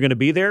and when you're going to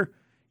be there,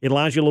 it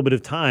allows you a little bit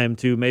of time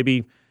to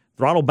maybe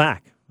throttle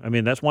back. I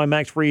mean, that's why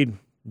Max Fried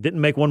didn't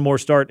make one more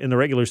start in the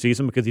regular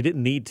season, because he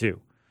didn't need to.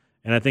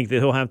 And I think that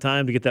he'll have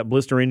time to get that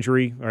blister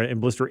injury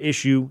and blister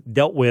issue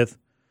dealt with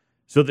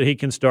so that he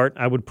can start,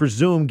 I would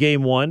presume,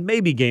 Game 1,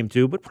 maybe Game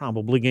 2, but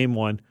probably Game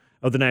 1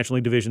 of the National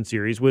League Division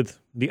Series,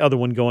 with the other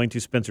one going to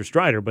Spencer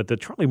Strider. But the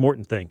Charlie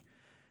Morton thing,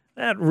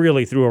 that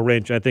really threw a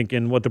wrench, I think,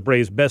 in what the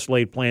Braves' best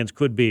laid plans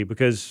could be,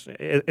 because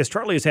as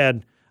Charlie has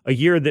had a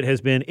year that has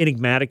been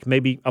enigmatic,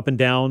 maybe up and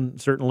down,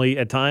 certainly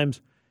at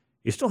times,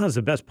 he still has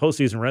the best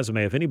postseason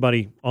resume of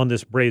anybody on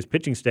this Braves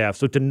pitching staff.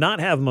 So to not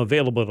have him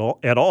available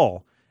at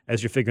all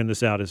as you're figuring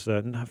this out is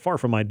far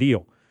from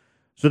ideal.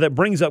 So that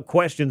brings up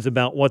questions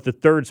about what the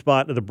third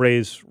spot of the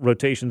Braves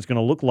rotation is going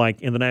to look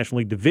like in the National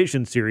League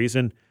Division Series.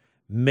 And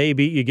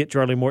maybe you get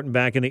Charlie Morton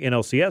back in the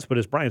NLCS, but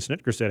as Brian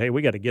Snitker said, hey,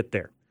 we got to get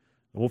there.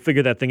 We'll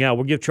figure that thing out.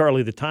 We'll give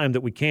Charlie the time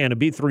that we can. It'll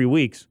be 3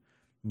 weeks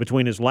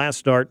between his last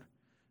start,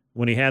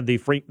 when he had the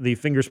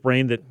finger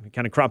sprain that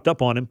kind of cropped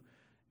up on him,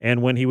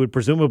 and when he would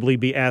presumably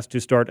be asked to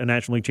start a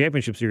National League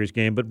Championship Series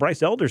game. But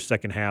Bryce Elder's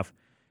second half,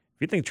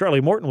 if you think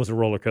Charlie Morton was a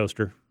roller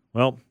coaster,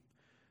 well,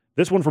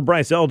 this one for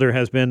Bryce Elder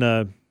has been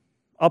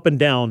up and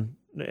down,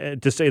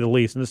 to say the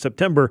least. And the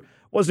September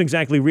wasn't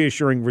exactly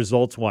reassuring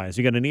results-wise.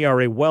 You got an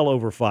ERA well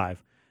over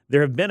 5.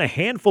 There have been a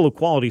handful of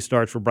quality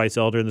starts for Bryce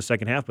Elder in the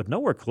second half, but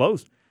nowhere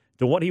close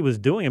to what he was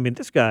doing. I mean,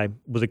 this guy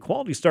was a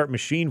quality start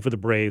machine for the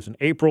Braves in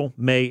April,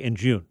 May, and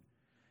June.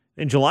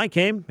 In July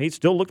came, he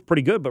still looked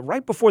pretty good, but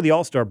right before the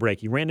All-Star break,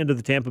 he ran into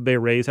the Tampa Bay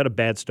Rays, had a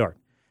bad start.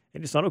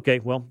 And just thought, okay,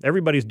 well,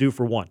 everybody's due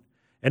for one.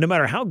 And no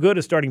matter how good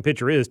a starting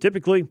pitcher is,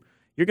 typically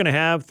you're going to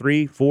have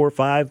 3, 4,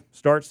 5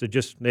 starts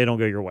that they don't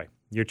go your way.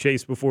 You're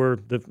chased before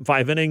the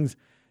 5 innings.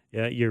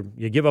 You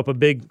give up a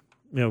big,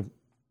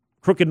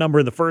 crooked number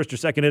in the first or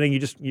second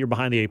inning. You're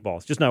behind the 8 ball.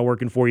 It's just not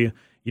working for you.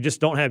 You just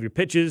don't have your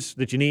pitches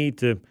that you need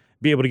to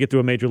be able to get through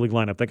a major league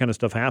lineup. That kind of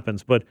stuff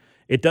happens. But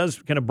it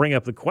does kind of bring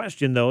up the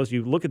question, though, as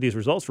you look at these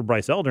results for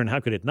Bryce Elder, and how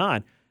could it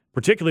not,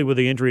 particularly with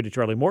the injury to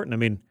Charlie Morton. I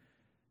mean,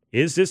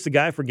 is this the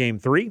guy for Game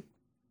 3?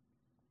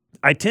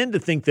 I tend to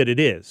think that it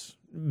is,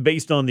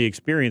 based on the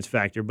experience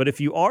factor. But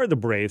if you are the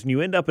Braves and you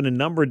end up in a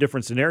number of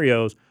different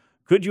scenarios,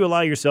 could you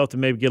allow yourself to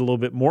maybe get a little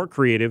bit more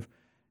creative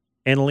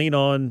and lean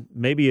on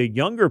maybe a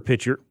younger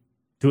pitcher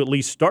to at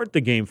least start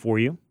the game for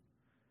you,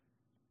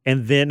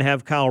 and then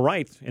have Kyle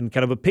Wright in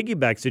kind of a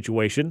piggyback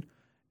situation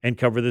and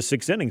cover the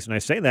 6 innings? And I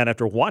say that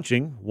after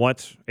watching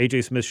what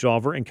A.J.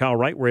 Smith-Shawver and Kyle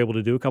Wright were able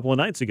to do a couple of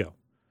nights ago.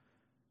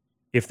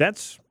 If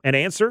that's an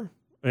answer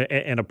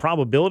and a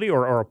probability,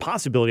 or a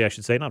possibility, I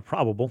should say, not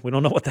probable, we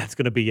don't know what that's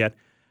going to be yet,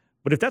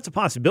 but if that's a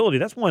possibility,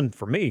 that's one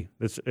for me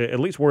that's at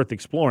least worth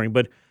exploring.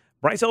 But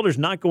Bryce Elder's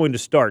not going to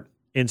start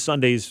in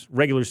Sunday's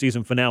regular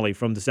season finale,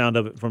 from the sound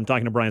of it, from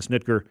talking to Brian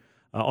Snitker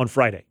on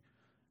Friday.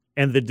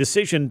 And the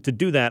decision to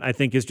do that, I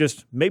think, is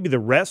just maybe the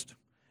rest,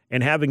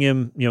 and having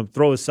him,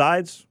 throw his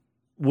sides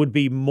would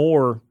be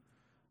more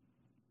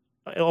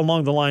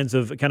along the lines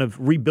of kind of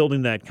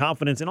rebuilding that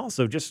confidence, and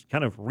also just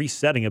kind of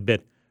resetting a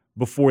bit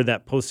before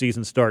that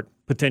postseason start,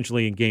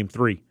 potentially in Game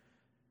 3.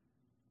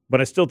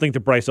 But I still think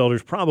that Bryce Elder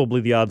is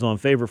probably the odds-on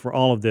favorite for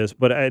all of this.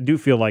 But I do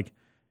feel like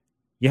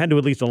you had to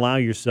at least allow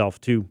yourself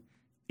to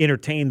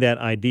entertain that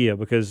idea,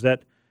 because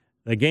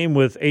the game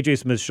with A.J.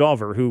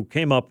 Smith-Shawver, who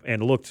came up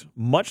and looked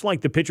much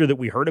like the pitcher that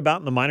we heard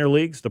about in the minor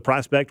leagues, the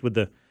prospect with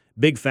the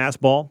big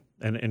fastball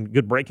and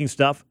good breaking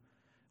stuff,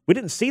 we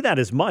didn't see that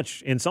as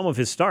much in some of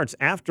his starts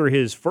after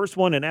his first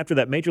one and after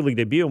that major league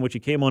debut, in which he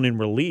came on in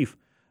relief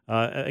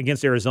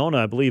against Arizona,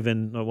 I believe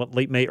in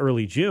late May,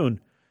 early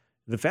June.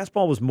 The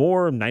fastball was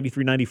more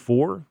 93,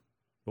 94,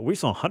 but we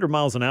saw 100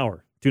 miles an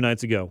hour 2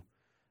 nights ago.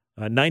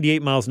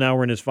 98 miles an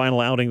hour in his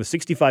final outing. The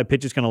 65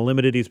 pitches kind of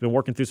limited. He's been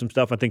working through some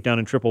stuff, I think, down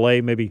in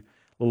AAA, maybe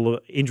a little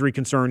injury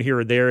concern here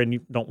or there, and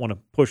you don't want to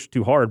push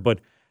too hard. But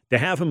to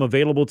have him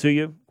available to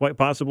you, quite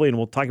possibly, and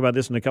we'll talk about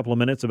this in a couple of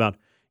minutes about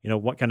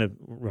what kind of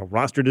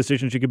roster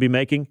decisions you could be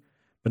making.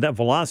 But that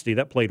velocity,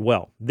 that played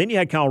well. Then you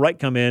had Kyle Wright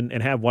come in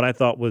and have what I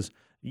thought was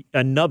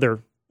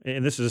another,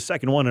 and this is the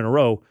second one in a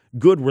row,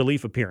 good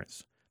relief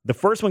appearance. The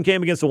first one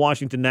came against the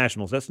Washington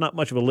Nationals. That's not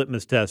much of a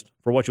litmus test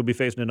for what you'll be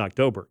facing in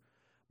October.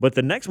 But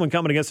the next one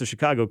coming against the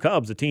Chicago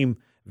Cubs, a team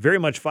very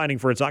much fighting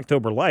for its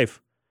October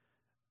life,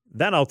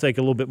 that I'll take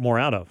a little bit more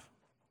out of.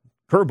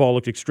 Curveball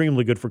looked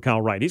extremely good for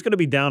Kyle Wright. He's going to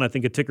be down, I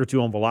think, a tick or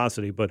 2 on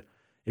velocity. But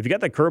if you got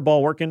that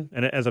curveball working,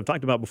 and as I've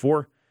talked about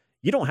before,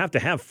 you don't have to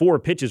have 4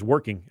 pitches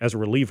working as a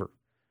reliever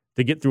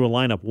to get through a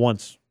lineup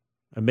once,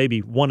 and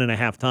maybe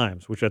 1.5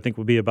 times, which I think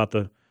would be about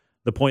the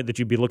point that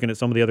you'd be looking at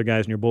some of the other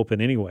guys in your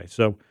bullpen anyway.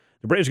 So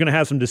the Braves are going to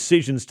have some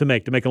decisions to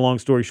make a long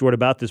story short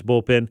about this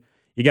bullpen.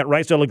 You got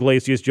Raisel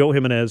Iglesias, Joe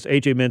Jimenez,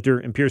 A.J. Minter,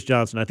 and Pierce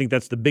Johnson. I think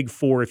that's the big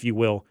 4, if you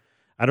will.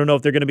 I don't know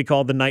if they're going to be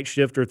called the night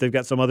shift or if they've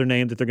got some other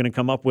name that they're going to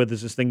come up with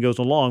as this thing goes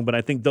along. But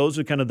I think those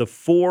are kind of the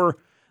 4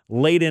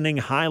 late-inning,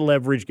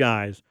 high-leverage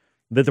guys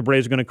that the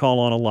Braves are going to call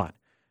on a lot.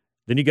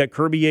 Then you got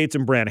Kirby Yates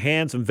and Brad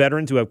Hand, some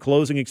veterans who have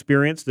closing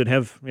experience that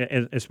have,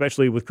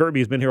 especially with Kirby,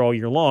 who's been here all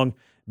year long,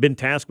 been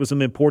tasked with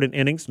some important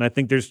innings, and I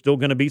think there's still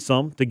going to be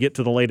some to get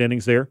to the late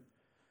innings there.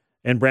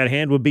 And Brad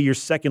Hand would be your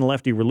second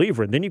lefty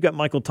reliever. And then you've got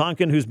Michael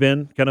Tonkin, who's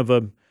been kind of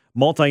a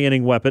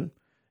multi-inning weapon,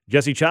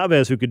 Jesse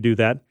Chavez, who could do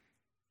that.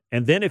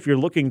 And then if you're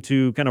looking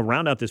to kind of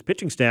round out this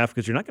pitching staff,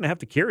 because you're not going to have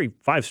to carry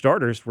 5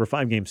 starters for a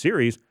 5-game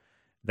series,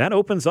 that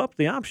opens up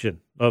the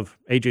option of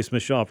A.J.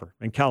 Smith-Shawver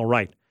and Cal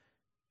Wright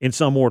in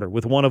some order,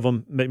 with one of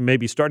them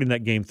maybe starting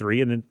that Game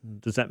 3. And then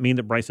does that mean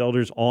that Bryce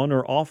Elder's on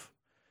or off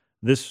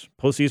this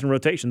postseason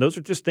rotation? Those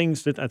are just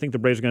things that I think the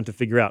Braves are going to have to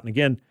figure out. And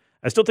again,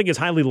 I still think it's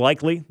highly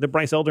likely that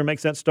Bryce Elder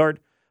makes that start,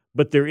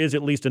 but there is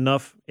at least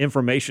enough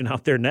information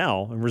out there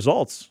now, and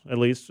results, at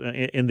least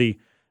in the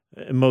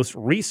most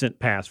recent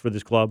past for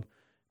this club,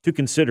 to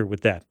consider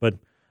with that. But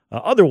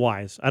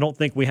otherwise, I don't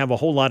think we have a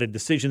whole lot of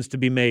decisions to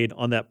be made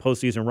on that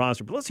postseason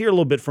roster. But let's hear a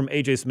little bit from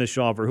A.J.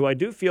 Smith-Shawver, who I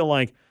do feel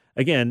like,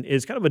 again,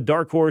 is kind of a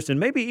dark horse, and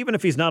maybe even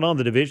if he's not on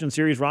the Division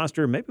Series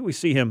roster, maybe we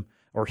see him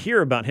or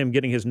hear about him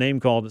getting his name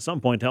called at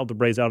some point to help the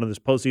Braves out in this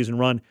postseason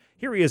run.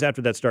 Here he is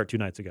after that start 2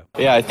 nights ago.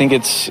 Yeah, I think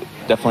it's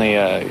definitely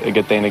a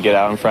good thing to get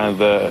out in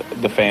front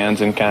of the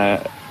fans and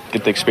kind of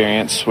get the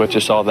experience with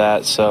just all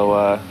that. So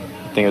I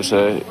think it's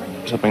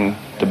something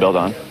to build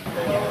on.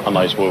 How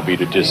nice will it be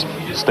to just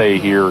stay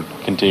here,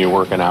 continue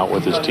working out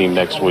with this team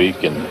next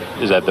week? And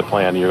is that the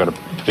plan? You're going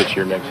to pitch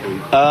here next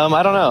week?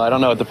 I don't know. I don't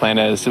know what the plan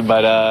is,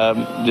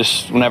 but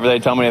just whenever they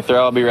tell me to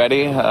throw, I'll be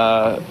ready.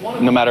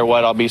 No matter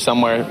what, I'll be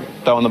somewhere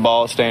throwing the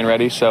ball, staying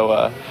ready.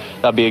 So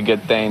that'll be a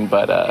good thing.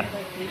 But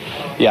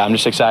yeah, I'm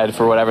just excited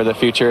for whatever the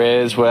future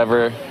is.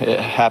 Whatever it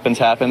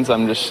happens.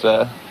 I'm just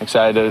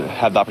excited to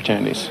have the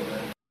opportunities.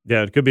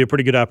 Yeah, it could be a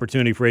pretty good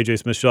opportunity for A.J.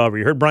 Smith-Shawver.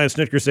 You heard Brian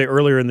Snitker say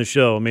earlier in the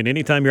show, I mean,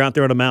 anytime you're out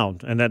there on a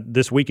mound, and that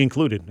this week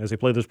included, as they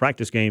play those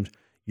practice games,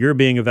 you're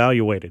being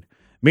evaluated.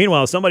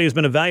 Meanwhile, somebody who's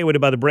been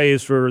evaluated by the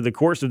Braves for the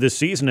course of this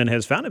season and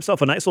has found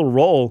himself a nice little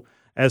role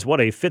as,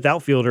 a fifth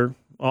outfielder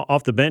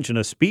off the bench and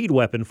a speed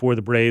weapon for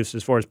the Braves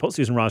as far as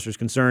postseason roster is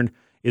concerned,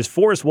 is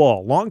Forrest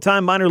Wall,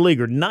 longtime minor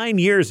leaguer. 9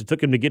 years it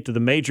took him to get to the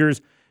majors.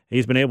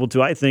 He's been able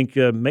to, I think,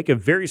 make a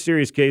very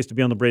serious case to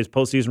be on the Braves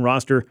postseason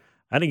roster.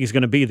 I think he's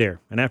going to be there.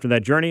 And after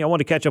that journey, I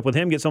want to catch up with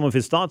him, get some of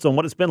his thoughts on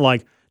what it's been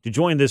like to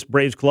join this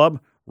Braves club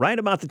right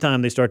about the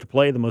time they start to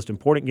play the most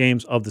important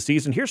games of the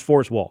season. Here's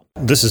Forrest Wall.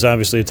 This is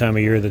obviously a time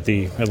of year that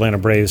the Atlanta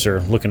Braves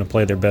are looking to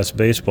play their best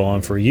baseball.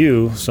 And for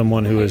you,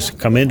 someone who has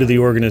come into the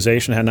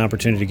organization, had an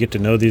opportunity to get to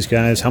know these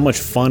guys, how much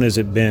fun has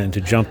it been to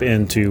jump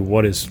into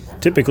what is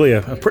typically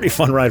a pretty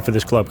fun ride for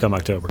this club come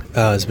October?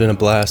 It's been a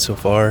blast so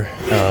far.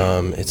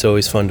 It's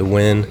always fun to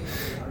win.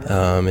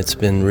 It's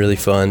been really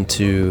fun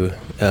to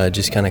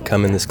just kind of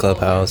come in this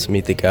clubhouse,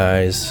 meet the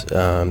guys.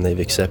 They've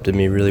accepted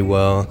me really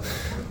well.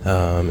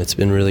 It's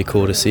been really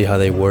cool to see how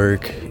they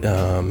work,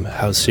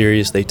 how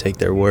serious they take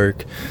their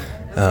work,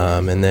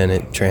 and then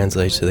it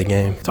translates to the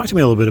game. Talk to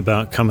me a little bit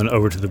about coming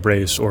over to the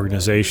Braves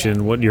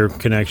organization, what your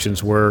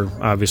connections were,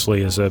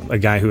 obviously, as a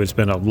guy who had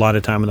spent a lot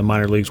of time in the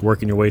minor leagues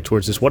working your way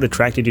towards this. What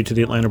attracted you to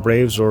the Atlanta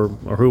Braves, or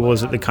who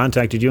was it that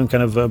contacted you and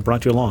kind of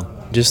brought you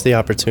along? Just the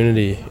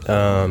opportunity.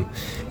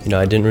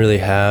 I didn't really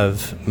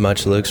have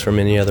much looks from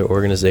any other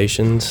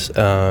organizations,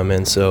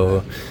 and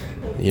so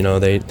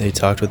they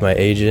talked with my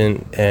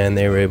agent and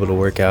they were able to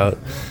work out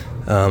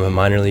a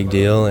minor league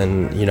deal,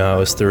 and I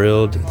was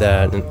thrilled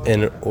that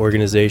an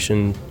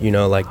organization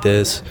like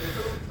this,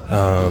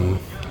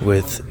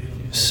 with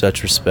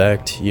such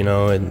respect,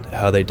 and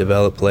how they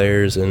develop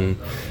players and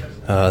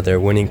their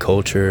winning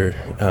culture,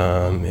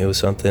 it was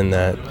something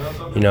that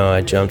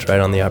I jumped right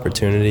on the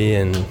opportunity,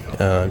 and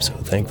I'm so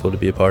thankful to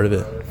be a part of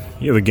it.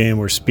 You have a game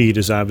where speed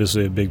is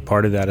obviously a big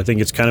part of that. I think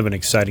it's kind of an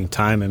exciting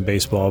time in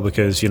baseball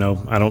because,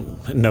 I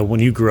don't know when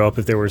you grew up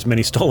if there were as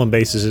many stolen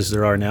bases as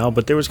there are now,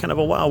 but there was kind of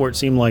a while where it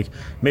seemed like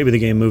maybe the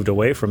game moved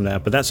away from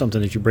that. But that's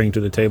something that you bring to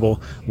the table.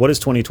 What has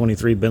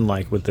 2023 been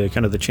like with the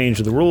kind of the change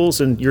of the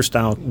rules and your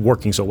style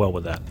working so well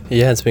with that?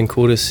 Yeah, it's been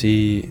cool to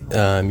see,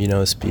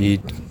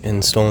 speed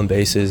and stolen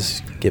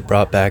bases get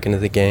brought back into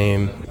the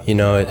game.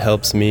 It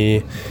helps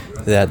me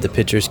that the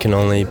pitchers can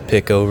only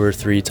pick over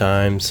 3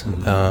 times.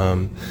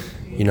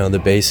 The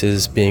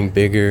bases being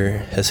bigger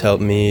has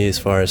helped me as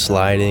far as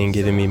sliding,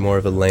 giving me more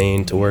of a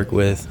lane to work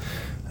with.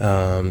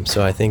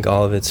 So I think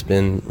all of it's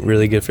been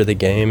really good for the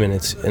game, and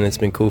it's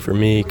been cool for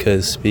me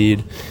because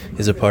speed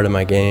is a part of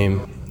my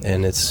game,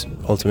 and it's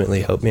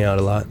ultimately helped me out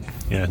a lot.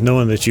 Yeah,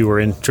 knowing that you were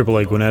in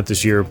AAA Gwinnett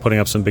this year, putting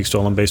up some big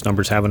stolen base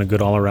numbers, having a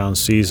good all-around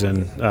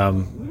season,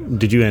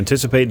 did you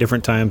anticipate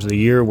different times of the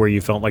year where you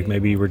felt like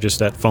maybe you were just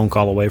that phone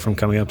call away from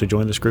coming up to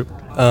join this group?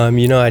 I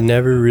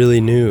never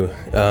really knew.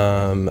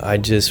 I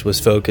just was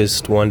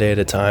focused one day at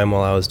a time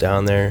while I was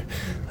down there.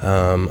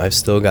 I've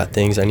still got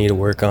things I need to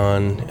work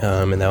on,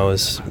 and that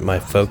was my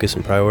focus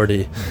and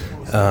priority.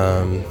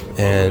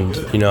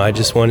 I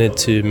just wanted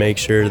to make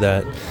sure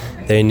that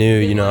they knew,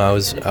 you know, I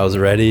was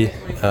ready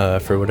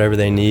for whatever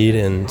they need,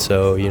 and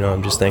so, you know,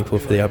 I'm just thankful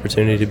for the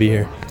opportunity to be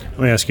here. Let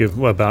me ask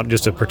you about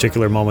just a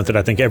particular moment that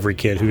I think every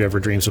kid who ever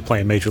dreams of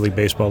playing Major League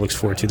Baseball looks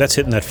forward to. That's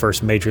hitting that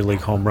first Major League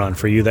home run.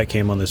 For you, that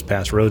came on this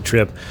past road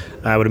trip.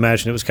 I would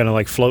imagine it was kind of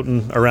like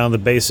floating around the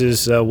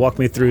bases. Walk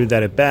me through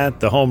that at bat,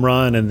 the home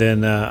run, and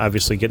then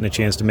obviously getting a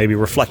chance to maybe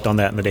reflect on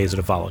that in the days that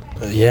have followed.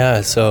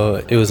 Yeah,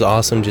 so it was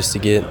awesome just to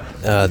get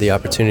the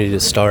opportunity to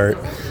start.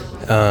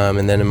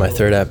 And then in my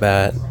third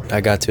at-bat,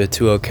 I got to a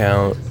 2-0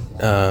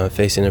 count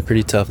facing a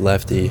pretty tough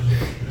lefty.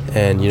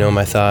 And, you know,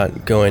 my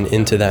thought going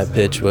into that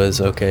pitch was,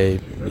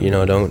 okay, you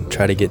know, don't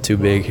try to get too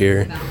big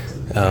here.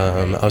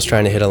 I was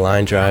trying to hit a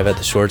line drive at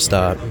the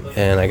shortstop,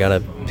 and I got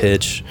a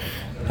pitch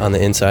on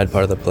the inside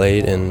part of the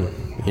plate, and,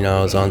 you know,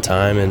 I was on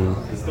time and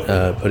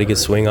put a good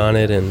swing on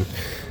it, and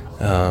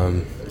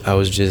I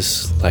was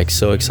just, like,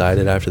 so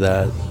excited after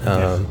that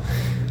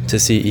to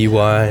see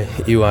EY.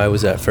 EY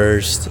was at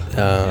first,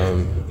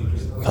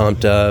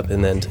 pumped up,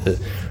 and then to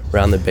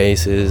round the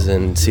bases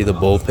and see the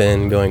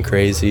bullpen going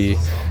crazy.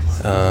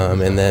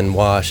 And then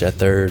Wash at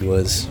third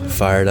was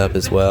fired up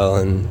as well.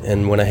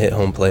 And when I hit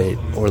home plate,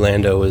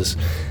 Orlando was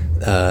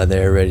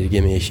there ready to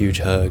give me a huge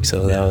hug.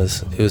 So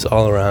it was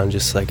all around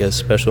just like a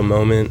special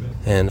moment,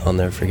 and I'll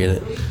never forget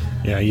it.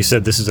 Yeah, you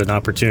said this is an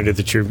opportunity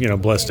that you're, you know,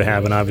 blessed to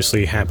have, and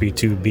obviously happy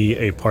to be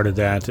a part of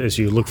that as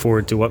you look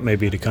forward to what may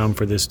be to come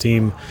for this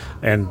team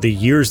and the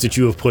years that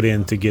you have put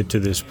in to get to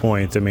this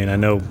point. I mean, I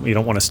know you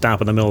don't want to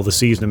stop in the middle of the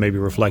season and maybe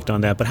reflect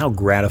on that, but how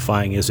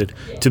gratifying is it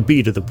to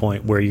be to the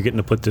point where you're getting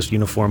to put this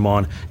uniform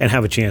on and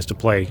have a chance to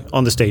play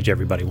on the stage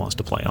everybody wants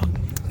to play on?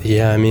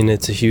 Yeah, I mean,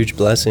 it's a huge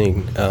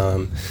blessing.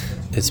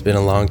 It's been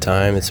a long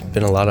time. It's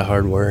been a lot of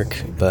hard work,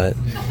 but,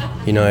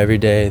 you know, every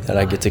day that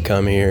I get to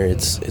come here,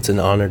 it's an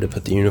honor to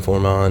put the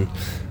uniform on.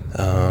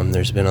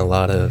 There's been a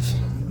lot of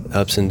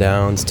ups and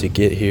downs to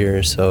get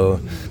here,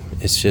 so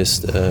it's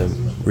just a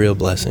real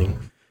blessing.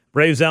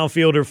 Braves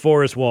outfielder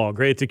Forrest Wall.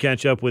 Great to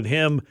catch up with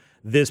him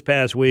this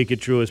past week at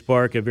Truist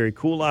Park. A very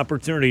cool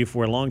opportunity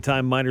for a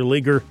longtime minor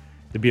leaguer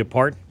to be a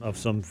part of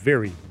some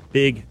very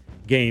big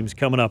games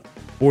coming up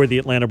for the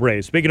Atlanta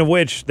Braves. Speaking of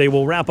which, they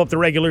will wrap up the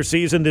regular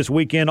season this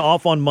weekend,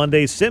 off on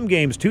Monday. Sim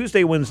games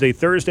Tuesday, Wednesday,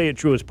 Thursday at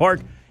Truist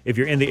Park. If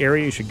you're in the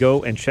area, you should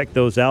go and check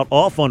those out.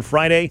 Off on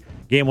Friday.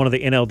 Game 1 of the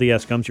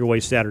NLDS comes your way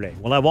Saturday.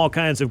 We'll have all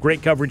kinds of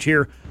great coverage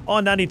here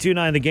on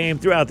 92.9 The Game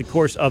throughout the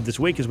course of this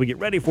week as we get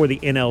ready for the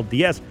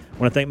NLDS. I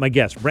want to thank my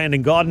guests,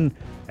 Brandon Gaudin,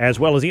 as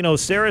well as Eno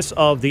Saris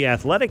of The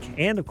Athletic,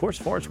 and, of course,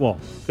 Forrest Wall.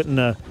 Couldn't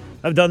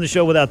have done the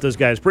show without those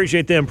guys.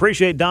 Appreciate them.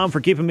 Appreciate Dom for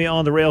keeping me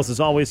on the rails,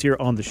 as always, here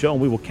on the show,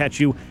 and we will catch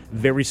you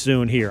very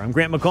soon here. I'm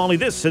Grant McCauley.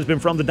 This has been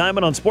From the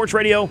Diamond on Sports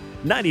Radio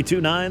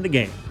 92.9 The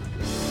Game.